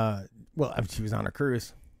 Well, she was on a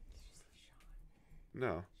cruise.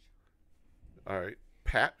 No. All right.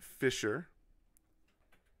 Pat Fisher.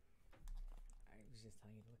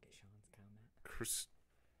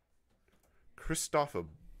 Christopher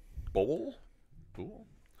Bowl.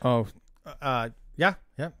 Oh, yeah.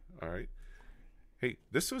 All right. Hey,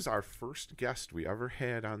 this was our first guest we ever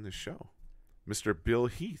had on the show, Mr. Bill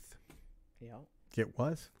Heath. Yeah. It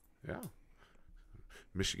was. Yeah.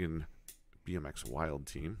 Michigan BMX Wild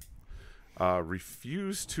Team.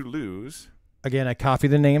 Refuse to Lose. Again, I copy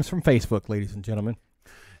the names from Facebook, ladies and gentlemen.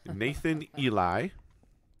 Nathan Eli.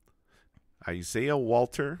 Isaiah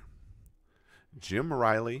Walter. Jim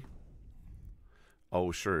Riley.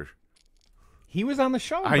 Oh, sure. He was on the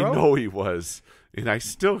show, bro. I know he was. And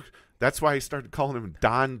that's why I started calling him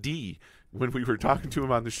Don D when we were talking to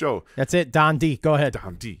him on the show. That's it. Don D. Go ahead.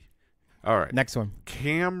 Don D. All right. Next one.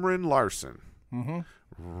 Cameron Larson. Mm-hmm.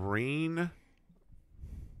 Rain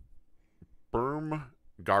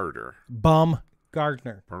Baumgartner. Bum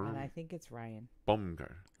Gardner. And I think it's Ryan.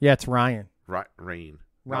 Baumgartner. Yeah, it's Ryan. Rain.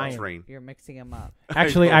 No, Ryan. it's Rain. You're mixing them up.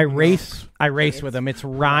 Actually, know. I race It's with him. It's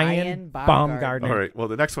Ryan Ryan Baumgartner. All right. Well,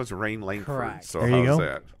 the next one's Rain Langford. Correct. So There you how's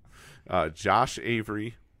go. that? Josh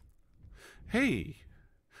Avery. Hey,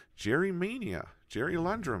 Jerry Mania. Jerry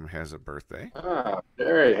Lundrum has a birthday.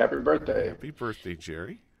 Jerry, happy birthday. Happy birthday,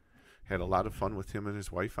 Jerry. Had a lot of fun with him and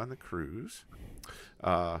his wife on the cruise.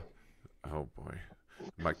 Oh, boy.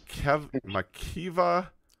 Makiva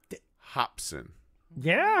Hobson.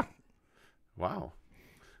 Yeah. Wow.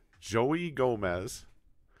 Joey Gomez.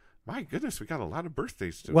 My goodness, we got a lot of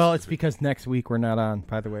birthdays today. Well, it's because next week we're not on,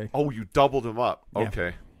 by the way. Oh, you doubled them up. Yeah.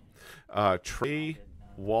 Okay. Trey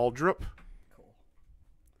Waldrop.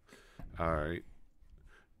 All right.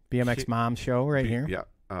 BMX Mom Show right here. Yeah.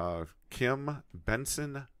 Kim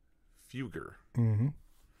Benson Fugger. Mm-hmm.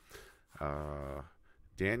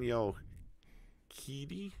 Danielle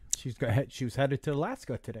Keedy. She was headed to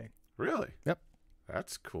Alaska today. Really? Yep.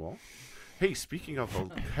 That's cool. Hey, speaking of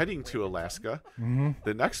heading to Alaska, Mm-hmm.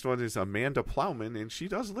 the next one is Amanda Plowman, and she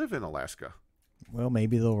does live in Alaska. Well,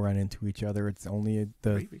 maybe they'll run into each other. It's only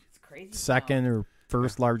the Maybe. It's crazy. second or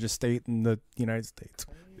first largest state in the United States.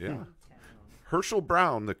 Yeah. Herschel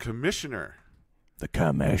Brown, the commissioner. The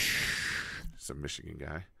commish. He's a Michigan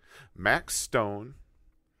guy. Max Stone.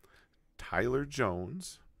 Tyler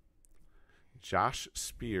Jones. Josh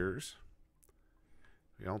Spears.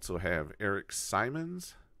 We also have Eric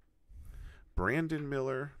Simons. Brandon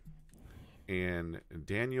Miller. And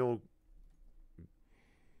Daniel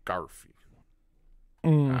Garfey.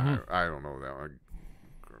 Mm-hmm. I don't know that one.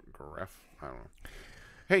 Garef? I don't know.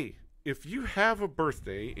 Hey, if you have a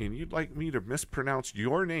birthday and you'd like me to mispronounce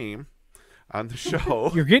your name on the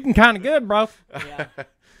show, You're getting kind of good, bro. Yeah.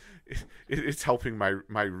 it's helping my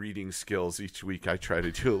reading skills each week. I try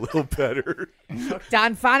to do a little better. Hooked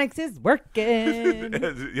on Phonics is working.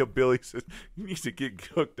 Billy says, you need to get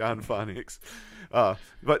hooked on phonics.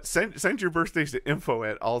 But send your birthdays to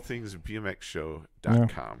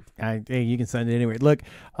info@allthingsbmxshow.com. Hey, you can send it anyway. Look,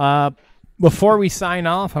 before we sign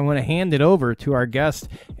off, I want to hand it over to our guest.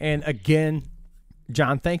 And again,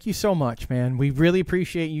 John, thank you so much, man. We really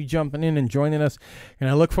appreciate you jumping in and joining us. And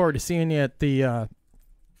I look forward to seeing you at the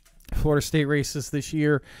Florida State races this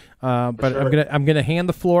year. But sure. I'm gonna hand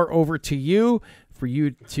the floor over to you for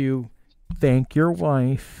you to thank your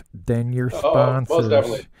wife, then your sponsors. Most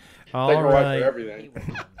definitely. All thank my right. wife for everything.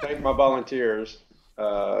 Thank my volunteers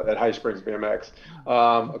at High Springs BMX.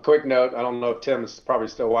 A quick note, I don't know if Tim is probably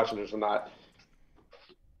still watching this or not.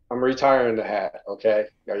 I'm retiring the hat, okay?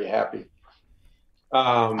 Are you happy?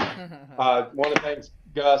 Want to thank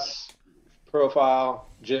Gus, Profile,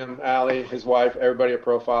 Jim, Allie, his wife, everybody at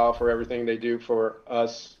Profile for everything they do for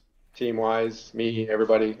us, team-wise, me,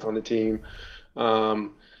 everybody on the team.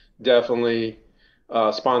 Definitely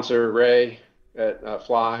sponsor Ray at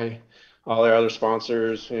Fly, all their other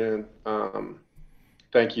sponsors, and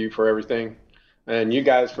thank you for everything. And you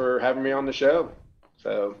guys for having me on the show.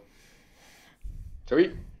 So,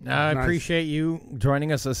 sweet. I appreciate you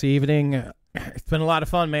joining us this evening. It's been a lot of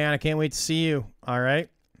fun, man. I can't wait to see you. All right.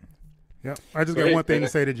 Yep. I just got one thing to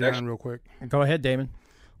say to John real quick. Go ahead, Damon.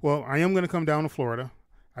 Well, I am going to come down to Florida.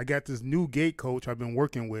 I got this new gate coach I've been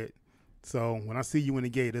working with. So when I see you in the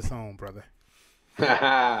gate, it's on, brother.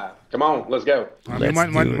 Come on, let's go. I mean,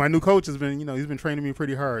 my new coach has been, he's been training me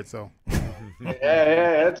pretty hard. So.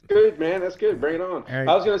 Yeah, that's good, man. That's good. Bring it on. Right.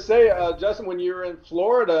 I was going to say, Justin, when you were in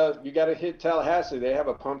Florida, you got to hit Tallahassee. They have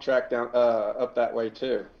a pump track down up that way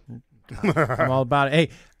too. I'm all about it. Hey,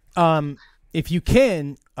 if you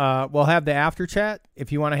can, we'll have the after chat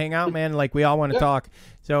if you want to hang out, man. Like we all want to talk.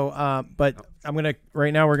 So, but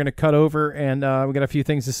right now we're gonna cut over and we got a few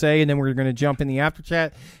things to say, and then we're gonna jump in the after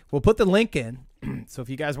chat. We'll put the link in. So if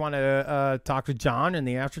you guys want to talk to John in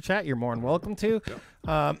the after chat, you're more than welcome to.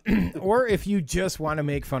 Or if you just want to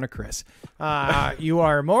make fun of Chris, you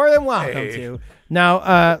are more than welcome to.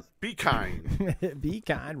 Now, be kind. Be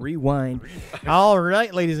kind. Rewind. All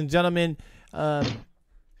right, ladies and gentlemen.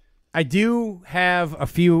 I do have a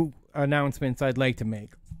few announcements I'd like to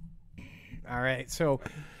make. All right, so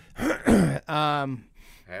have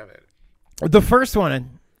it. The first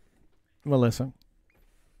one, Melissa,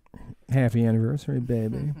 happy anniversary,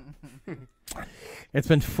 baby. It's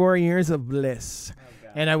been 4 years of bliss.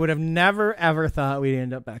 And I would have never, ever thought we'd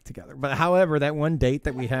end up back together. But however, that one date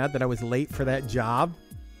that we had that I was late for that job.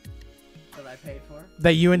 That I paid for?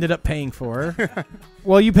 That you ended up paying for.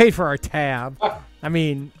 Well, you paid for our tab. I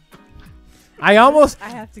mean, I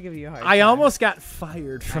have to give you a hard time. I almost got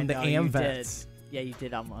fired from the AmVets. Yeah, you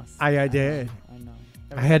did almost. I did. I know.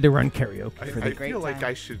 I had to run karaoke for the I feel like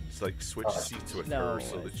I should switch seats with her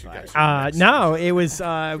so that you guys. No, it was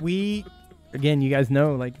again. You guys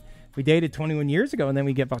know, like we dated 21 years ago, and then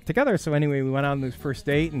we get back together. So anyway, we went on this first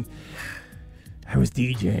date, and I was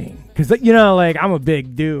DJing because like I'm a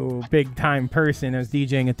big time person. I was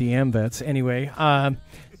DJing at the AmVets. Anyway,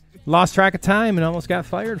 lost track of time and almost got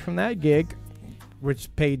fired from that gig,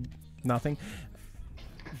 which paid nothing.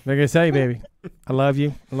 Like I say, baby, I love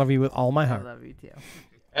you. I love you with all my heart. I love you too.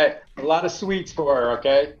 Hey, a lot of sweets for her,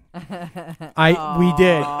 okay? We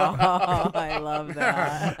did. Oh, I love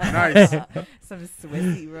that. Nice. Some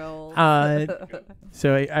Swissy rolls.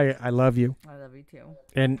 So I love you. I love you too.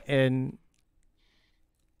 And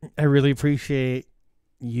I really appreciate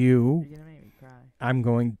you. You're gonna make me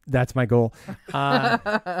cry. That's my goal.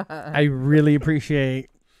 I really appreciate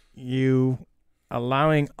you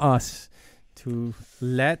allowing us to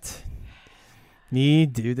let me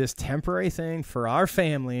do this temporary thing for our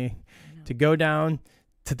family to go down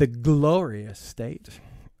to the glorious state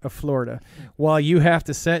of Florida while you have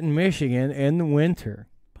to sit in Michigan in the winter.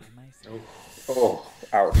 Oh,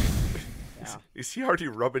 ouch. Yeah. Is he already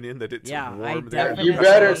rubbing in that it's warm there? You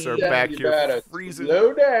better, freezing.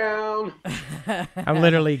 slow down. I'm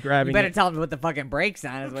literally grabbing You better it. tell him to put the fucking brakes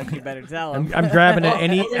on is what you better tell him. I'm grabbing it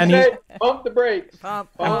any Pump the brakes. I'm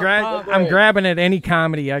grabbing at any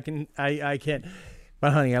comedy I can.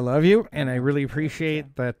 But honey, I love you, and I really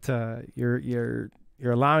appreciate that you're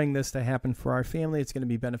allowing this to happen for our family. It's going to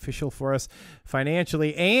be beneficial for us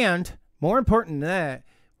financially, and more important than that,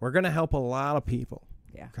 we're going to help a lot of people.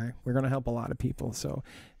 Yeah. Okay, we're going to help a lot of people. So,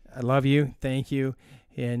 I love you. Thank you,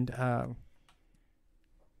 and I'm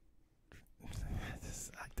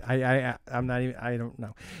not even. I don't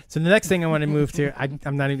know. So the next thing I want to move to,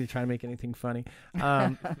 I'm not even trying to make anything funny.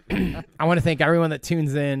 I want to thank everyone that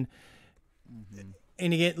tunes in.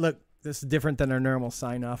 And again, look, this is different than our normal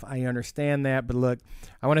sign off. I understand that, but look,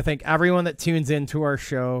 I want to thank everyone that tunes into our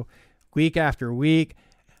show week after week.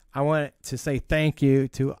 I want to say thank you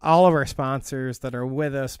to all of our sponsors that are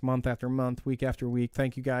with us month after month, week after week.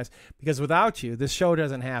 Thank you guys, because without you, this show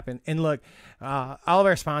doesn't happen. And look, all of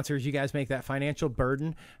our sponsors, you guys make that financial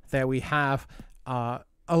burden that we have a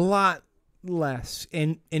lot less,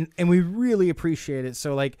 and we really appreciate it.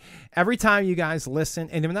 So like every time you guys listen,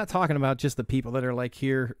 and I'm not talking about just the people that are like,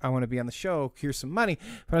 here, I want to be on the show, here's some money,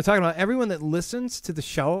 but I'm talking about everyone that listens to the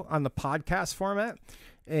show on the podcast format,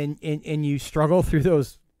 and you struggle through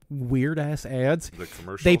those weird ass ads. The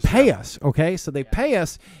commercials, they pay us, okay? So they pay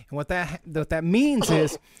us, and what that means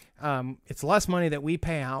is it's less money that we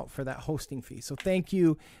pay out for that hosting fee. So thank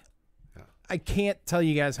you. I can't tell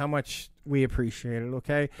you guys how much we appreciate it,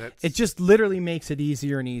 okay? It just literally makes it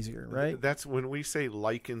easier and easier, right? That's when we say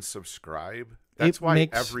like and subscribe. That's why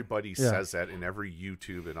everybody yeah. says that in every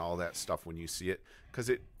YouTube and all that stuff when you see it, because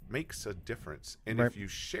it makes a difference. And right. if you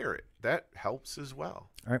share it, that helps as well.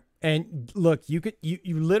 All right. And look, you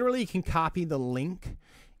literally can copy the link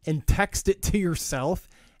and text it to yourself,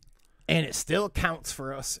 and it still counts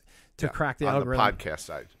for us to crack the algorithm. On the podcast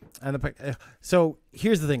side. So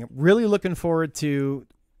here's the thing. I'm really looking forward to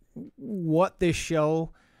what this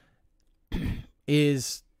show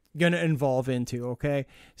is going to evolve into, okay?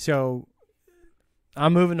 So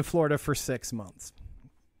I'm moving to Florida for 6 months.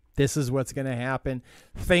 This is what's going to happen.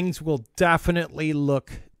 Things will definitely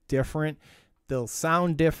look different. They'll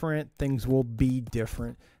sound different. Things will be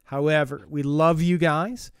different. However, we love you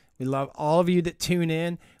guys. We love all of you that tune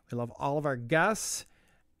in. We love all of our guests.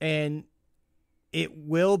 And it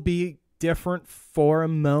will be different for a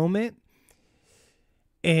moment.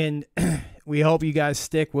 And we hope you guys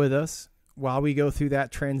stick with us while we go through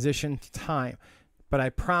that transition time. But I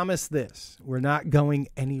promise this, we're not going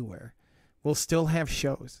anywhere. We'll still have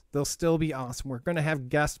shows. They'll still be awesome. We're going to have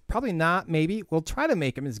guests. Probably not, maybe. We'll try to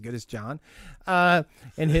make them as good as John and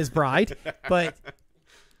his bride. But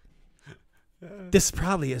this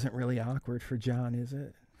probably isn't really awkward for John, is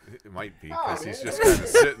it? It might be, because he's just kind of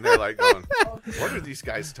sitting there like going, what are these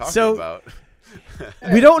guys talking about?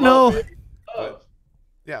 We don't know.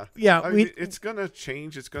 Yeah. I mean, it's going to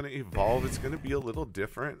change. It's going to evolve. It's going to be a little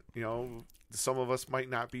different. You know, some of us might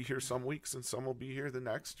not be here some weeks, and some will be here the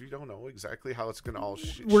next. You don't know exactly how it's going to all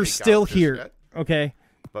We're still here, yet. Okay?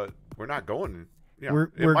 But we're not going. You know,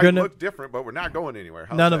 we're it might gonna look different, but we're not going anywhere.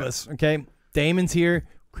 How's none that? of us, okay? Damon's here.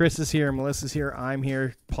 Chris is here. Melissa's here. I'm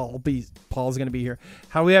here. Paul's going to be here.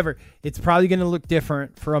 However, it's probably going to look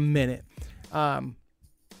different for a minute.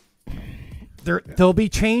 There'll be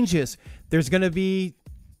changes. There's going to be...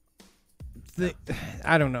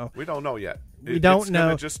 I don't know. We don't know yet. We don't it's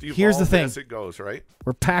know. Just Here's the thing. as it goes, right?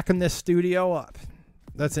 We're packing this studio up.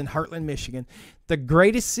 That's in Heartland, Michigan. The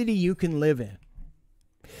greatest city you can live in.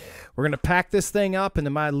 We're going to pack this thing up into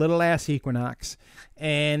my little ass Equinox.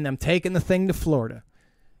 And I'm taking the thing to Florida.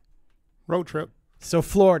 Road trip. So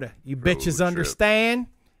Florida, you bitches understand.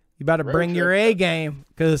 You better bring your A game,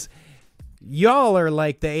 because y'all are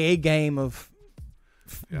like the A game of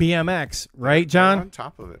BMX, right, John? We're on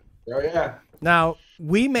top of it. Oh, yeah. Now,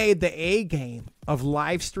 we made the A game of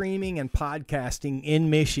live streaming and podcasting in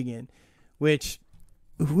Michigan, which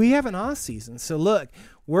we have an off season. So look,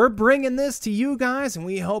 we're bringing this to you guys, and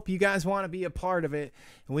we hope you guys want to be a part of it.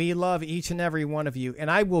 And we love each and every one of you.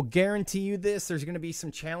 And I will guarantee you this, there's going to be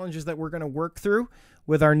some challenges that we're going to work through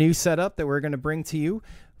with our new setup that we're going to bring to you,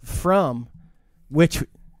 from which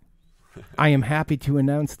I am happy to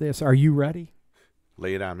announce this. Are you ready?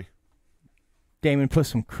 Lay it on me. Damon, put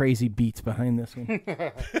some crazy beats behind this one.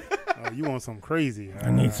 You want some crazy?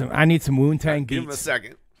 I need some Wu-Tang beats. Give him a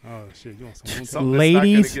second. Oh shit! You want some Something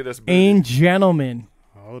Ladies that's not gonna get us and gentlemen,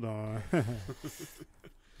 Hold on.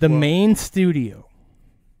 the main studio.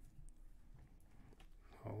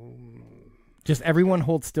 Just everyone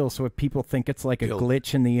hold still, so if people think it's like a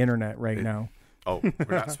glitch in the internet right now. Oh,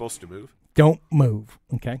 we're not supposed to move? Don't move,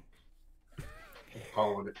 okay?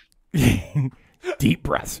 Calling it. Deep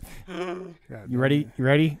breaths. You ready? You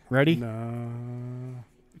ready? Ready? Nah.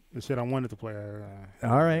 The shit I wanted to play.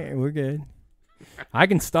 All right, we're good. I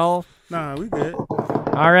can stall. Nah, we good.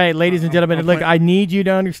 All right, ladies and gentlemen, look, I need you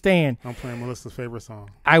to understand. I'm playing Melissa's favorite song.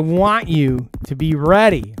 I want you to be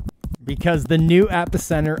ready, because the new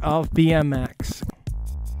epicenter of BMX.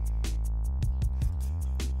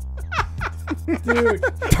 Dude,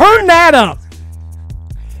 turn that up.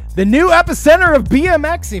 The new epicenter of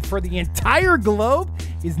BMX for the entire globe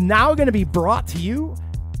is now going to be brought to you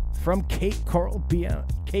from Cape Coral,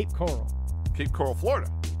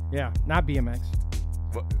 Florida. Yeah, not BMX.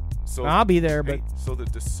 So I'll be there, but so the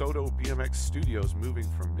DeSoto BMX studio is moving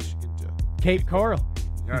from Michigan to Cape Coral.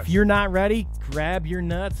 If you're not ready, grab your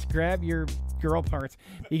nuts, grab your girl parts,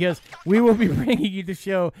 because we will be bringing you the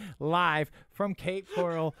show live from Cape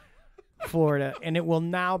Coral, Florida, and it will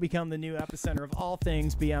now become the new epicenter of all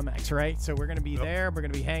things BMX, right? So we're going to be there. We're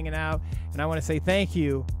going to be hanging out, and I want to say thank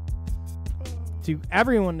you to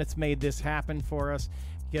everyone that's made this happen for us,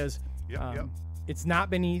 because it's not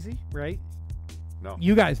been easy, right? No.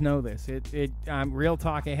 You guys know this. Real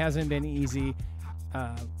talk, it hasn't been easy.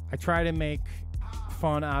 I try to make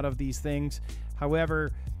fun out of these things.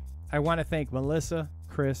 However, I want to thank Melissa,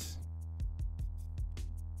 Chris,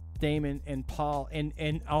 Damon, and Paul,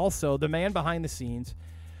 and also the man behind the scenes,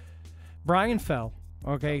 Brian Fell.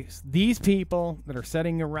 Okay, these people that are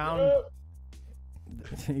sitting around,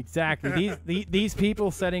 exactly, these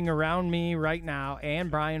people sitting around me right now,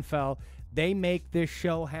 and Brian Fell, they make this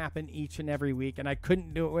show happen each and every week, and I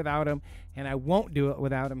couldn't do it without them, and I won't do it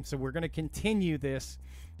without them. So we're going to continue this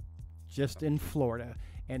just in Florida.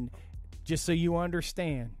 And just so you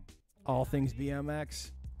understand, all things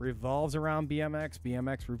BMX revolves around BMX.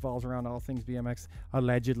 BMX revolves around all things BMX,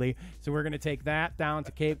 allegedly. So we're going to take that down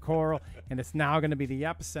to Cape Coral, and it's now going to be the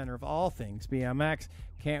epicenter of all things BMX.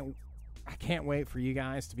 I can't wait for you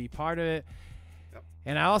guys to be part of it. Yep.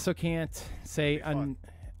 And I also can't say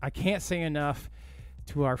I can't say enough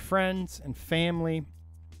to our friends and family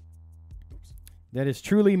that has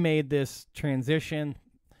truly made this transition,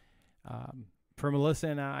 for Melissa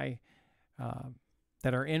and I,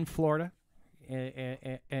 that are in Florida,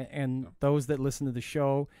 and those that listen to the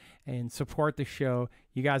show and support the show.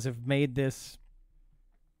 You guys have made this.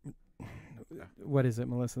 What is it,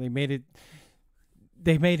 Melissa? They made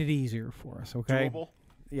it easier for us. Okay. Doable?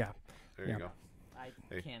 Yeah. There you go.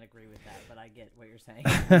 I can't agree with that, but I get what you're saying.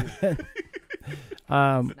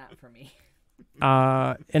 It's not for me.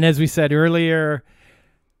 And as we said earlier,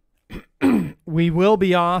 we will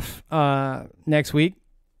be off next week,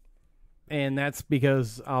 and that's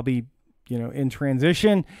because I'll be, in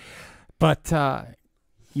transition. But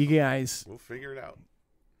you guys, we'll figure it out.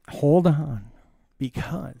 Hold on,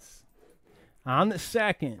 because on the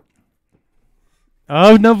 2nd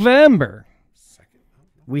of November,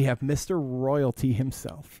 we have Mr. Royalty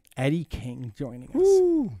himself, Eddie King, joining us.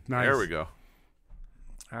 Ooh, nice. There we go.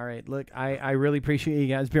 All right, look, I really appreciate you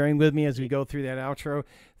guys bearing with me as we go through that outro.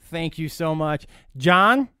 Thank you so much.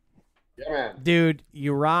 John? Yeah, man. Dude,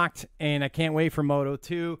 you rocked, and I can't wait for Moto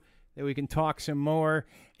 2, that we can talk some more.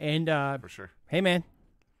 And for sure. Hey, man,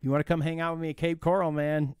 you want to come hang out with me at Cape Coral,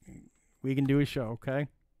 man? We can do a show, okay?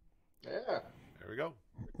 Yeah. There we go.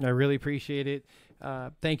 I really appreciate it.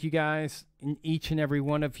 Thank you guys, and each and every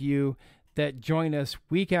one of you that join us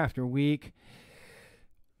week after week.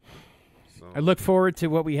 So, I look forward to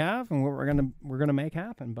what we have and what we're gonna make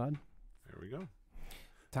happen, bud. There we go.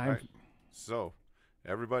 Time. All right. So,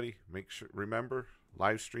 everybody, remember,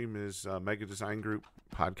 live stream is Mega Design Group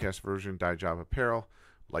podcast version, Die Job Apparel.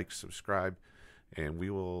 Like, subscribe, and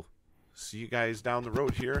we will see you guys down the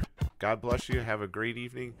road here. God bless you. Have a great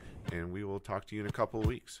evening, and we will talk to you in a couple of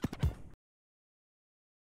weeks.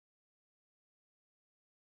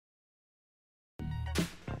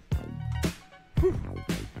 Whew.